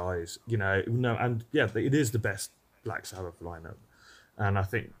 4 guys, it is the best Black Sabbath lineup. And I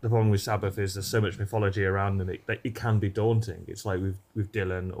think the problem with Sabbath is there's so much mythology around them. It can be daunting. It's like with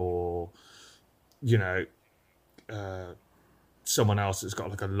Dylan or, someone else that's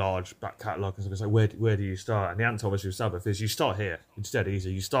got a large back catalogue and stuff. It's like, where do you start? And the answer obviously with Sabbath is you start here. It's dead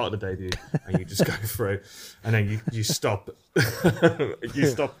easy. You start at the debut and you just go through, and then you stop. You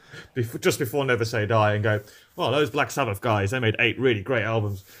stop just before Never Say Die and go, well, those Black Sabbath guys, they made 8 really great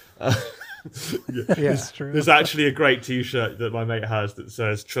albums. It's true. There's actually a great T-shirt that my mate has that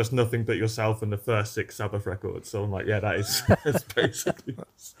says "Trust nothing but yourself" and the first 6 Sabbath records. So I'm like, that's basically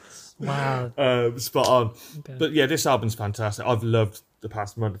wow, spot on. Okay. But yeah, this album's fantastic. I've loved the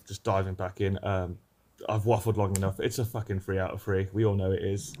past month just diving back in. I've waffled long enough. It's a fucking 3 out of 3. We all know it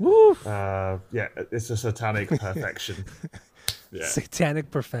is. Woo! It's a satanic perfection. Yeah.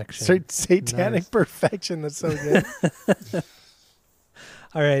 Satanic perfection. Satanic perfection. That's so good.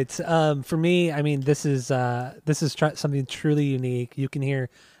 All right. For me, I mean, this is something truly unique. You can hear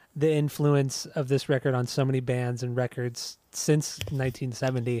the influence of this record on so many bands and records since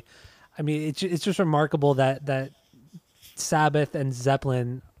 1970. I mean, it's just remarkable that Sabbath and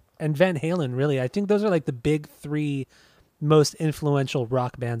Zeppelin and Van Halen, really, I think those are the big 3 most influential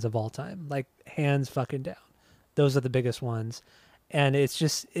rock bands of all time. Hands fucking down. Those are the biggest ones. And it's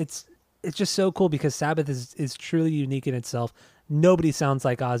just so cool because Sabbath is truly unique in itself. Nobody sounds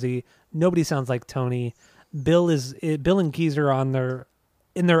like Ozzy. Nobody sounds like Tony. Bill and Keys are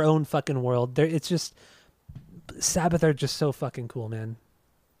in their own fucking world. It's just Sabbath are just so fucking cool, man,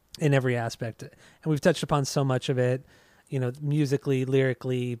 in every aspect. And we've touched upon so much of it, musically,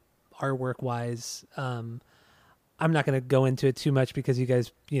 lyrically, artwork wise. I'm not going to go into it too much because you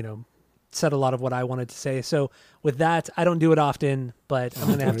guys, said a lot of what I wanted to say. So with that, I don't do it often, but I'm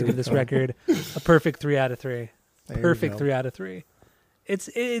going to have to give this record a perfect 3 out of 3. Perfect 3 out of 3.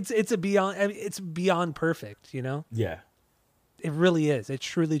 It's a beyond. I mean, it's beyond perfect. You know. Yeah. It really is. It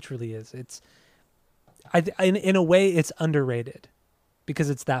truly, truly is. It's. In a way, it's underrated because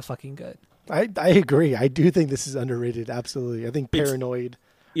it's that fucking good. I agree. I do think this is underrated. Absolutely. I think Paranoid.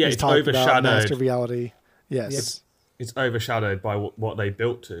 It's talked overshadowed. about Master Reality. Yes. It's overshadowed by what they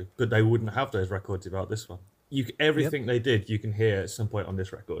built to, but they wouldn't have those records without this one. Everything they did, you can hear at some point on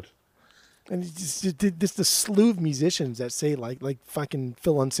this record. And it's just the slew of musicians that say like fucking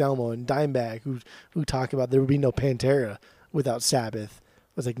Phil Anselmo and Dimebag who talk about there would be no Pantera without Sabbath.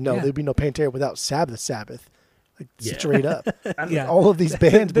 I was like, no, there'd be no Pantera without Sabbath. Like straight up. And all of these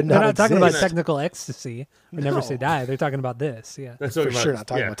bands, but they're not talking about exist. Technical Ecstasy or Never Say Die. They're talking about this. Yeah, They're For talking sure about, not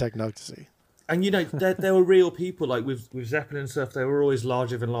talking about Techno Ecstasy. And there were real people like with Zeppelin and stuff. They were always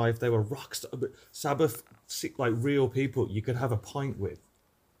larger than life. They were rock stars. But Sabbath, like real people, you could have a pint with,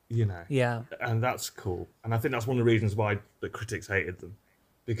 Yeah, and that's cool. And I think that's one of the reasons why the critics hated them,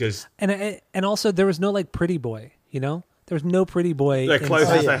 because and also there was no like Pretty Boy. There was no Pretty Boy. the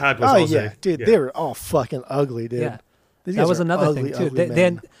closest they had was Ozzy. Dude, they were all fucking ugly, dude. Yeah, These that guys was are another ugly, thing too. ugly They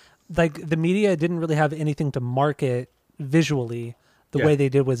had, men. like the media didn't really have anything to market visually the way they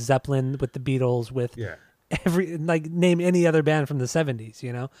did with Zeppelin, with the Beatles, with every name any other band from the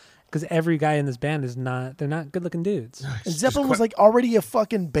 70s, because every guy in this band they're not good looking dudes. And Zeppelin was like already a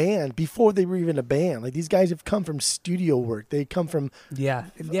fucking band before they were even a band. Like these guys have come from studio work. They come from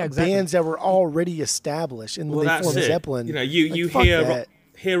exactly. bands that were already established. And when they formed Zeppelin, you fuck hear that.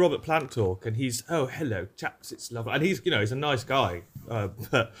 hear Robert Plant talk, and he's hello chaps, it's lovely, and he's he's a nice guy,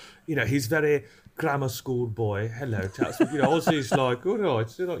 but he's very grammar school boy. Hello chaps, Ozzy's like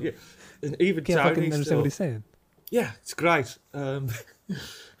it's and even Can't Tony fucking understand what he's saying. Yeah, it's great. But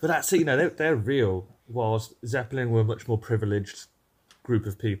that's it. They're real. Whilst Zeppelin were a much more privileged group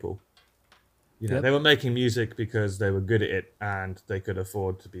of people. They were making music because they were good at it and they could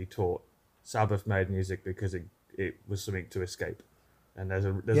afford to be taught. Sabbath made music because it was something to escape, and there's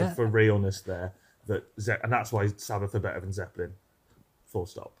a for realness there and that's why Sabbath are better than Zeppelin. Full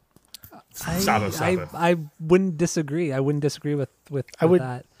stop. Sabbath. I wouldn't disagree. I wouldn't disagree with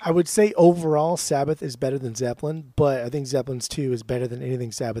that. I would say overall Sabbath is better than Zeppelin, but I think Zeppelin's 2 is better than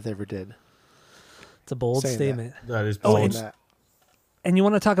anything Sabbath ever did. It's a bold statement. That is bold. And you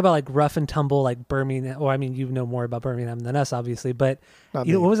want to talk about like rough and tumble, like Birmingham. Well, I mean, you know more about Birmingham than us, obviously. But what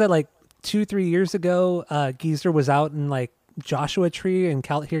was that, like 2-3 years ago? Geezer was out in like Joshua Tree here in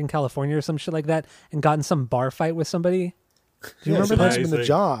California or some shit like that, and got in some bar fight with somebody. Do you remember that? Punched him in the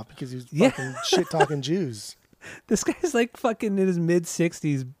jaw because he was fucking shit talking Jews. This guy's like fucking in his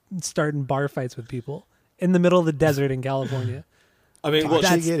mid-60s, starting bar fights with people in the middle of the desert in California. I mean, that's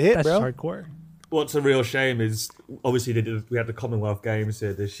hardcore. What's a real shame is obviously we had the Commonwealth Games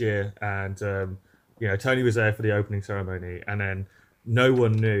here this year, and Tony was there for the opening ceremony, and then no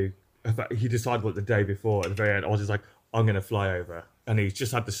one knew. In fact, he decided the day before at the very end. I was just like, I'm going to fly over, and he's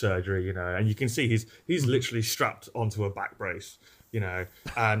just had the surgery, and you can see he's literally strapped onto a back brace,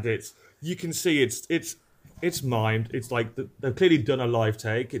 and you can see it's mimed. It's like they've clearly done a live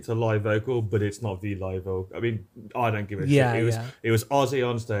take. It's a live vocal, but it's not the live vocal. I mean, I don't give a shit. It was Ozzy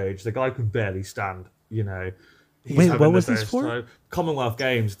on stage. The guy could barely stand. He's Wait, what was this for? Time. Commonwealth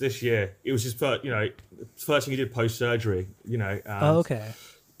Games this year. It was his first, first thing he did post surgery. Okay.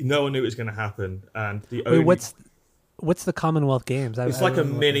 No one knew it was going to happen, and what's the Commonwealth Games? It's like a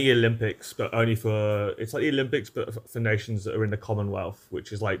mini Olympics, but it's like the Olympics, but for nations that are in the Commonwealth,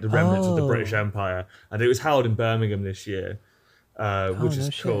 which is like the remnants of the British Empire. And it was held in Birmingham this year, which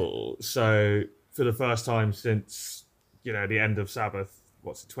is cool. So for the first time since, the end of Sabbath,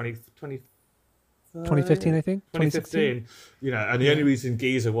 what's it, 2015, I think? 2015. And the only reason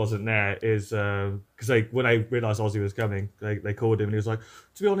Geezer wasn't there is because when they realised Ozzy was coming, they called him and he was like,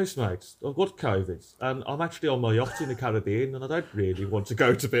 to be honest, mate, I've got COVID and I'm actually on my yacht in the Caribbean and I don't really want to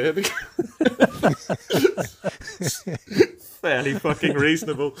go to Birmingham. Fairly fucking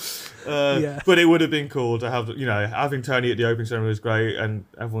reasonable. But it would have been cool to have, having Tony at the opening ceremony was great, and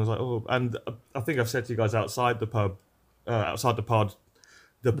everyone was like, oh, and I think I've said to you guys outside the pod,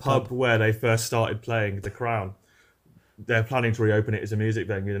 the pub where they first started playing The Crown, they're planning to reopen it as a music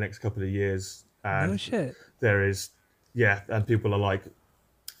venue in the next couple of years. And no shit. There is, and people are like,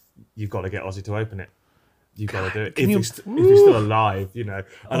 you've got to get Ozzy to open it. You've got to do it. If he's still alive, And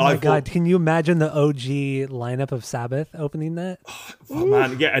my God, can you imagine the OG lineup of Sabbath opening that? Oh,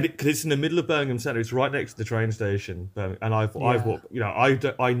 man, yeah, and because it's in the middle of Birmingham Centre, it's right next to the train station. And I've walked,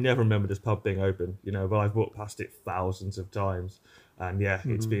 I never remember this pub being open, but I've walked past it thousands of times. And yeah,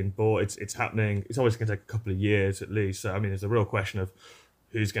 it's being bought. It's happening. It's always going to take a couple of years at least. So I mean, there's a real question of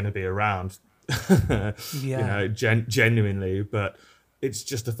who's going to be around, genuinely. But it's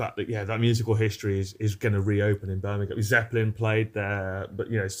just the fact that that musical history is going to reopen in Birmingham. Zeppelin played there, but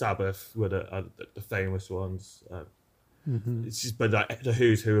Sabbath were the famous ones. It's just, but the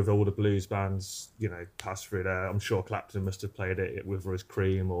who's who of all the blues bands, passed through there. I'm sure Clapton must have played it with his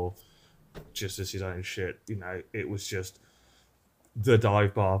Cream or just as his own shit. It was just the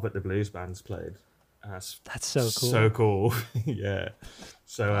dive bar that the blues bands played. That's so cool. So cool. Yeah.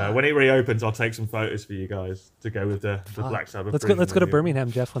 So when it reopens, I'll take some photos for you guys to go with the Black Sabbath. Let's go to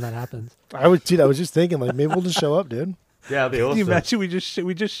Birmingham, Jeff, when that happens. I was just thinking, like, maybe we'll just show up, dude. Yeah, that'd be awesome. Can you imagine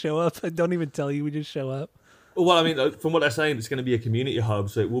we just show up and don't even tell you, we just show up? Well, I mean, from what they're saying, it's going to be a community hub,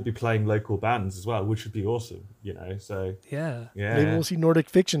 so it will be playing local bands as well, which would be awesome, So yeah. Maybe we'll see Nordic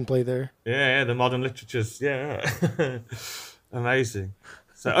Fiction play there. Yeah, the modern literature's amazing.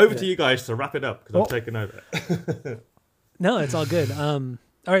 So over to you guys to wrap it up because I've taken over. No, it's all good. All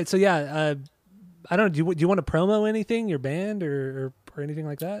right, so I don't know. Do you want to promo anything, your band or anything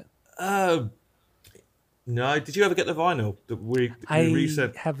like that? No. Did you ever get the vinyl that we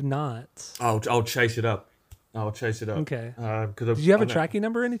reset? Have not. I'll chase it up. Okay. Did you have a tracking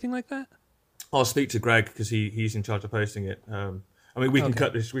number or anything like that? I'll speak to Greg because he's in charge of posting it. I mean, we can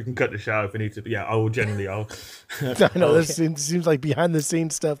cut this. We can cut this out if we need to. But yeah, I will generally. I know this seems like behind the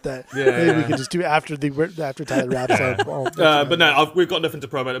scenes stuff that maybe we can just do after Tyler wraps up. But no, we've got nothing to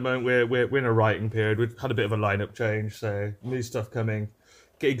promo at the moment. We're in a writing period. We've had a bit of a lineup change, so new stuff coming.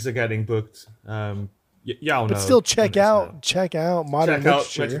 Gigs are getting booked. I'll know. But still, check out modern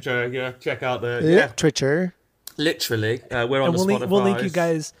literature. Yeah, check out the literature. Literally, we're on and the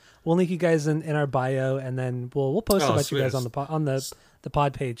Spotify. We'll link you guys in our bio, and then we'll post about you guys on the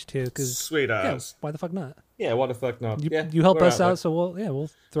pod page too. Because sweet ass. Why the fuck not? Yeah, why the fuck not? You help us out, so we'll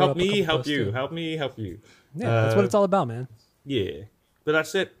throw help up me, a help you, too. help me, help you. Yeah, that's what it's all about, man. Yeah, but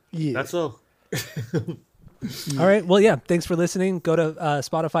that's it. Yeah, that's all. All right. Well, yeah. Thanks for listening. Go to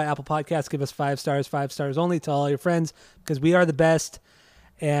Spotify, Apple Podcasts. Give us 5 stars only. Tell all your friends because we are the best.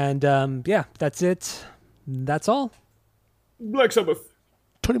 And that's it. That's all. Black Sabbath.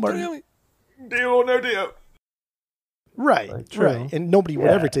 Tony Martin. Deal or no deal. Right. And nobody would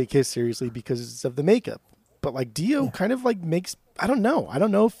ever take his seriously because of the makeup. But like Dio kind of like makes, I don't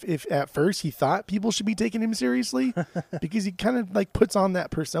know if at first he thought people should be taking him seriously because he kind of like puts on that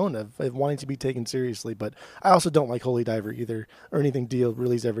persona of wanting to be taken seriously. But I also don't like Holy Diver either or anything Dio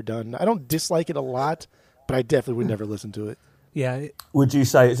really's ever done. I don't dislike it a lot, but I definitely would never listen to it. Yeah. Would you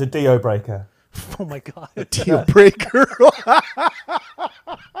say it's a Dio breaker? Oh my God. A Dio breaker.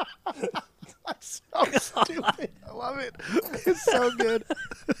 That's so stupid. I love it. It's so good.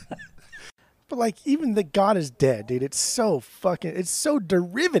 But like even the God is Dead, dude. It's so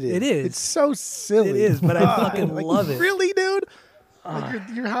derivative. It is. It's so silly. It is, but I fucking love it. Really, dude? Like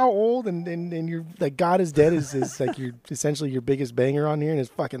you're how old and you're like God is Dead is like you're essentially your biggest banger on here and it's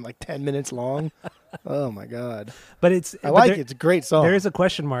fucking like 10 minutes long. Oh my God. But I like it. It's a great song. There is a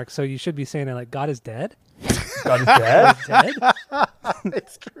question mark, so you should be saying it like God is dead. God is dead. Dead?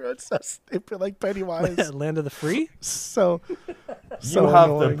 It's true. It's so stupid, like Pennywise. Land of the free. So you have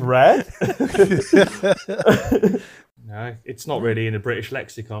annoying. the bread. No, it's not really in a British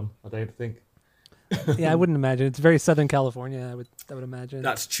lexicon. I don't think. Yeah, I wouldn't imagine. It's very Southern California. I would imagine.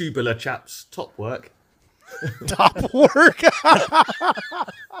 That's tubular chaps' top work. Top work.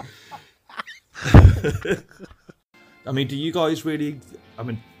 I mean, do you guys really?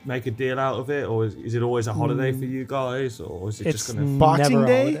 Make a deal out of it, or is it always a holiday for you guys, or is it just going to Boxing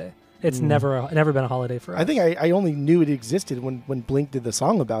Day? Holiday. It's never been a holiday for us. I think I only knew it existed when Blink did the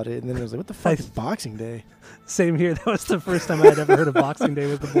song about it, and then I was like, "What the fuck is Boxing Day?" Same here. That was the first time I'd ever heard of Boxing Day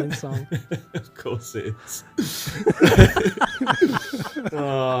was the Blink song. Of course it is.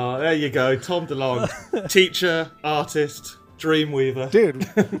 Oh, there you go, Tom DeLonge, teacher, artist, dreamweaver. Dude,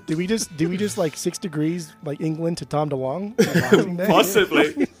 did we just like 6 degrees like England to Tom DeLonge?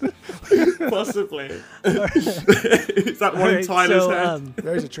 Possibly. Possibly. Is that one in Tyler's head?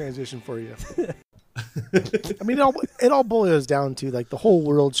 There's a transition for you. I mean, it all boils down to like the whole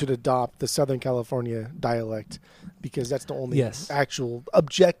world should adopt the Southern California dialect because that's the only actual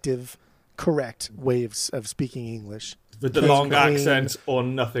objective, correct way of speaking English. With the long accent or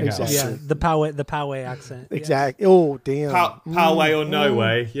nothing else. Yeah, the Poway accent. Exactly. Yeah. Oh, damn. Poway or no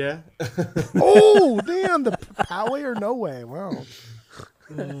way, yeah. Oh, damn. The Poway or no way. Wow.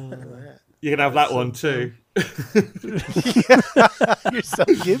 You can have that one too. You're so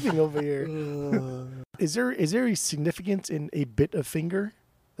giving over here. Is there a significance in a bit of finger?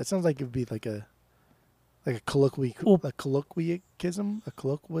 That sounds like it would be like a Like a colloquialism? A colloquialism?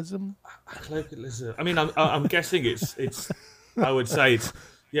 Colloquialism. I mean, I'm guessing it's. I would say it's.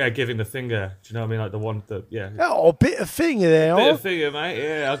 Yeah, giving the finger. Do you know what I mean? Like the one that, yeah. Oh, a bit of finger there. Bit of finger, mate.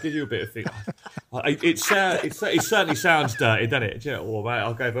 Yeah, I'll give you a bit of finger. It certainly sounds dirty, doesn't it? Do you know what, mate?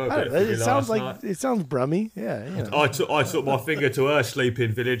 I'll go for a bit of finger. It sounds brummy. Yeah. You know. I took my finger to her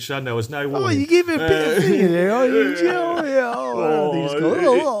sleeping village, son. There was no warning. Oh, you give it a bit of finger there. I'm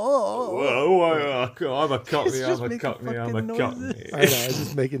a cockney. I'm a cockney. I know. I was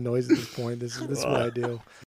just making noise at this point. This is what I do.